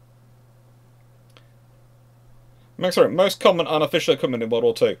 Sorry, most common unofficial equipment in World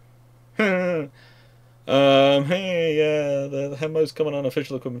War II. Yeah, the most common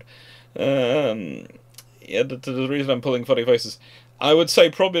unofficial equipment. Yeah, the reason I'm pulling funny faces. I would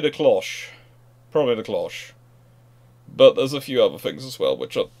say probably the cloche. Probably the cloche. But there's a few other things as well,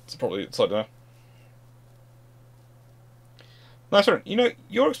 which are probably inside there. Nice one. You know,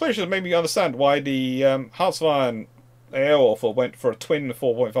 your explanation made me understand why the Hearts of Iron Airwolf went for a twin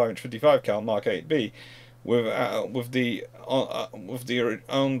 4.5-inch 55 cal Mark 8B with the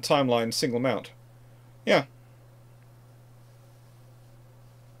own timeline single mount. Yeah.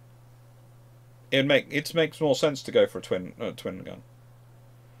 It makes more sense to go for a twin gun.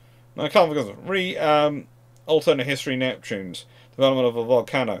 Now, I can't think of alternate history Neptunes, development of a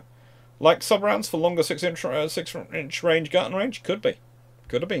volcano. Like sub-rounds for longer 6-inch range gun range? Could be.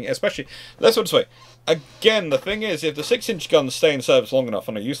 Could have been. Especially, let's put it this way. Again, the thing is, if the 6-inch guns stay in service long enough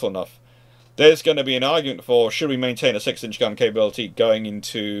and are useful enough, there's going to be an argument for, should we maintain a 6-inch gun capability going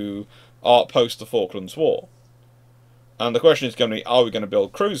into post the Falklands War? And the question is going to be, are we going to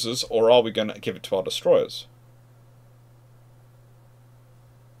build cruisers, or are we going to give it to our destroyers?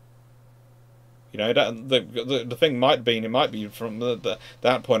 You know, the thing might be, it might be from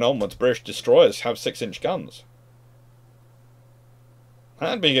that point onwards, British destroyers have 6-inch guns.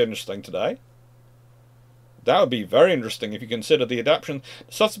 That'd be interesting today. That would be very interesting if you consider the adaptation.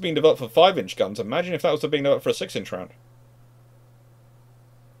 Stuff's being developed for 5-inch guns. Imagine if that was being developed for a 6-inch round.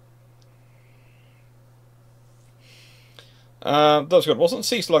 That's good. Wasn't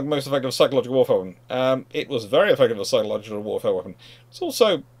Sea Slug most effective psychological warfare weapon? It was very effective as a psychological warfare weapon. It's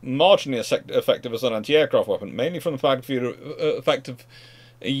also marginally effective as an anti-aircraft weapon, mainly from the fact effective.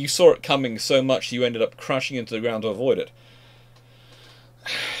 You saw it coming so much you ended up crashing into the ground to avoid it.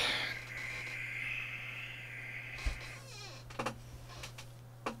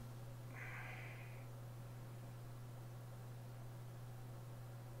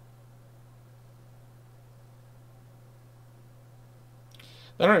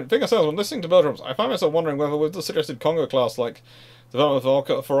 I don't think I said when listening to Bruships, I find myself wondering whether with the suggested Congo class like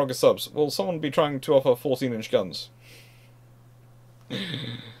development for August subs, will someone be trying to offer 14-inch guns?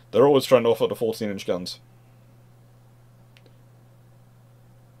 They're always trying to offer the 14-inch guns.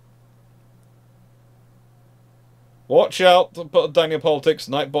 Watch out, Daniel Politics,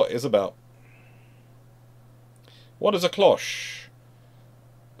 Nightbot is about. What is a cloche?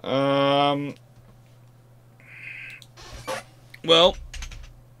 Well...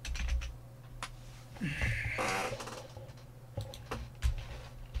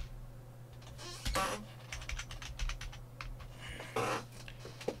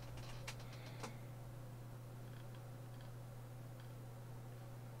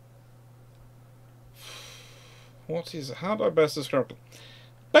 how do I best describe it?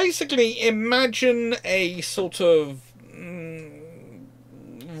 Basically, imagine a sort of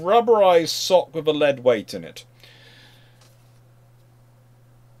rubberized sock with a lead weight in it.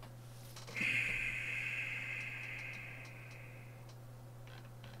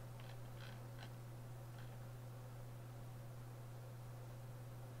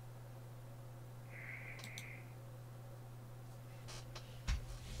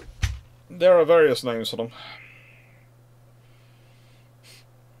 There are various names for them.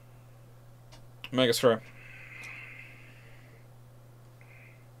 Mega Screw.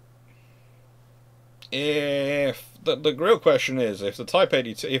 If the real question is, if the Type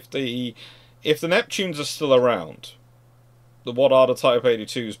 82, if the Neptunes are still around, what are the Type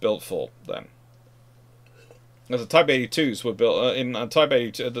 82s built for then? As the Type 82s were built in Type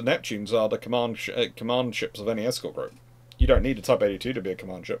 82, the Neptunes are the command ships of any escort group. You don't need a Type 82 to be a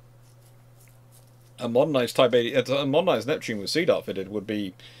command ship. A modernized a modernized Neptune with seed outfitted would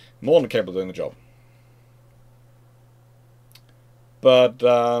be more than capable of doing the job. But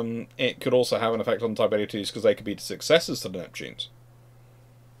it could also have an effect on Type 82s because they could be the successors to the Neptunes.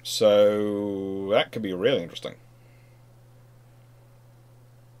 So that could be really interesting.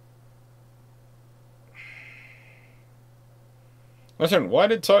 Listen, why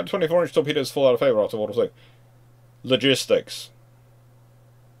did 24-inch torpedoes fall out of favour after World War II? Logistics.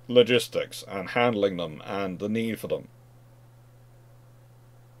 Logistics, and handling them, and the need for them.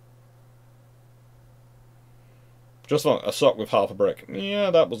 Just like a sock with half a brick.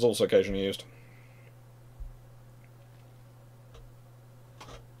 Yeah, that was also occasionally used.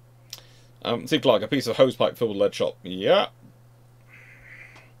 See, Clarke, a piece of hosepipe filled with lead shot. Yeah.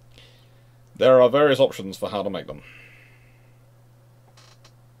 There are various options for how to make them.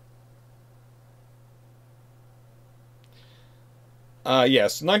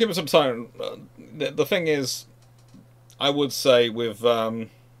 Yes, 90% of the time, the thing is, I would say with,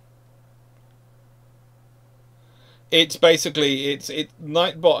 it's basically,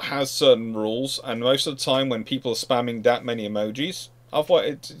 Nightbot has certain rules, and most of the time when people are spamming that many emojis,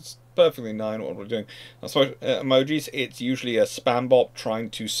 otherwise it's perfectly known what we're doing. That's why emojis, it's usually a spam bot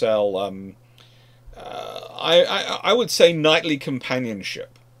trying to sell, I would say nightly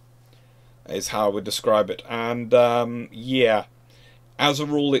companionship, is how I would describe it, and, yeah. As a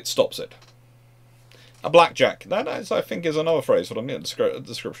rule, it stops it. A blackjack. That is, I think, is another phrase for the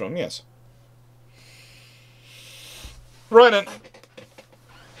description. Yes. Right then.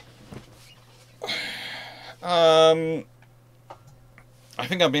 I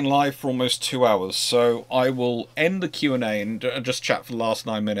think I've been live for almost 2 hours, so I will end the Q&A and just chat for the last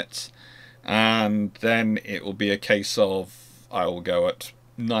 9 minutes. And then it will be a case of I will go at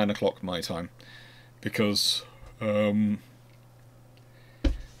 9 o'clock my time. Because,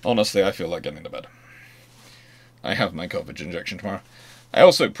 honestly, I feel like getting to bed. I have my COVID injection tomorrow. I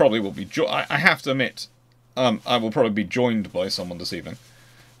also probably will be... I have to admit, I will probably be joined by someone this evening.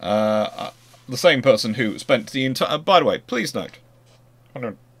 The same person who spent the entire... by the way, please note.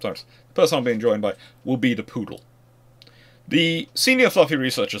 The person I'm being joined by will be the Poodle. The senior fluffy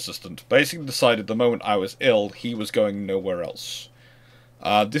research assistant basically decided the moment I was ill, he was going nowhere else.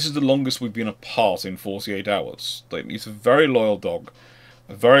 This is the longest we've been apart in 48 hours. He's a very loyal dog.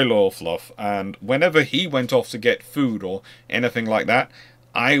 A very loyal fluff, and whenever he went off to get food or anything like that,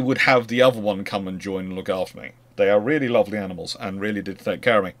 I would have the other one come and join and look after me. They are really lovely animals and really did take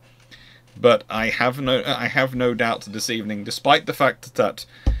care of me. But I have no doubt this evening, despite the fact that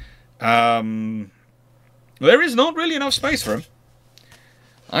there is not really enough space for him.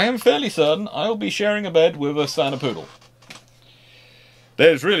 I am fairly certain I'll be sharing a bed with a standard poodle.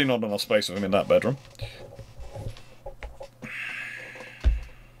 There's really not enough space for him in that bedroom.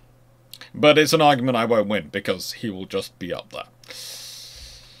 But it's an argument I won't win, because he will just be up there.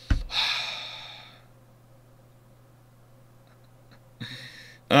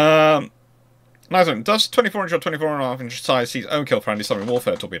 Nice one. Does 24-inch or 24.5-inch size see own kill friendly Submarine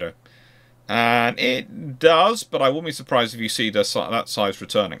Warfare torpedo? And it does, but I wouldn't be surprised if you see that size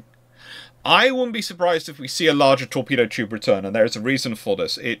returning. I wouldn't be surprised if we see a larger torpedo tube return, and there's a reason for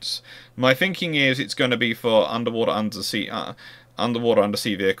this. My thinking is it's going to be for underwater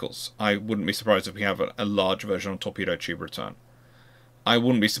undersea vehicles. I wouldn't be surprised if we have a large version of torpedo tube return. I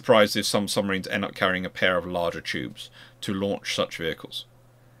wouldn't be surprised if some submarines end up carrying a pair of larger tubes to launch such vehicles.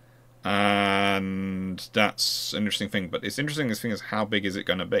 And that's an interesting thing. But it's interesting, this thing is, how big is it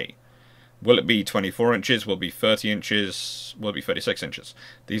going to be? Will it be 24 inches? Will it be 30 inches? Will it be 36 inches?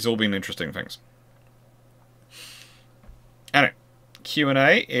 These all been interesting things. Anyway,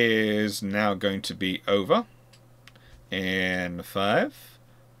 Q&A is now going to be over in 5,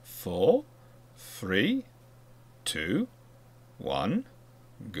 4, 3, 2, 1,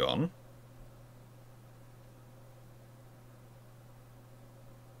 gone.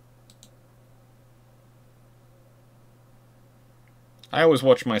 I always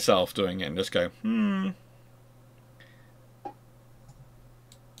watch myself doing it and just go, And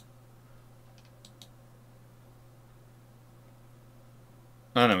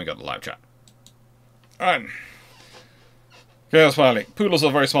then we got the live chat. Alright. Chaos Valley. Poodles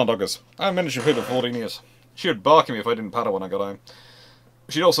are very smart doggers. I have a miniature poodle for 14 years. She would bark at me if I didn't pat her when I got home.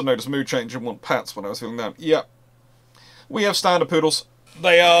 She'd also notice mood change and want pats when I was feeling down. Yeah. We have standard poodles.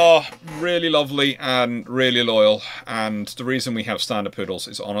 They are really lovely and really loyal, and the reason we have standard poodles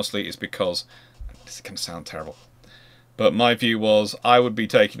is honestly because, this can sound terrible, but my view was I would be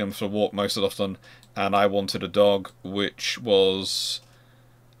taking them for a walk most often, and I wanted a dog which was,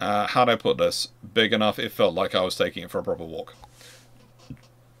 how do I put this, big enough it felt like I was taking it for a proper walk.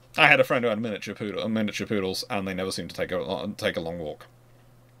 I had a friend who had miniature poodles, and they never seemed to take a long walk.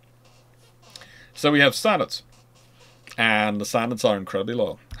 So we have standards. And the standards are incredibly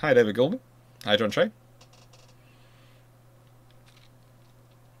loyal. Hi, David Goldman. Hi, John Shea.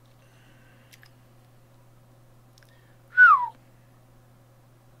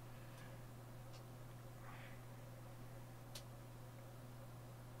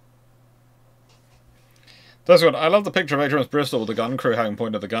 That's good. I love the picture of HMS Bristol with the gun crew having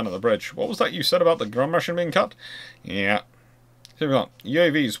pointed the gun at the bridge. What was that you said about the gun ration being cut? Yeah. Here we go.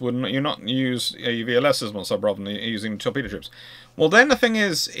 UAVs, wouldn't you not use VLS as well, rather than using torpedo tubes? Well, then the thing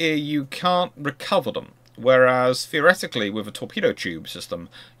is, you can't recover them. Whereas, theoretically, with a torpedo tube system,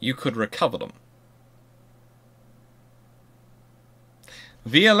 you could recover them.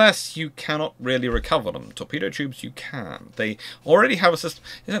 VLS, you cannot really recover them. Torpedo tubes, you can. They already have a system.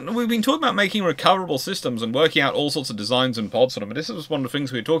 We've been talking about making recoverable systems and working out all sorts of designs and pods for them. And this is one of the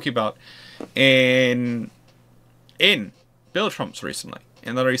things we were talking about in Build Trumps recently,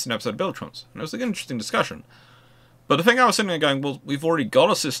 in the recent episode of Build Trumps. And it was an interesting discussion. But the thing I was sitting there going, well, we've already got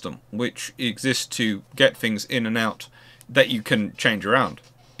a system which exists to get things in and out that you can change around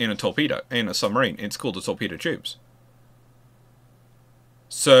in a torpedo, in a submarine. It's called the torpedo tubes.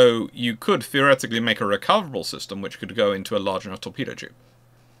 So you could theoretically make a recoverable system which could go into a large enough torpedo tube.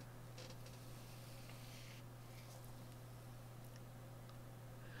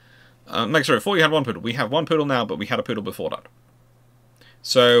 Make sure, before you had one poodle. We have one poodle now, but we had a poodle before that.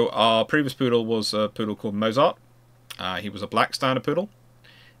 So our previous poodle was a poodle called Mozart. He was a black standard poodle.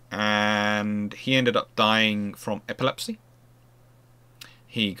 And he ended up dying from epilepsy.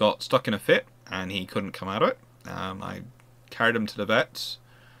 He got stuck in a fit, and he couldn't come out of it. I carried him to the vets.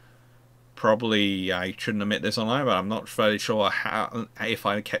 Probably, I shouldn't admit this online, but I'm not fairly sure if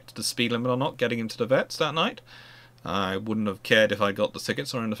I kept the speed limit or not getting him to the vets that night. I wouldn't have cared if I got the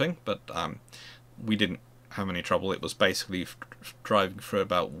tickets or anything, but we didn't have any trouble. It was basically driving through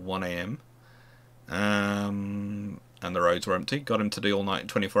about 1 AM. And the roads were empty. Got him to the all-night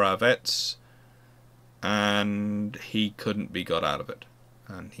 24-hour vets. And he couldn't be got out of it.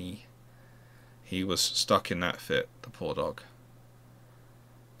 And he was stuck in that fit, the poor dog.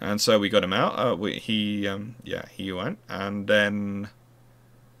 And so we got him out. He went. And then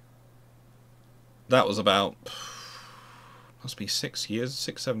that was about, must be 6,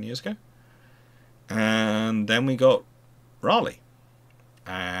 7 years ago. And then we got Raleigh.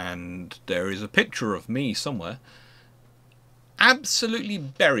 And there is a picture of me somewhere. absolutely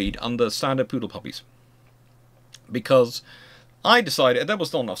buried under standard poodle puppies. Because I decided there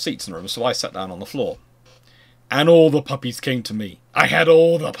was not enough seats in the room, so I sat down on the floor. And all the puppies came to me. I had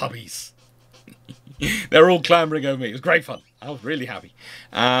all the puppies. They were all clambering over me. It was great fun. I was really happy.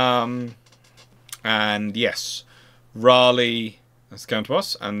 And yes, Raleigh has come to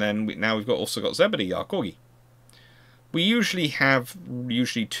us. And then now we've also got Zebedee, our corgi. We usually have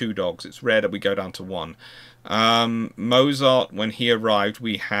 2 dogs. It's rare that we go down to 1. Mozart, when he arrived,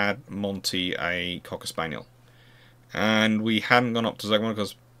 we had Monty, a Cocker Spaniel. And we hadn't gone up to Zebedee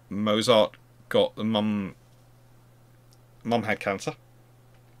because Mozart got the mum had cancer.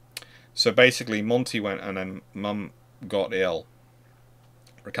 So basically Monty went and then mum got ill.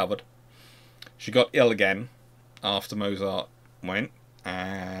 Recovered. She got ill again after Mozart went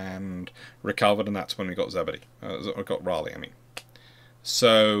and recovered, and that's when we got Zebedee. We got Raleigh, I mean.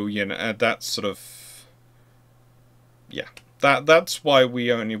 So, you know, that's sort of... Yeah. That's why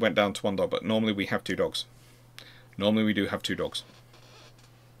we only went down to 1 dog, but normally we have 2 dogs. Normally we do have 2 dogs.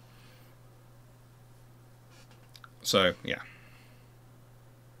 So, yeah.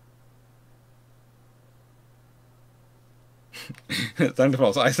 Time to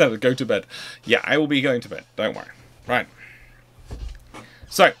pause. I said go to bed. Yeah, I will be going to bed. Don't worry. Right.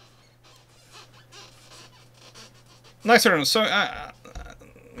 So. Nice one. So,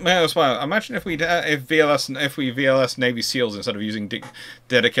 well, imagine if we VLS Navy SEALs instead of using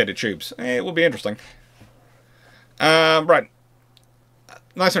dedicated tubes. It will be interesting. Right.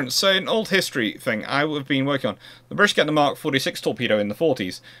 Nice one. So, an old history thing I have been working on. The British get the Mark 46 torpedo in the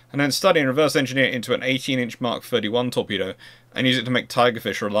 40s, and then study and reverse engineer it into an 18-inch Mark 31 torpedo, and use it to make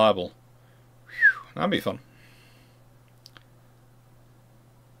Tigerfish reliable. Whew, that'd be fun.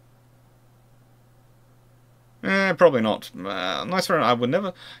 Probably not. Nice one. I would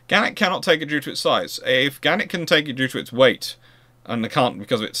never... Gannet cannot take it due to its size. If Gannet can take it due to its weight, and they can't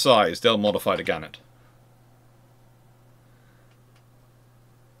because of its size, they'll modify the Gannet.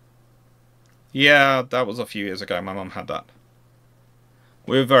 Yeah, that was a few years ago. My mum had that.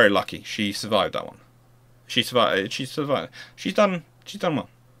 We were very lucky. She survived that one. She survived. She survived. She's done well.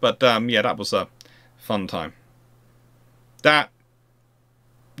 But yeah, that was a fun time. The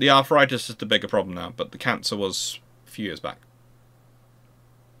arthritis is the bigger problem now, but the cancer was a few years back.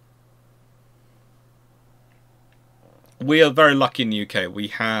 We are very lucky in the UK. We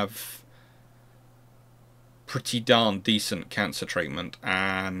have pretty darn decent cancer treatment,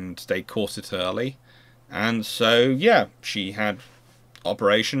 and they caught it early. And so, yeah, she had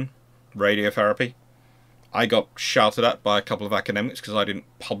operation, radiotherapy. I got shouted at by a couple of academics because I didn't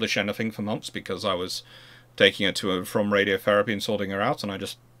publish anything for months because I was taking her to and from radiotherapy and sorting her out, and I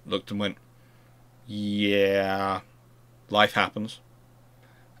just looked and went, yeah, life happens.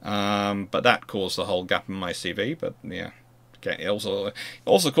 But that caused the whole gap in my CV, but yeah. It also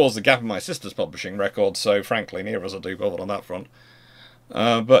caused the gap in my sister's publishing record, so frankly, neither of us are too bothered on that front.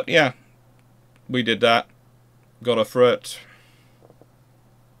 But yeah, we did that. Got her through it.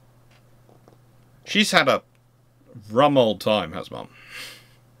 She's had a rum old time, has Mum.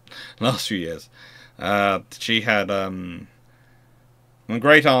 Last few years. She had my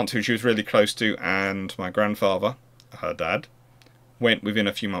great aunt, who she was really close to, and my grandfather, her dad, went within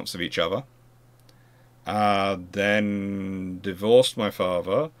a few months of each other. Then divorced my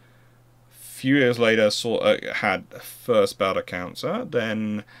father. A few years later, had first bout of cancer.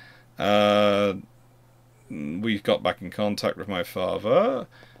 Then we got back in contact with my father.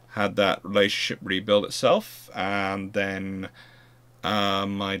 Had that relationship rebuild itself, and then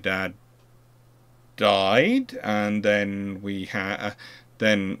my dad died, and then we had.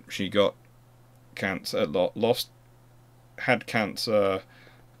 Then she got cancer. Had cancer.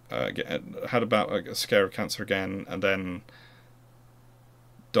 Had about a scare of cancer again, and then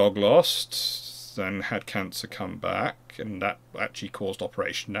dog lost, then had cancer come back, and that actually caused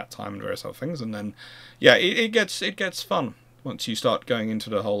operation that time and various other things. And then, yeah, it gets fun once you start going into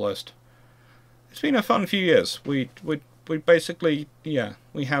the whole list. It's been a fun few years. We basically, yeah,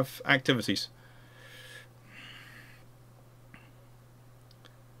 we have activities.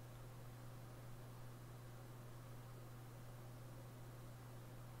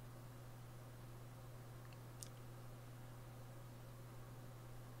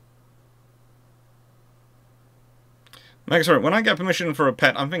 Sorry, when I get permission for a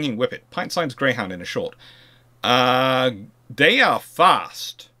pet, I'm thinking Whippet. Pint-sized greyhound in a short. They are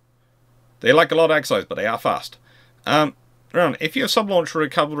fast. They like a lot of exercise, but they are fast. Ron, if you have sub-launch for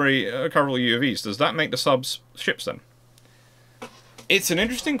recoverable UAVs, does that make the subs ships then? It's an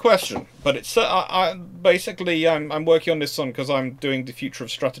interesting question, but it's basically I'm working on this one because I'm doing the future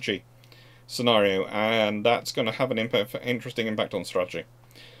of strategy. scenario, and that's going to have an interesting impact on strategy.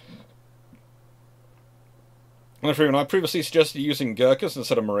 I previously suggested using Gurkhas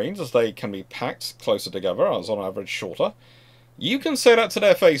instead of Marines, as they can be packed closer together, as on average shorter. You can say that to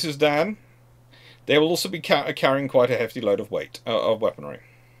their faces, Dan. They will also be carrying quite a hefty load of weight of weaponry.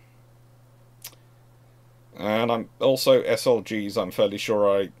 And I'm also SLGs. I'm fairly sure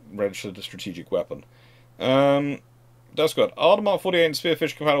I registered a strategic weapon. That's good. Are the Mark 48 and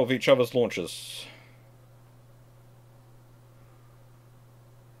Spearfish compatible with each other's launchers?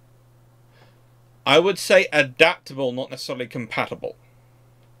 I would say adaptable, not necessarily compatible.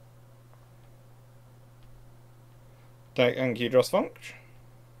 Thank you, Just Funk.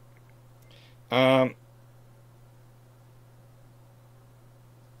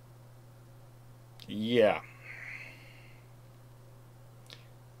 Yeah.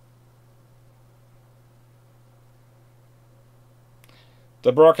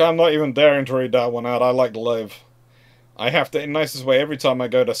 The Brock, I'm not even daring to read that one out. I like to live. I have to, in the nicest way, every time I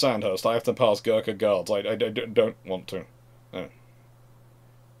go to Sandhurst, I have to pass Gurkha guards. I don't want to. No.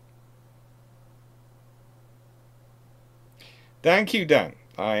 Thank you, Dan.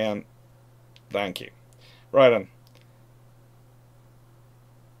 I am. Thank you. Right then.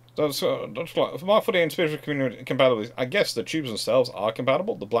 For Mark 48 and spiritual community compatibility, I guess the tubes themselves are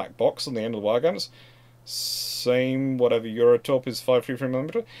compatible. The black box on the end of the wire guns, same whatever Eurotorp is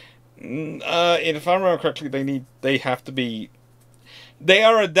 533mm. If I remember correctly, they have to be. They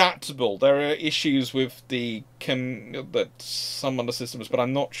are adaptable. There are issues with some of the systems, but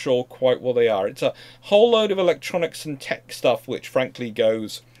I'm not sure quite what they are. It's a whole load of electronics and tech stuff, which frankly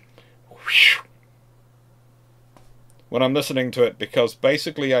goes whew, when I'm listening to it, because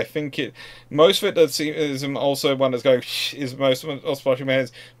basically I think most of it is also one that's going is most of it also in my head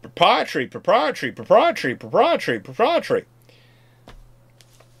is proprietary.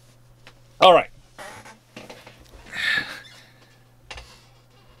 All right.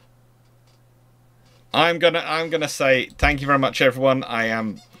 I'm gonna say thank you very much, everyone. I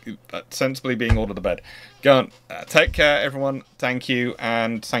am sensibly being ordered to bed. Go on, take care, everyone. Thank you,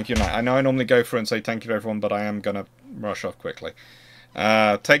 and thank you. I know I normally go through and say thank you to everyone, but I am gonna rush off quickly.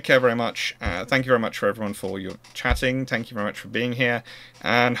 Take care very much. Thank you very much for everyone for your chatting. Thank you very much for being here,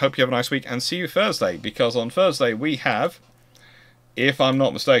 and hope you have a nice week. And see you Thursday, because on Thursday we have, if I'm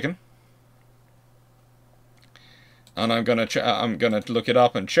not mistaken. And I'm gonna look it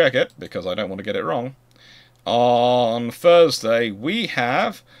up and check it because I don't want to get it wrong. On Thursday we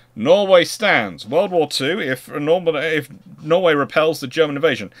have Norway stands World War II if Norway repels the German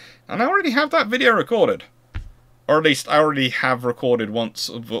invasion, and I already have that video recorded, or at least I already have recorded once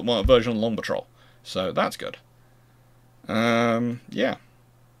a version of Long Patrol, so that's good. Yeah.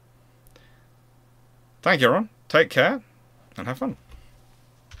 Thank you, everyone. Take care and have fun.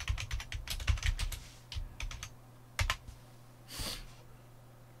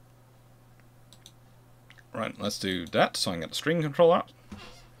 Right, let's do that so I can get the string controller out.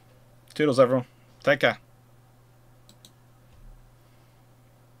 Toodles, everyone. Take care.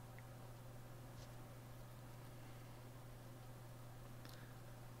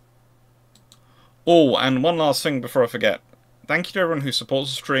 Oh, and one last thing before I forget. Thank you to everyone who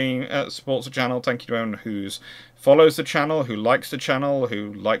supports the stream, supports the channel. Thank you to everyone who follows the channel, who likes the channel,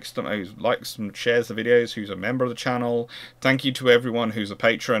 who likes and shares the videos, who's a member of the channel. Thank you to everyone who's a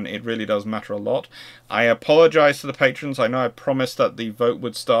patron. It really does matter a lot. I apologise to the patrons. I know I promised that the vote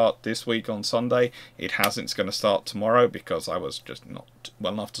would start this week on Sunday. It hasn't. It's going to start tomorrow because I was just not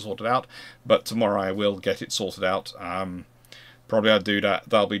well enough to sort it out. But tomorrow I will get it sorted out. Probably I'll do that.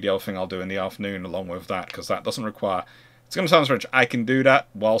 That'll be the other thing I'll do in the afternoon along with that, because that doesn't require... It's going to sound strange. I can do that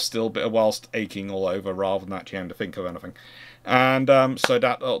whilst aching all over, rather than actually having to think of anything. And so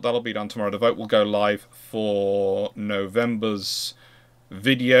that'll be done tomorrow. The vote will go live for November's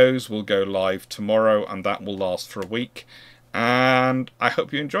videos. Will go live tomorrow, and that will last for a week. And I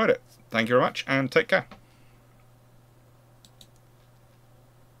hope you enjoyed it. Thank you very much, and take care.